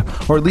did,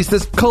 or at least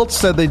this cult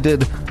said they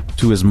did,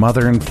 to his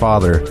mother and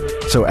father.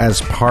 So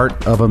as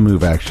part of a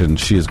move action,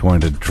 she is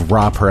going to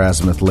drop her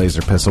azimuth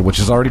laser pistol, which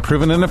has already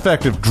proven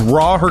ineffective,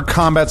 draw her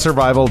combat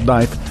survival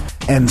knife,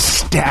 and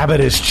stab at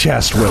his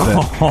chest with it.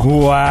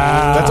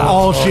 Wow. That's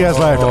all she has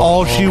left.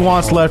 All she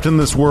wants left in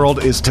this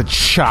world is to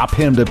chop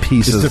him to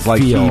pieces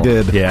like he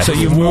did. Yeah. So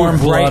you warm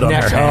move right blood on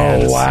next. her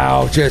hands. Oh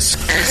wow! Just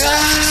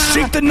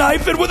Sink the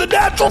knife in with a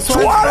natural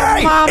 20.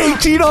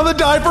 18 on the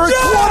die for a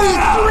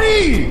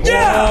 23!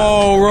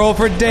 whoa! Roll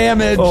for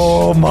damage.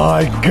 Oh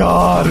my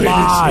god, it is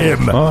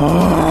him.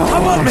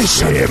 Come on,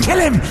 Mission. Kill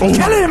him. Kill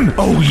him.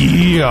 Oh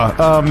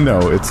yeah.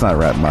 No, it's not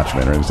Rat Macho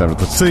Man or anything.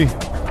 Let's see.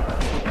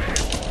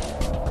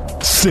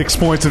 6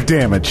 points of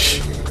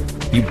damage.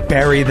 You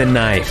bury the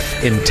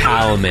knife in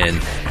Talman,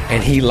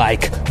 and he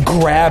like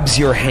grabs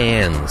your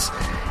hands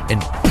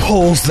and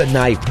pulls the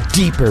knife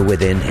deeper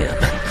within him.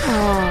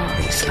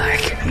 He's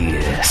like,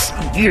 yes,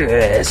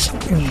 yes,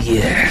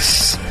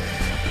 yes.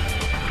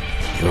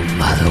 Your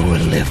mother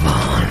will live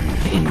on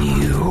in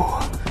you.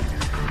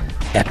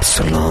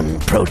 Epsilon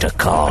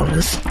Protocol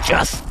is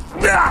just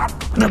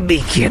the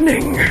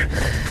beginning.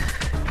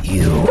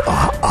 You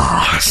are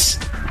ours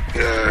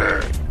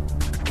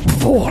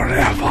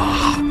forever.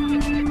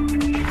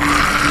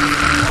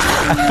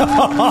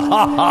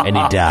 And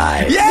he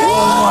dies.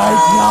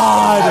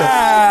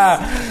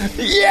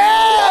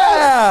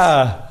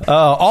 Yeah!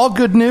 All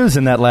good news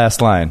in that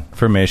last line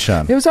for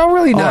Meishan. It was all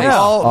really nice.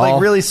 All,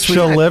 like really sweet.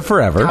 She'll live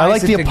forever. I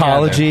like the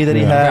apology that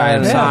he had.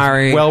 I'm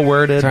sorry. Well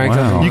worded. Sorry,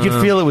 You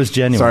could feel it was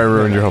genuine. Sorry, I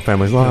ruined your whole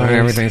family's life.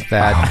 Everything's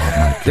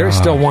bad. There's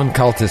still one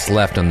cultist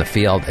left on the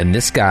field, and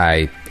this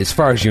guy, as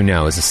far as you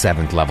know, is a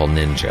 7th level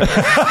ninja.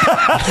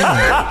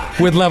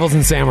 With levels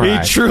in Samurai.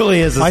 He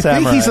truly is a I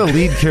samurai. think he's a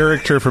lead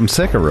character from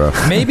Sekiro.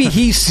 Maybe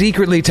he's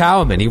secretly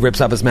Talman. He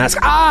rips up his mask.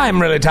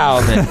 I'm really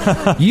Talman.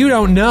 You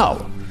don't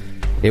know.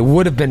 It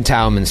would have been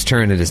Talman's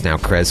turn. It is now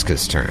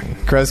Kreska's turn.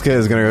 Kreska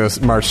is going to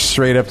go march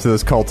straight up to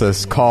this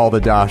cultist, call the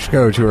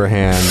Dashko to her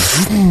hand,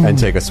 and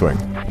take a swing.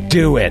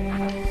 Do it.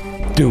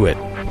 Do it.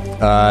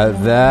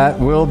 That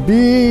will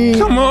be...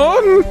 Come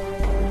on.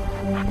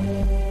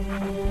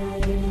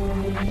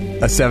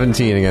 a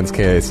 17 against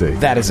KAC.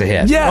 That is a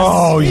hit. Yes.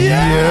 Oh,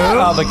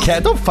 yeah. Oh, the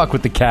cat. Don't fuck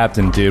with the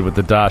captain, dude, with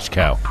the Dosh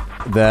cow.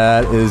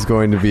 That is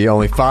going to be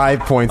only 5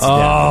 points of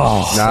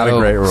damage. Not a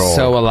great roll.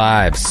 So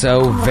alive.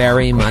 So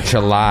very much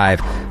alive.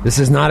 This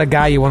is not a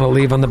guy you want to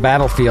leave on the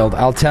battlefield.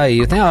 I'll tell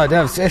you.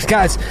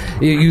 Guys,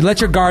 you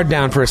let your guard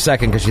down for a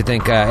second because you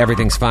think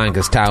everything's fine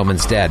because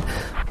Talman's dead.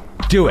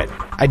 Do it.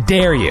 I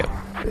dare you.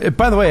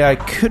 By the way, I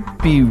could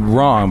be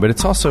wrong, but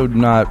it's also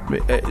not...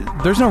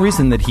 there's no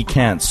reason that he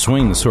can't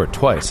swing the sword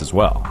twice as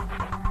well.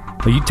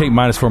 Like, you take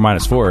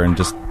 -4/-4 and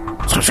just...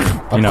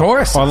 Of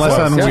course. Unless Of course.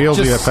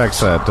 unwieldy Just- affects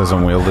that. Does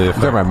unwieldy You're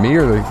affect talking about me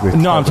or the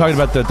No, I'm talking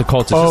about the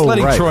cultist. Oh, Just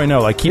letting right. Troy know.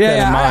 Like, keep that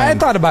Yeah, in mind. I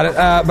thought about it,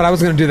 but I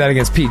was going to do that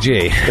against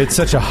PG. It's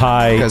such a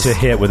high 'Cause to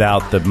hit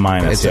without the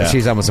minus. Yeah.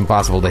 She's almost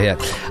impossible to hit.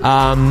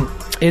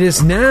 It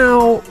is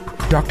now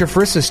Dr.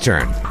 Friss's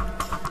turn.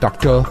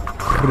 Dr.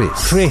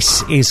 Friss.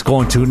 Chris is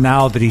going to,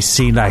 now that he's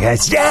seen like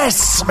this,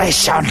 yes,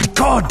 Mission,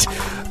 good.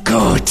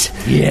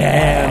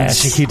 And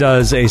he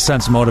does a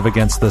sense motive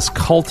against this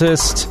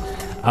cultist.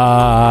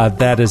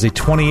 That is a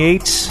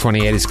 28.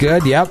 28 is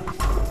good, yep.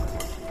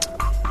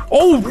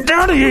 Oh,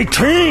 down to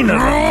 18.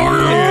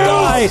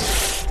 Die.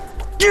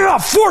 Yeah,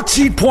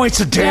 14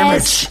 points of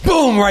damage.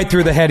 Boom, right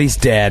through the head, he's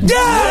dead.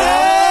 Yeah.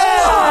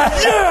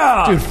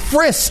 Dude,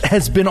 Friss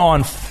has been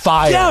on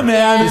fire. Yeah,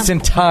 man. This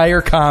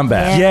entire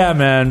combat. Yeah,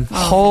 man.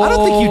 I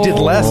don't think you did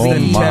less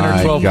than 10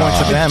 or 12 God.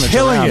 points of damage.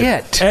 Killing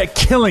around. it.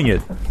 Killing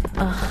it.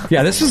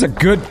 Yeah, this was a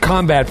good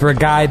combat for a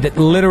guy that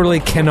literally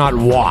cannot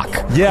walk.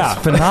 Yeah,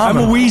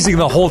 phenomenal. I'm wheezing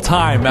the whole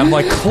time. I'm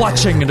like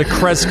clutching into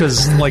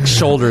Kreska's like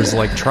shoulders,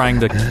 like trying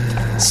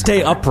to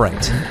stay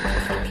upright.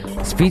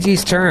 It's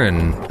PG's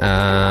turn.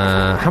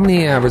 How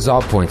many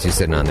resolve points are you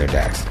sitting on there,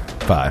 Dax?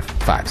 5.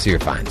 5, so you're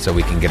fine. So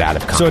we can get out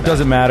of combat. So it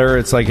doesn't matter.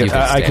 It's like You can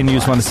I can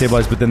use one to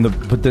stabilize, but then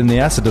the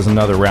acid does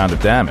another round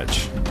of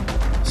damage.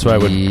 So I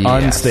would Yes.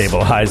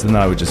 unstabilize, and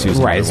then I would just use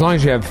Right, another as one. long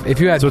as you have... If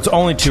you had So it's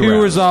only 2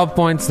 rounds. resolve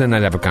points, then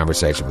I'd have a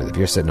conversation with you. If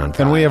you're sitting on 5.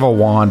 And we have a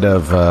wand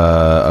of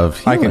healing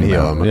I can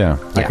heal now. him. Yeah.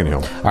 I can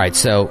heal him. All right,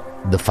 so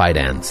the fight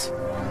ends.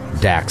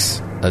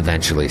 Dax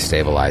eventually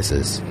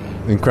stabilizes.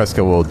 And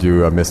Kreska will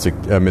do a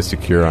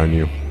mystic cure on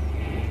you.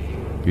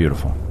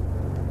 Beautiful.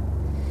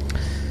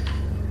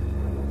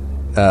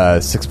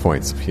 6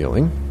 points of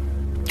healing.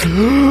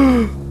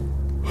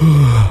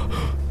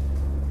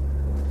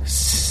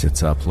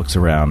 Sits up, looks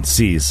around,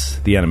 sees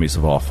the enemies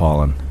have all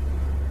fallen.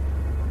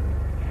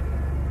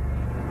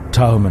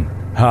 Talman,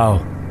 how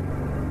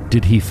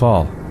did he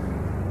fall?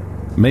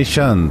 Mei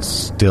Shun's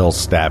still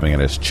stabbing at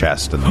his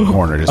chest in the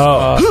corner.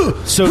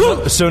 Just,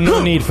 So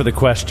no need for the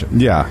question.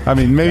 yeah, I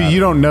mean, maybe you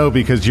don't know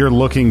because you're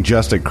looking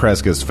just at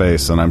Kreska's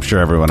face, and I'm sure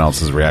everyone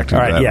else is reacting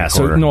All to that. right, in yeah.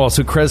 the corner.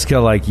 So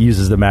Kreska like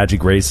uses the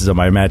magic racism.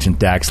 I imagine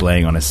Dax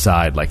laying on his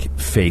side, like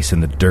face in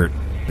the dirt,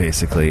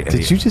 basically. And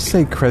Did you just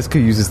say Kreska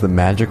uses the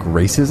magic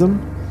racism?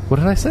 What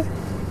did I say?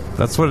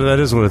 That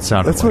is what it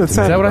sounded That's like. what it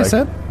sounded that what I like.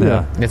 said?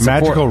 Yeah. It's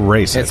Magical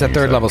race, It's I a think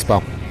third so. level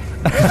spell.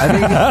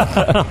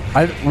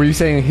 Were you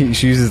saying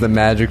she uses the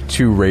magic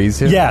to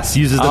raise him? Yes,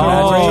 uses the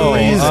magic to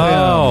raise him.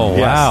 Oh,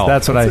 Yes, wow.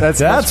 that's what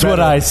that's what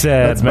I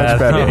said. That's much Matt.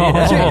 better.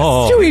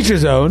 To each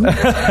his own.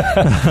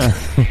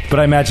 But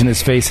I imagine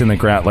his face in the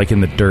ground, like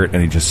in the dirt,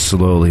 and he just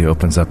slowly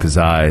opens up his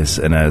eyes,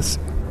 and as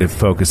it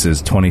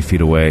focuses 20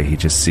 feet away, he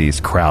just sees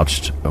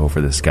crouched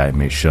over this guy,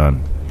 Mei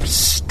Shun,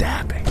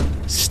 stabbing.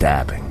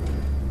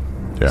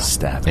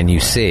 And you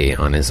see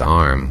on his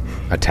arm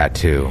a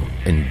tattoo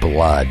in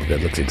blood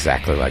that looks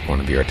exactly like one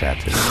of your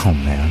tattoos. Oh,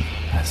 man.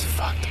 That's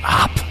fucked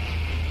up.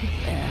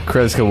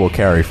 Kreska will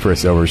carry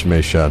Friss over to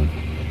Mei Shun.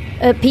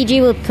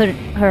 PG will put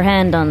her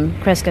hand on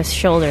Kreska's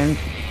shoulder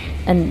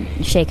and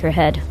shake her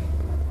head.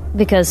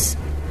 Because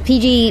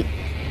PG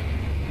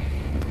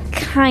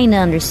kind of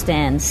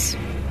understands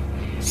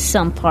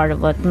some part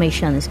of what Mei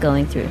Shun is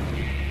going through.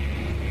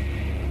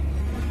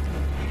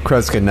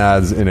 Kreska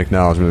nods in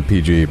acknowledgement of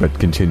PG, but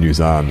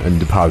continues on and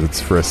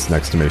deposits Friss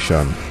next to Mei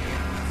Shun,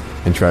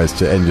 and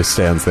just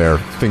stands there,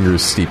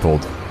 fingers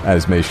steepled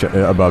as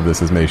above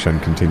this as Mei Shun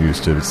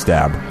continues to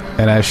stab.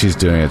 And as she's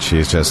doing it,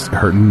 she's just,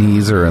 her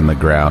knees are in the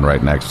ground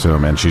right next to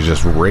him, and she's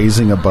just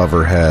raising above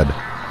her head,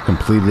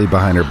 completely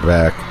behind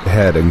her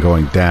head and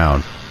going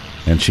down.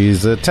 And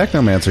she's a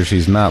technomancer.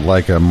 She's not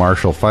like a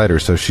martial fighter,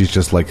 so she's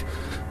just like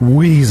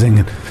wheezing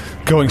and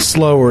going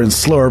slower and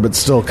slower, but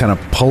still kind of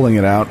pulling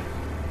it out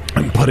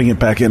and putting it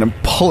back in and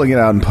pulling it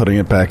out and putting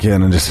it back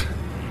in, and just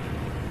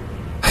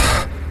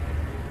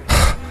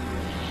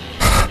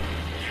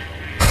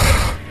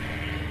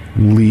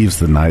leaves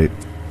the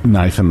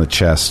knife in the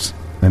chest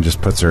and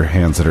just puts her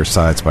hands at her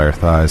sides by her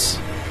thighs.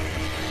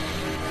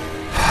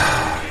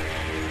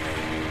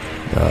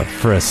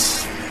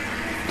 Friss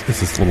is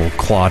this little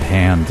clawed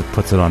hand that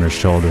puts it on her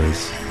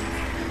shoulders.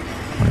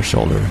 On her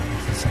shoulder.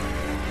 It's like,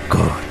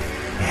 Good.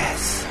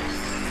 Yes.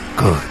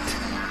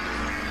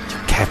 Good.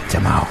 You kept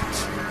him out.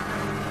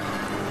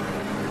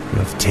 You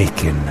have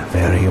taken a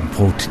very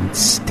important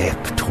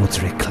step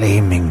towards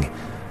reclaiming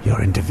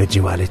your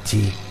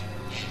individuality.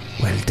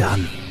 Well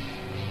done.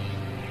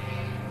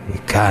 He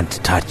can't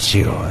touch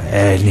you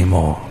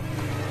anymore.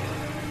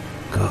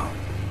 Go.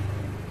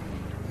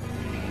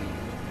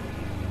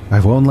 I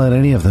won't let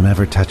any of them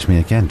ever touch me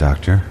again,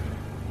 Doctor.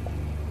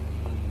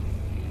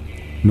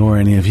 Nor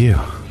any of you.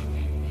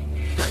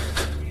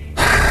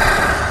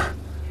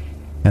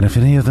 And if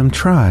any of them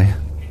try,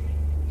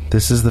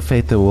 this is the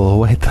fate that will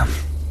await them.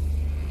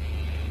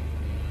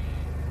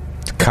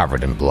 It's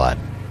covered in blood.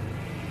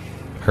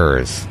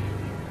 Hers,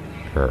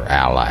 her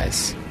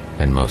allies,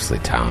 and mostly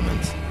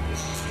Talman's.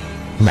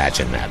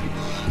 Imagine that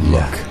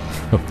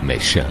look of Mei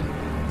Shun.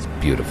 It's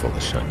beautiful, the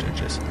Shunta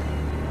just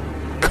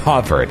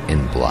covered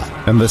in blood.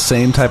 And the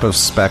same type of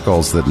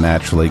speckles that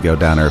naturally go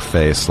down her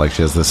face. Like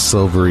she has this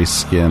silvery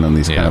skin and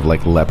these kind of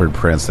like leopard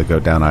prints that go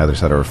down either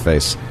side of her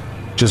face.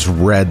 Just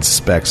red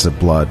specks of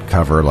blood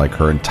cover like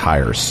her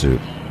entire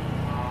suit.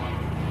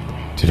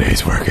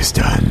 Today's work is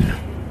done.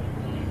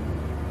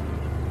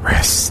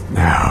 Rest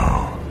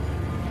now.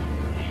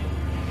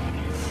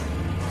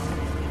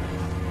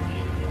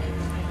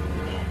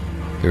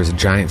 There's a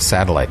giant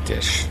satellite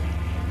dish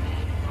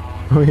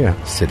Oh,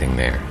 yeah. sitting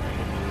there.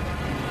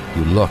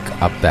 You look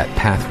up that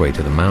pathway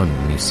to the mountain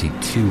and you see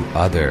two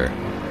other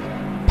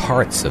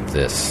parts of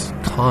this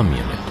comm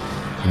unit.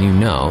 And you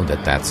know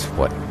that that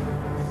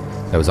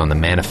was on the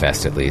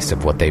manifest, at least,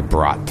 of what they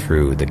brought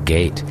through the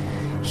gate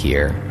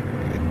here.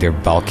 They're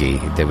bulky.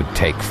 They would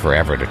take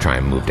forever to try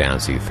and move down,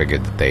 so you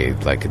figured that they,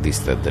 like, at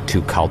least the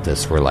two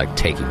cultists were, like,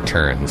 taking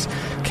turns,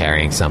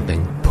 carrying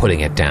something, putting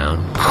it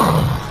down.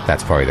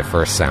 That's probably the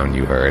first sound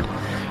you heard.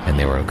 And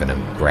they were going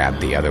to grab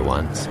the other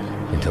ones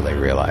until they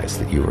realized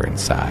that you were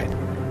inside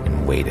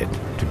and waited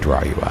to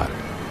draw you out.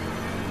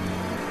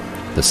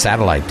 The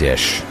satellite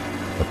dish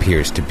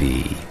appears to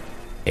be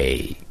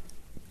a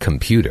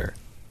computer.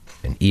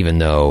 And even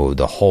though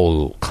the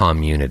whole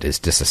comm unit is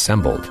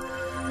disassembled,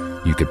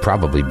 you could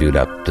probably boot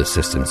up the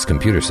system's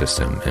computer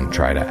system and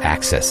try to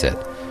access it.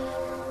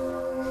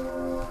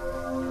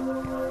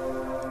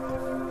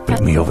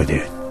 Bring me over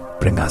there.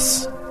 Bring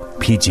us.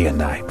 PG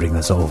and I, bring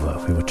us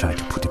over. We will try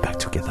to put it back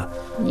together.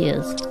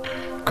 Yes.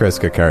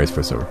 Kreska carries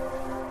Friss over.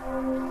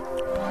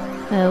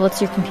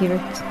 What's your computer?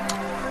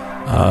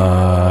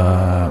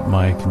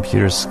 My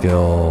computer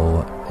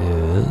skill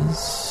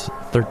is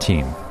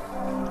 13.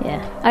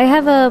 Yeah. I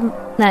have a...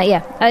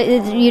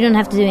 you don't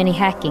have to do any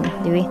hacking,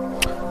 do we?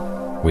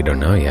 We don't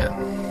know yet.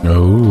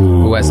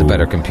 Oh. Who has a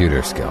better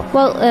computer skill?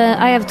 Well,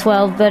 I have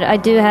 12, but I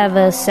do have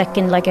a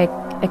second, like, I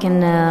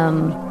can,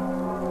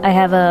 I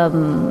have a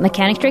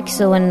mechanic trick,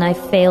 so when I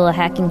fail a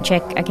hacking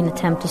check, I can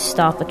attempt to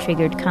stop a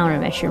triggered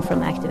countermeasure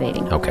from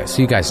activating. Okay,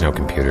 so you guys know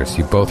computers.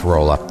 You both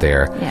roll up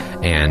there,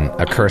 and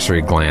a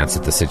cursory glance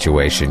at the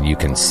situation, you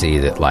can see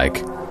that,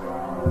 like,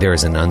 there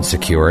is an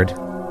unsecured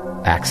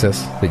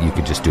access that you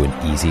could just do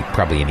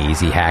probably an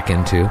easy hack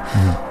into.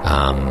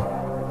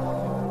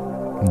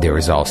 There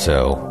is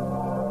also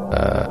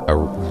a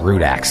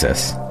root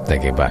access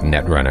thinking about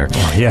Netrunner.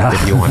 yeah.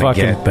 If you want to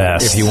Fucking get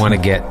best. if you want to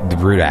get the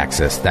root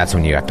access, that's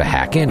when you have to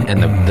hack in.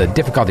 And the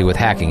difficulty with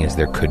hacking is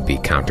there could be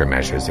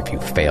countermeasures if you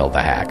fail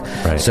the hack.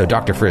 Right. So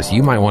Dr. Friss,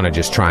 you might want to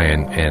just try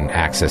and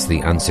access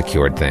the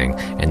unsecured thing,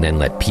 and then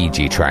let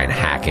PG try and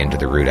hack into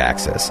the root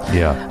access.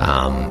 Yeah.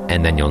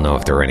 And then you'll know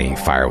if there are any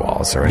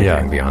firewalls or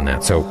anything beyond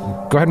that. So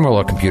go ahead and roll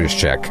a computers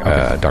check,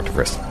 Dr.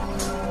 Friss.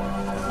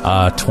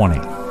 20.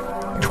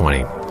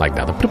 20, like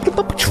nothing.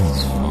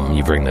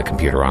 You bring the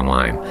computer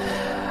online.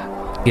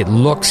 It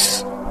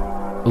looks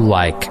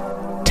like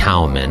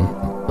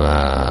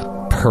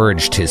Tauman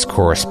purged his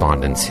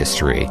correspondence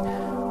history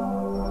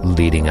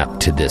leading up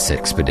to this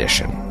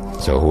expedition.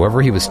 So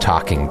whoever he was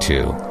talking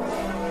to,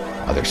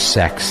 other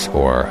sex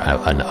or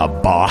a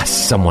boss,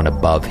 someone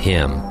above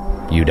him,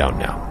 you don't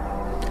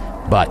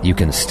know. But you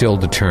can still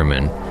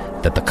determine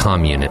that the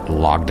comm unit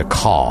logged a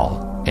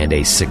call and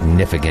a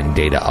significant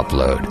data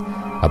upload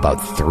about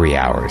 3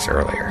 hours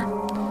earlier.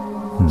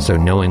 So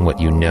knowing what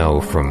you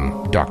know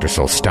from Dr.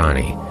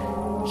 Solstani,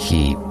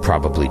 he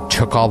probably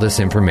took all this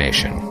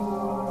information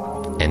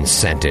and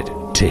sent it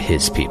to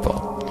his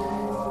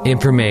people.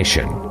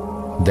 Information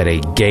that a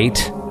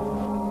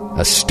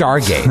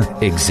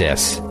Stargate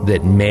exists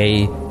that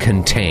may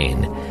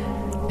contain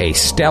a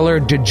stellar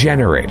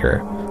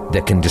degenerator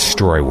that can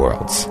destroy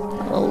worlds.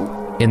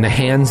 In the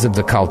hands of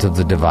the Cult of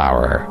the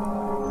Devourer,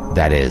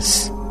 that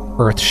is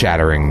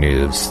earth-shattering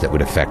news that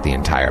would affect the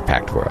entire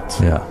Pact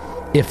Worlds. Yeah.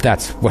 If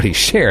that's what he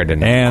shared,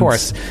 and of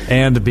course...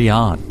 And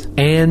beyond.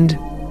 And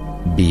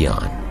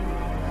beyond.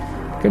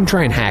 Gonna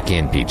try and hack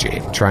in, PG.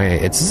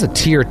 This is a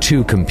tier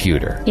 2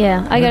 computer.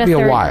 Yeah, I got It'll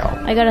a 30. be a while.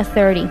 I got a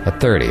 30. A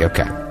 30,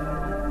 okay.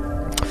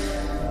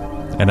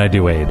 And I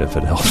do aid if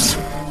it helps.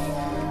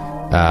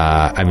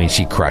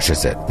 She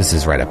crushes it. This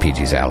is right up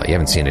PG's alley. You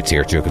haven't seen a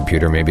tier 2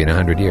 computer maybe in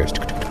 100 years.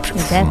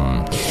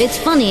 It's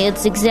funny,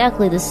 it's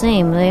exactly the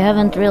same. They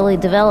haven't really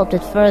developed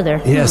it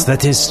further. Yes,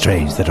 that is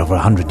strange that over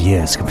 100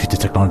 years computer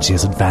technology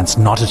has advanced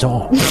not at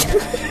all.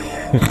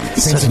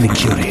 Certainly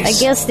curious. I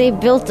guess they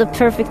built a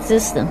perfect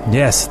system.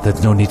 Yes,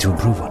 there's no need to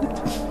improve on it.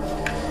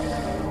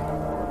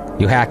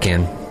 You hack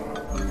in.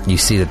 You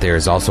see that there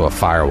is also a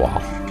firewall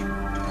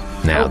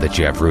now that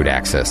you have root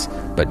access,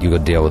 but you will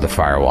deal with the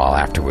firewall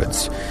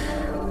afterwards.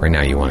 Right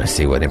now you want to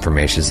see what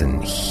information is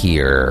in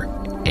here,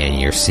 and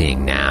you're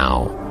seeing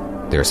now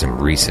there are some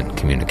recent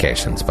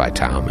communications by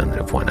Tauman that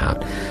have went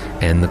out,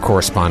 and the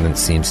correspondence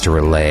seems to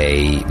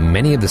relay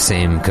many of the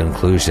same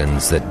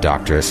conclusions that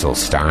Dr.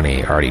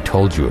 Solstani already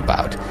told you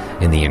about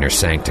in the Inner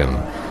Sanctum,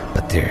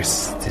 but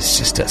there's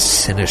just a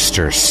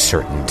sinister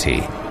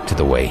certainty to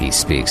the way he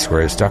speaks,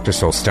 whereas Dr.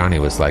 Solstani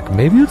was like,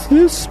 maybe it's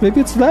this, maybe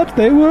it's that,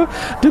 they were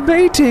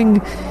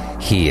debating.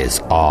 He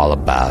is all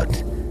about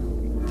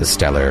the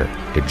stellar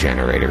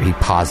degenerator. He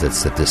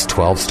posits that this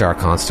 12-star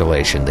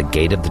constellation, the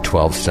Gate of the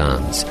 12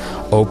 Suns,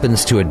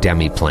 opens to a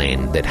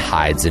demiplane that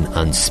hides an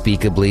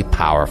unspeakably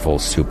powerful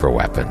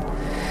superweapon.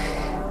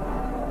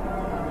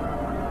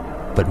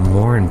 But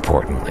more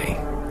importantly,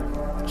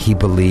 he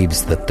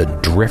believes that the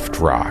drift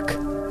rock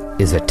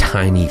is a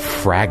tiny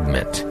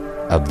fragment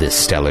of this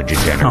stellar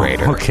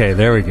degenerator. Oh, okay,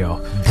 there we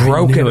go.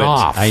 Broken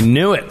off. I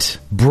knew it.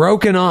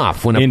 Broken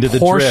off when Into a the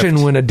portion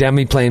drift. when a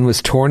demiplane was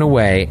torn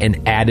away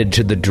and added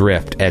to the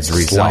drift as a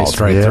result Sliced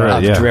right through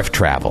of it, yeah. drift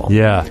travel.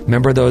 Yeah.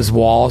 Remember those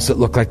walls that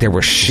looked like they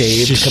were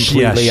shaved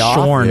completely off?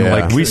 shorn. Yeah.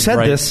 Like We said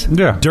right- this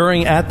Yeah.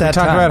 during at that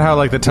talked time. about how,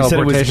 like, the We said it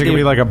teleportation could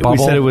be like a We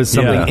bubble. said it was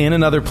something Yeah. in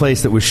another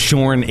place that was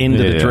shorn into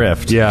the Yeah.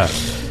 drift. Yeah.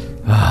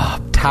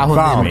 Tauman,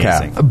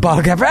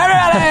 Bottle cap for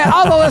everybody,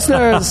 all the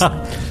listeners.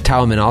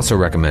 Tauman also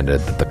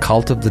recommended that the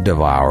Cult of the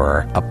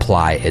Devourer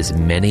apply as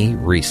many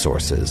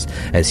resources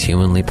as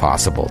humanly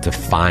possible to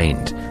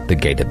find the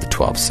Gate of the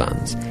 12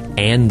 Suns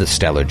and the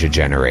stellar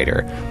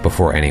degenerator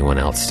before anyone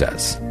else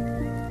does.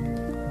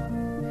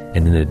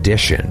 And in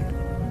addition,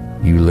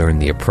 you learn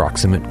the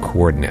approximate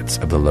coordinates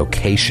of the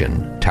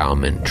location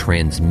Tauman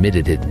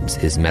transmitted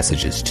his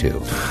messages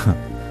to.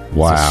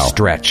 Wow. It's a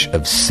stretch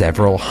of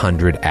several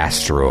hundred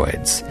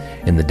asteroids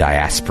in the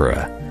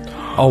diaspora,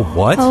 Oh,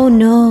 what? Oh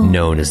no.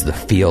 known as the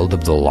Field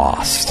of the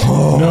Lost,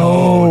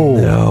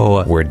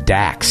 No. where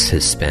Dax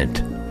has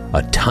spent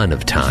a ton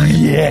of time,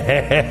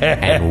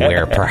 and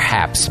where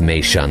perhaps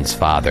Mei Shun's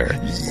father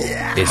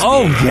is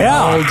being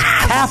held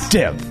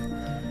captive.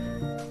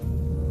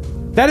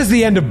 That is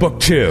the end of Book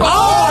 2.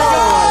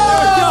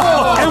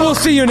 And we'll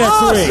see you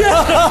next week. For the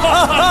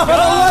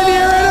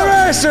 1-year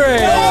anniversary.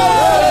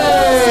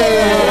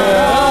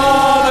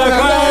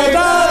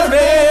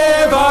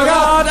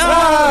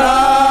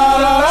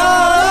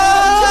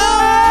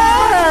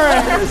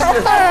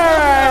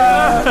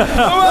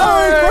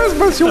 Merry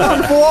Christmas, you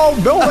wonderful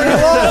old building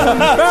alone.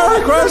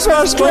 Merry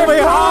Christmas, Jimmy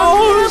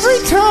House.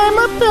 Every time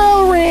a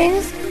bell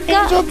rings,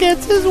 God- Angel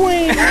gets his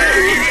wings.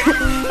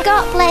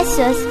 God bless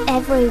us,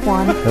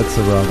 everyone. That's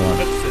the wrong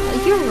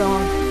one. You're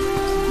wrong.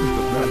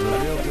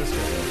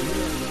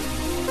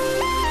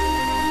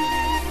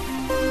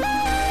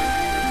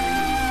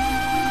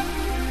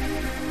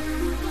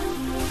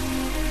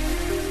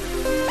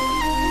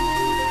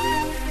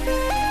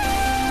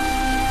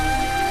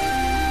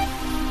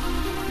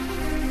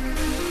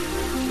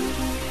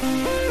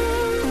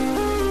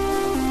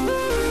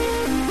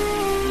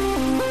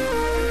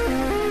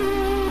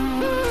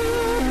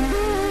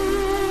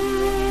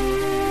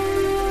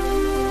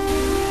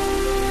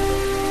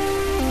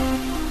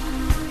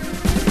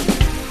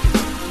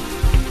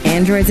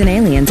 Androids and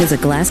Aliens is a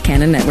Glass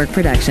Cannon Network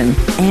production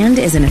and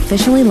is an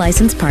officially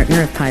licensed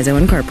partner of Paizo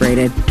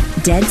Incorporated.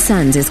 Dead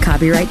Sons is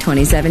copyright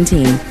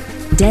 2017.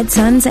 Dead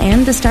Sons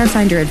and the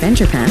Starfinder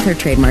Adventure Path are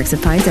trademarks of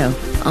Paizo.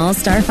 All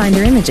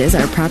Starfinder images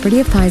are property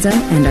of Paizo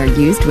and are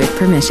used with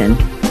permission.